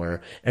now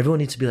where everyone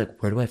needs to be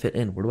like, where do I fit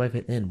in? Where do I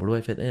fit in? Where do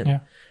I fit in? Yeah.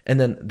 And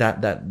then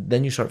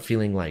then you start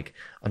feeling like,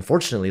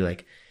 unfortunately,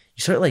 like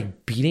you start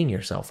like beating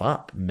yourself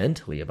up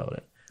mentally about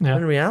it. Yeah.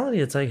 In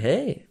reality, it's like,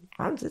 hey,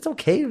 it's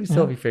okay to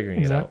still be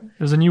figuring it out.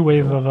 There's a new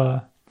wave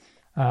of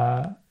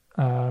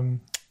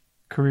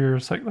career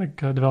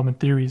development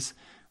theories,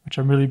 which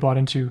I'm really bought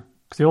into.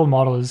 Because the old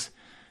model is,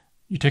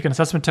 you take an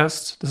assessment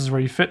test. This is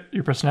where you fit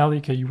your personality.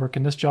 Okay, you work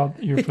in this job.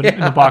 You're put in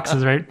the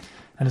boxes, right?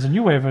 And there's a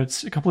new wave.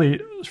 It's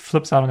completely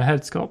flips out on the head.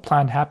 It's called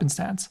planned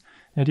happenstance.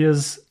 The idea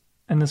is,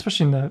 and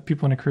especially in the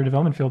people in the career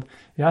development field,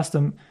 you ask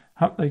them,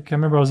 how, like, I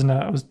remember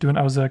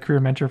I was a career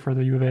mentor for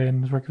the U of A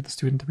and was working with a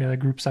student. We had a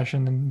group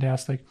session, and they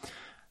asked, like,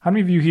 how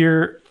many of you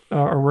here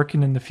are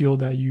working in the field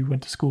that you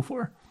went to school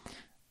for?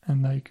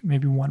 And like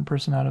maybe one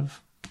person out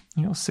of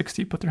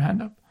 60 put their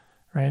hand up,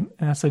 right?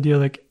 And that's the idea.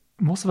 Like,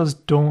 most of us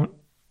don't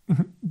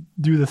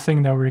do the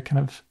thing that we kind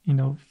of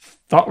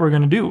thought we were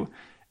going to do,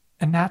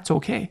 and that's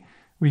okay.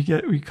 We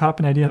caught up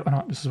an idea of, oh,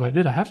 no, this is what I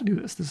did. I have to do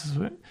this. This is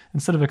what,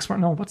 instead of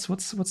exploring, no,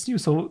 what's new?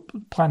 So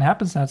plan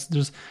happens.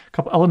 There's a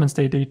couple elements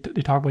they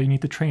talk about you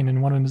need to train,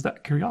 and one of them is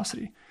that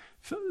curiosity.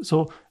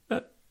 So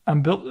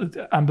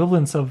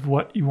ambivalence of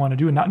what you want to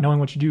do and not knowing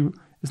what you do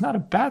is not a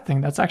bad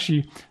thing. That's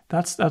actually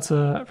that's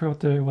I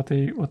forget what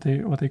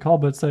they call,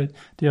 but it's the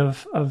idea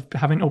of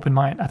having an open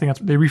mind. I think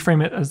they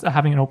reframe it as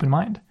having an open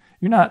mind.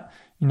 You're not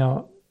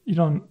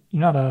you're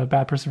not a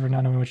bad person for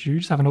not knowing what you do. You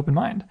just have an open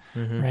mind,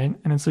 right?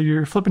 And then so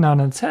you're flipping out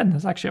on its head, and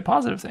it's actually a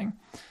positive thing.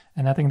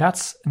 And I think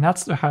that's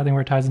how I think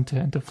where it ties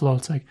into flow.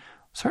 It's like,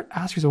 start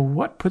asking yourself,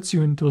 what puts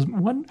you into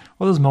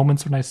those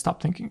moments when I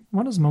stop thinking?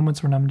 What are those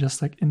moments when I'm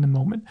just like in the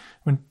moment?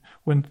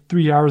 When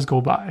 3 hours go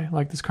by,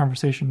 like this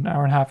conversation, an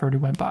hour and a half already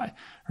went by,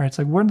 right? It's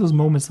like, when those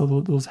moments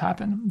those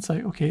happen? It's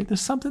like, okay, there's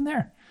something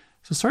there.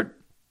 So start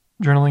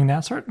journaling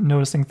that, start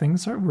noticing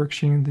things, start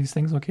worksheeting these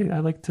things. Okay, I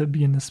like to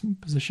be in this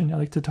position. I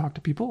like to talk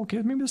to people.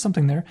 Okay, maybe there's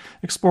something there.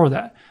 Explore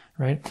that,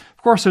 right? Of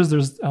course,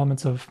 there's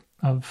elements of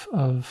you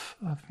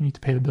need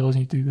to pay the bills,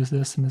 you need to do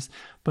this and this,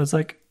 but it's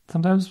like,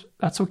 sometimes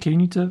that's okay. You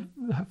need to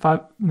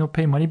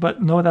pay money,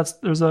 but know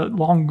there's a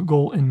long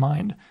goal in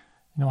mind.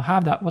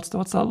 Have that. What's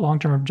that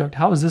long-term objective?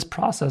 How is this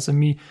process?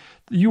 And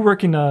you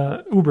working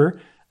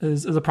Uber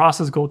is a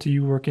process goal to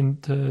you working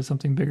to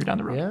something bigger down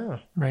the road. Yeah.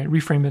 Right.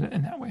 Reframe it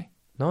in that way.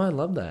 No, I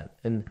love that.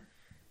 And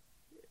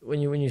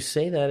when you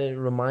say that, it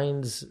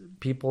reminds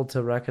people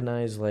to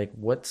recognize like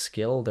what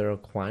skill they're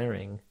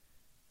acquiring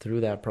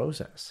through that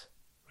process,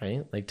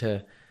 right? Like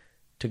to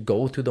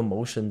go through the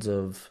motions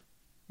of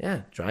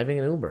driving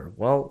an Uber.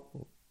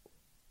 Well,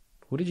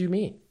 who did you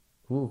meet?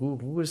 Who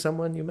was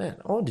someone you met?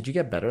 Oh, did you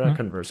get better at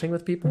conversing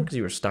with people because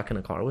you were stuck in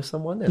a car with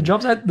someone?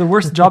 The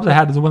worst jobs I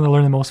had is the one I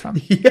learned the most from.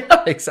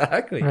 Yeah,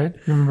 exactly. Right?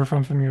 You remember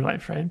from your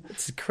life, right?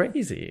 It's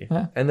crazy.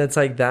 Yeah. And it's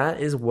like,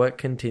 that is what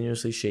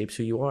continuously shapes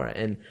who you are.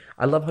 And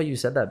I love how you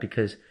said that,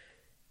 because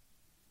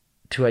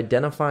to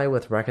identify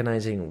with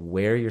recognizing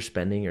where you're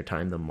spending your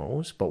time the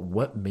most, but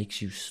what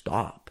makes you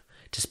stop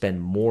to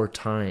spend more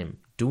time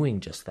doing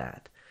just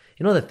that.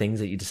 You know, the things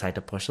that you decide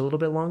to push a little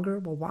bit longer?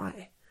 Well,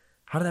 why?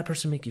 How did that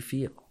person make you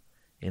feel?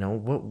 You know,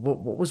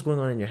 what was going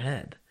on in your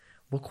head?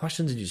 What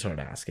questions did you start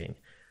asking?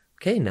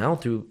 Okay, now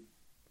through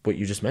what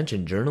you just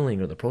mentioned,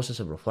 journaling or the process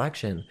of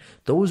reflection,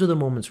 those are the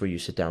moments where you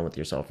sit down with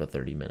yourself for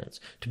 30 minutes.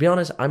 To be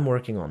honest, I'm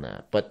working on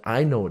that. But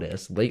I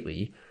notice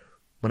lately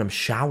when I'm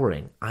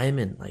showering, I'm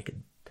in like a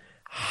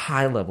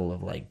high level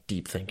of like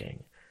deep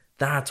thinking.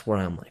 That's where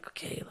I'm like,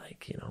 okay,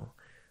 like, you know,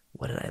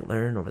 what did I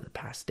learn over the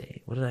past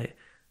day? What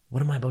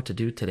am I about to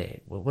do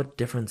today? Well, what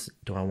difference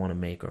do I want to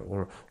make,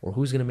 or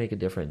who's going to make a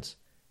difference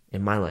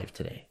in my life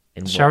today?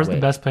 Shower's the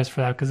best place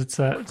for that because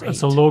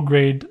it's a low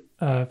grade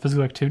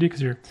physical activity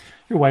because you're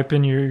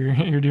wiping,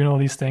 you're doing all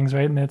these things,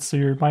 right? And so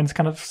your mind's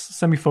kind of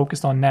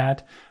semi-focused on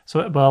that. So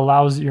it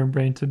allows your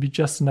brain to be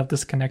just enough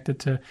disconnected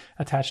to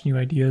attach new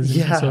ideas.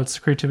 And so its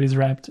creativity is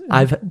ramped.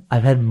 I've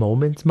had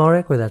moments,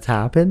 Marek, where that's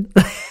happened.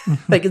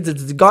 Like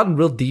it's gotten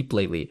real deep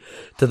lately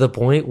to the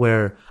point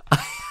where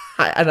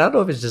I don't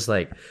know if it's just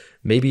like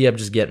maybe I'm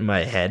just getting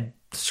my head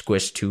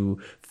squished too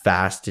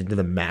fast into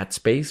the mat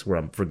space where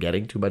I'm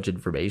forgetting too much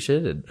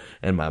information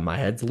and my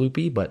head's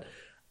loopy. But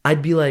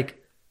I'd be like,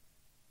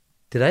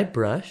 did I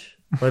brush?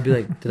 Or I'd be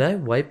like, did I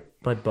wipe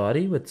my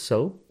body with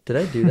soap? Did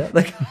I do that?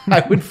 Like,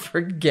 I would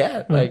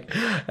forget. Like,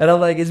 and I'm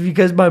like, it's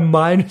because my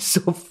mind is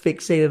so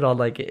fixated on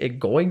like it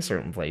going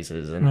certain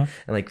places and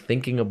like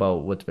thinking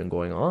about what's been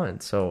going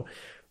on. So,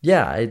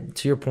 yeah,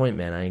 to your point,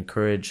 man, I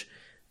encourage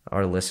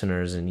our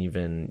listeners and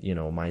even, you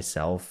know,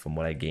 myself from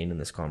what I gained in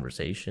this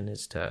conversation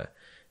is to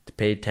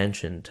pay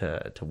attention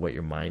to what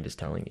your mind is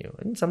telling you.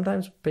 And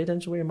sometimes pay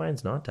attention to what your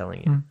mind's not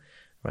telling you.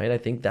 Right? I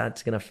think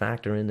that's going to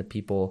factor into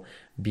people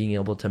being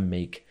able to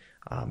make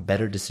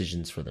better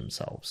decisions for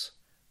themselves.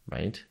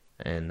 Right?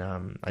 And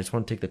I just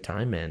want to take the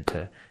time, man,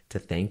 to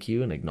thank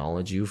you and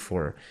acknowledge you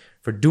for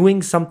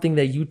doing something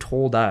that you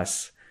told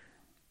us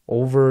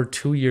over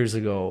 2 years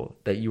ago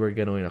that you were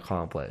going to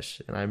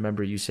accomplish. And I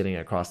remember you sitting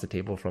across the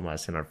table from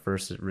us in our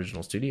first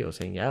original studio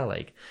saying, yeah,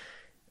 like,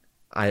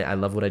 I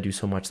love what I do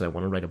so much that I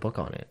want to write a book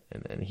on it.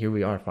 And here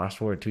we are, fast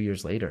forward 2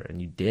 years later,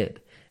 and you did.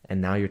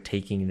 And now you're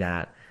taking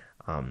that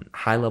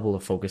high level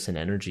of focus and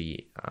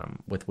energy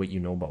with what you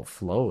know about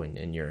flow,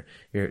 and you're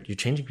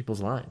changing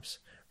people's lives,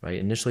 right?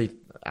 Initially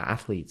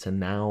athletes, and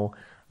now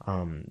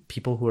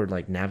people who are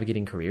like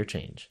navigating career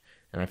change.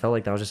 And I felt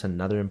like that was just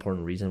another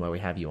important reason why we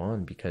have you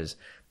on, because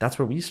that's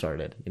where we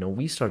started. You know,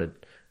 we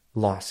started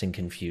lost and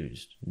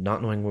confused,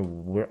 not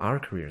knowing where our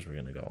careers were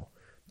going to go.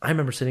 I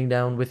remember sitting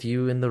down with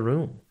you in the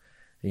room,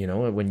 you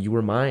know, when you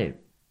were my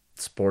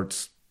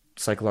sports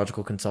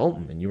psychological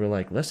consultant, and you were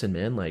like, listen,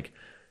 man, like,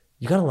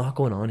 you got a lot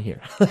going on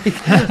here.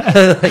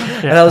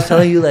 And I was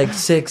telling you like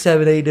 6,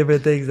 7, 8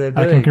 different things I'm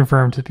doing. I can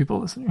confirm to people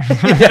listening.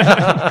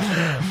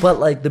 But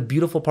like the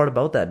beautiful part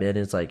about that, man,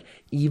 is like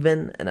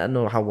even, and I don't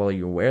know how well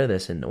you're aware of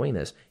this and knowing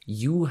this,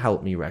 you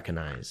helped me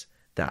recognize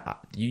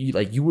that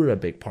you were a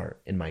big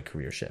part in my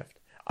career shift.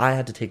 I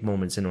had to take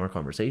moments in our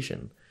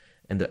conversation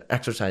and the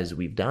exercise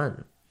we've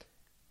done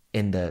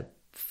in the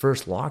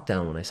first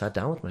lockdown when I sat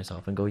down with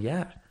myself and go,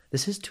 yeah,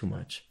 this is too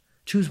much.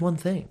 Choose one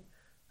thing.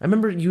 I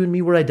remember you and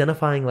me were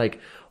identifying like,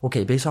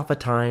 okay, based off of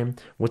time,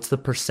 what's the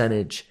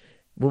percentage?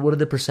 What are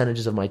the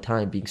percentages of my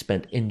time being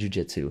spent in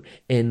jiu-jitsu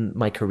in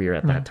my career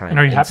at that time? And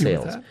are you happy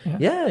sales? with that?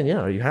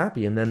 Yeah. Are you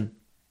happy? And then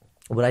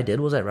what I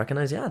did was I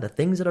recognized, the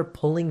things that are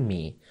pulling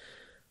me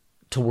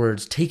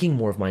towards taking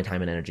more of my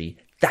time and energy,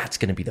 that's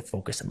going to be the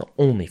focus and the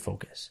only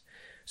focus.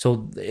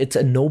 So it's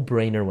a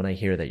no-brainer when I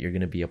hear that you're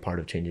going to be a part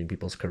of changing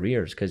people's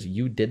careers, because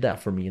you did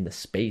that for me in the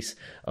space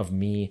of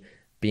me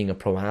being a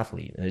pro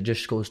athlete. And it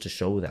just goes to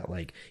show that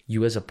like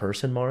you as a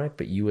person, Marek,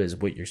 but you as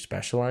what you're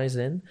specialized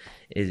in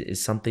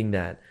is something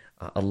that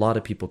a lot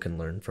of people can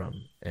learn from.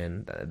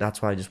 And that's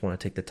why I just want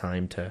to take the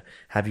time to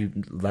have you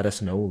let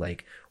us know,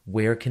 like,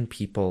 where can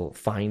people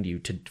find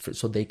you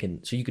so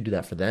you could do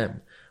that for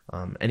them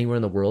anywhere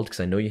in the world,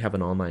 because I know you have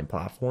an online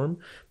platform,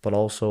 but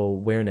also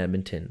where in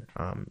Edmonton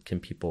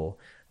can people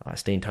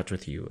stay in touch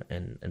with you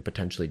and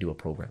potentially do a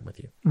program with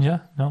you? Yeah,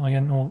 no,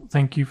 again, well,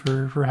 thank you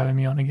for having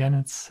me on again.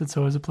 It's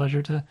always a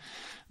pleasure to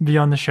be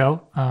on the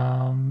show.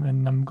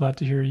 And I'm glad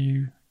to hear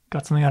you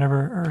got something out of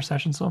our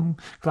session. So I'm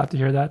glad to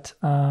hear that.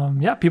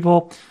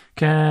 People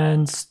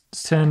can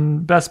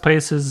send best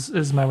places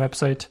is my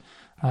website,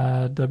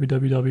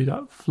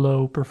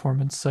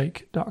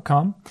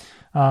 www.flowperformancepsych.com.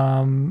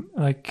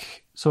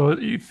 So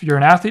if you're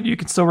an athlete, you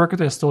can still work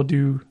with it. I still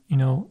do,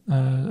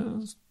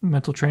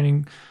 mental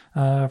training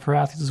for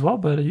athletes as well,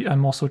 but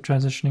I'm also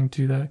transitioning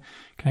to the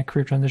kind of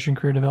career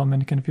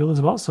development kind of field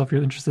as well. So if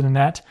you're interested in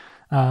that,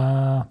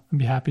 I'd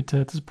be happy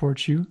to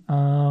support you.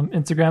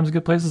 Instagram's a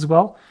good place as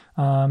well.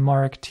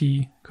 Marek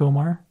T.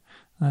 Komar.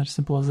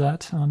 Simple as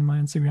that on my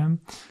Instagram.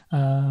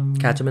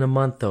 Catch him in a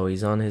month though.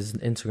 He's on his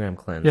Instagram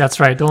cleanse. Yeah, that's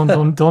right. Don't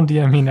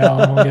DM me now.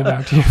 I won't get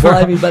back to you.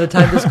 Well, I mean, by the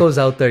time this goes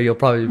out there, you'll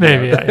probably be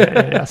maybe.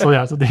 Yeah. So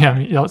DM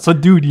me. Yeah, so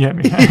do DM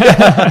me.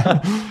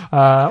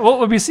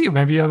 Well, we see.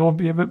 Maybe I won't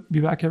be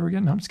back ever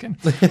again. No, I'm just kidding.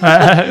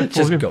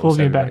 Pulls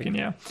me back in.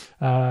 Yeah.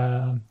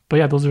 But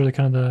yeah, those are the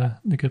kind of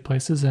the good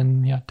places,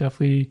 and yeah,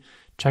 definitely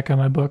check out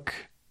my book.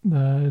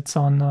 It's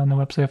on the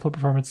website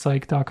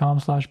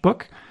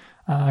flowperformancepsych.com/book.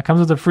 It comes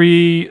with a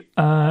free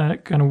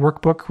kind of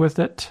workbook with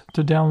it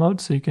to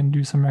download, so you can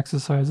do some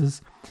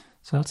exercises.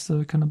 So that's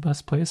the kind of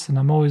best place, and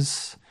I'm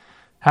always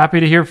happy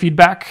to hear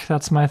feedback.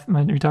 That's my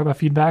we talk about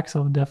feedback,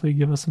 so definitely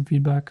give us some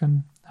feedback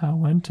on how it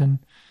went. And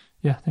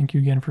yeah, thank you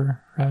again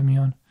for having me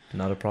on.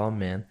 Not a problem,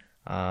 man.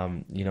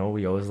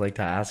 We always like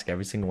to ask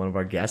every single one of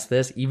our guests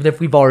this, even if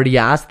we've already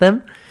asked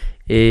them,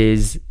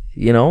 is,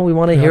 we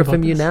want to hear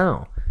from you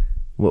now.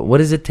 What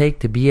does it take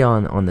to be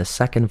on the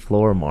second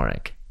floor,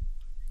 Marek?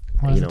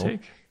 What does it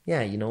take?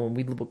 Yeah, when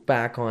we look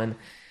back on,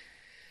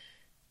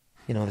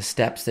 the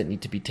steps that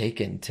need to be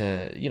taken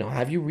to,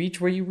 have you reached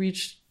where you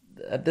reached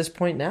at this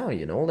point now,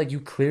 like you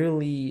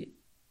clearly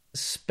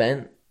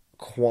spent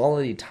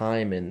quality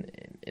time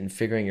in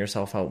figuring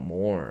yourself out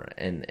more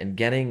and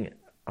getting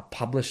a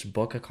published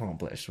book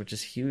accomplished, which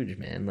is huge,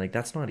 man. Like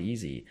that's not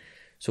easy.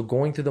 So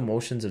going through the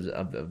motions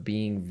of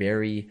being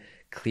very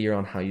clear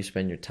on how you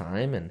spend your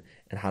time and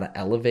how to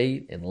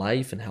elevate in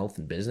life and health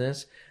and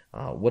business,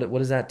 what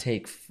does that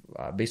take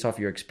based off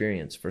your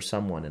experience for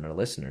someone and our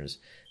listeners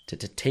to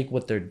take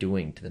what they're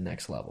doing to the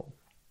next level?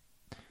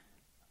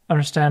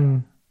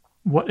 Understand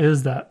what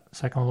is that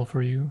second level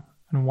for you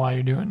and why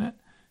you're doing it.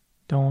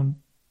 Don't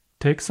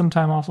take some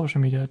time off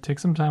social media. Take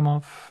some time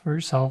off for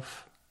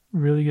yourself.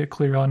 Really get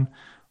clear on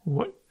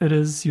what it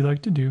is you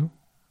like to do.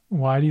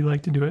 Why do you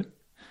like to do it?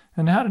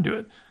 And how to do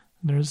it.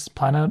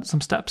 Plan out some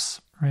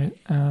steps, right?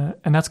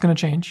 And that's going to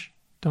change.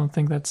 Don't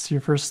think that's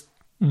your first,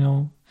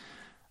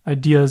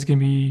 idea is going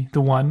to be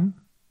the one.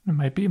 It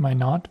might be, it might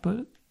not,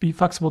 but be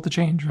flexible to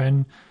change, right?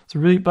 And so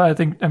really, but I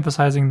think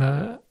emphasizing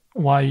the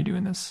why you're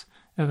doing this.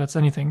 If that's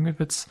anything, if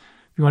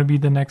you want to be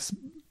the next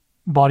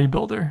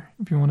bodybuilder,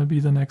 if you want to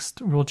be the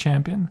next world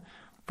champion,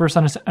 first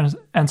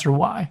answer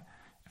why.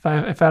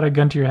 If I had a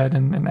gun to your head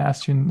and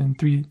asked you in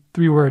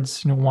three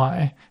words,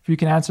 why, if you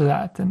can answer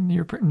that, then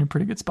you're in a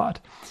pretty good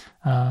spot.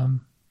 But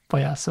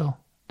yeah, so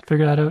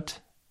figure that out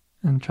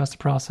and trust the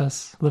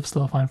process. Live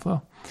slow, find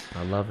flow.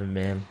 I love it,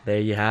 man.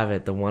 There you have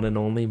it. The one and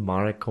only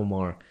Marek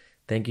Komar.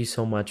 Thank you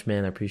so much,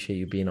 man. I appreciate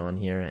you being on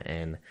here.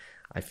 And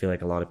I feel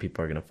like a lot of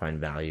people are going to find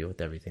value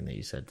with everything that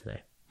you said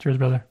today. Cheers,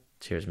 brother.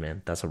 Cheers,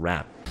 man. That's a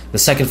wrap. The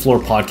Second Floor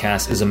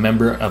Podcast is a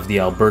member of the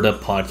Alberta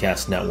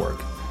Podcast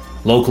Network,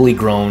 locally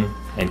grown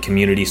and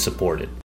community supported.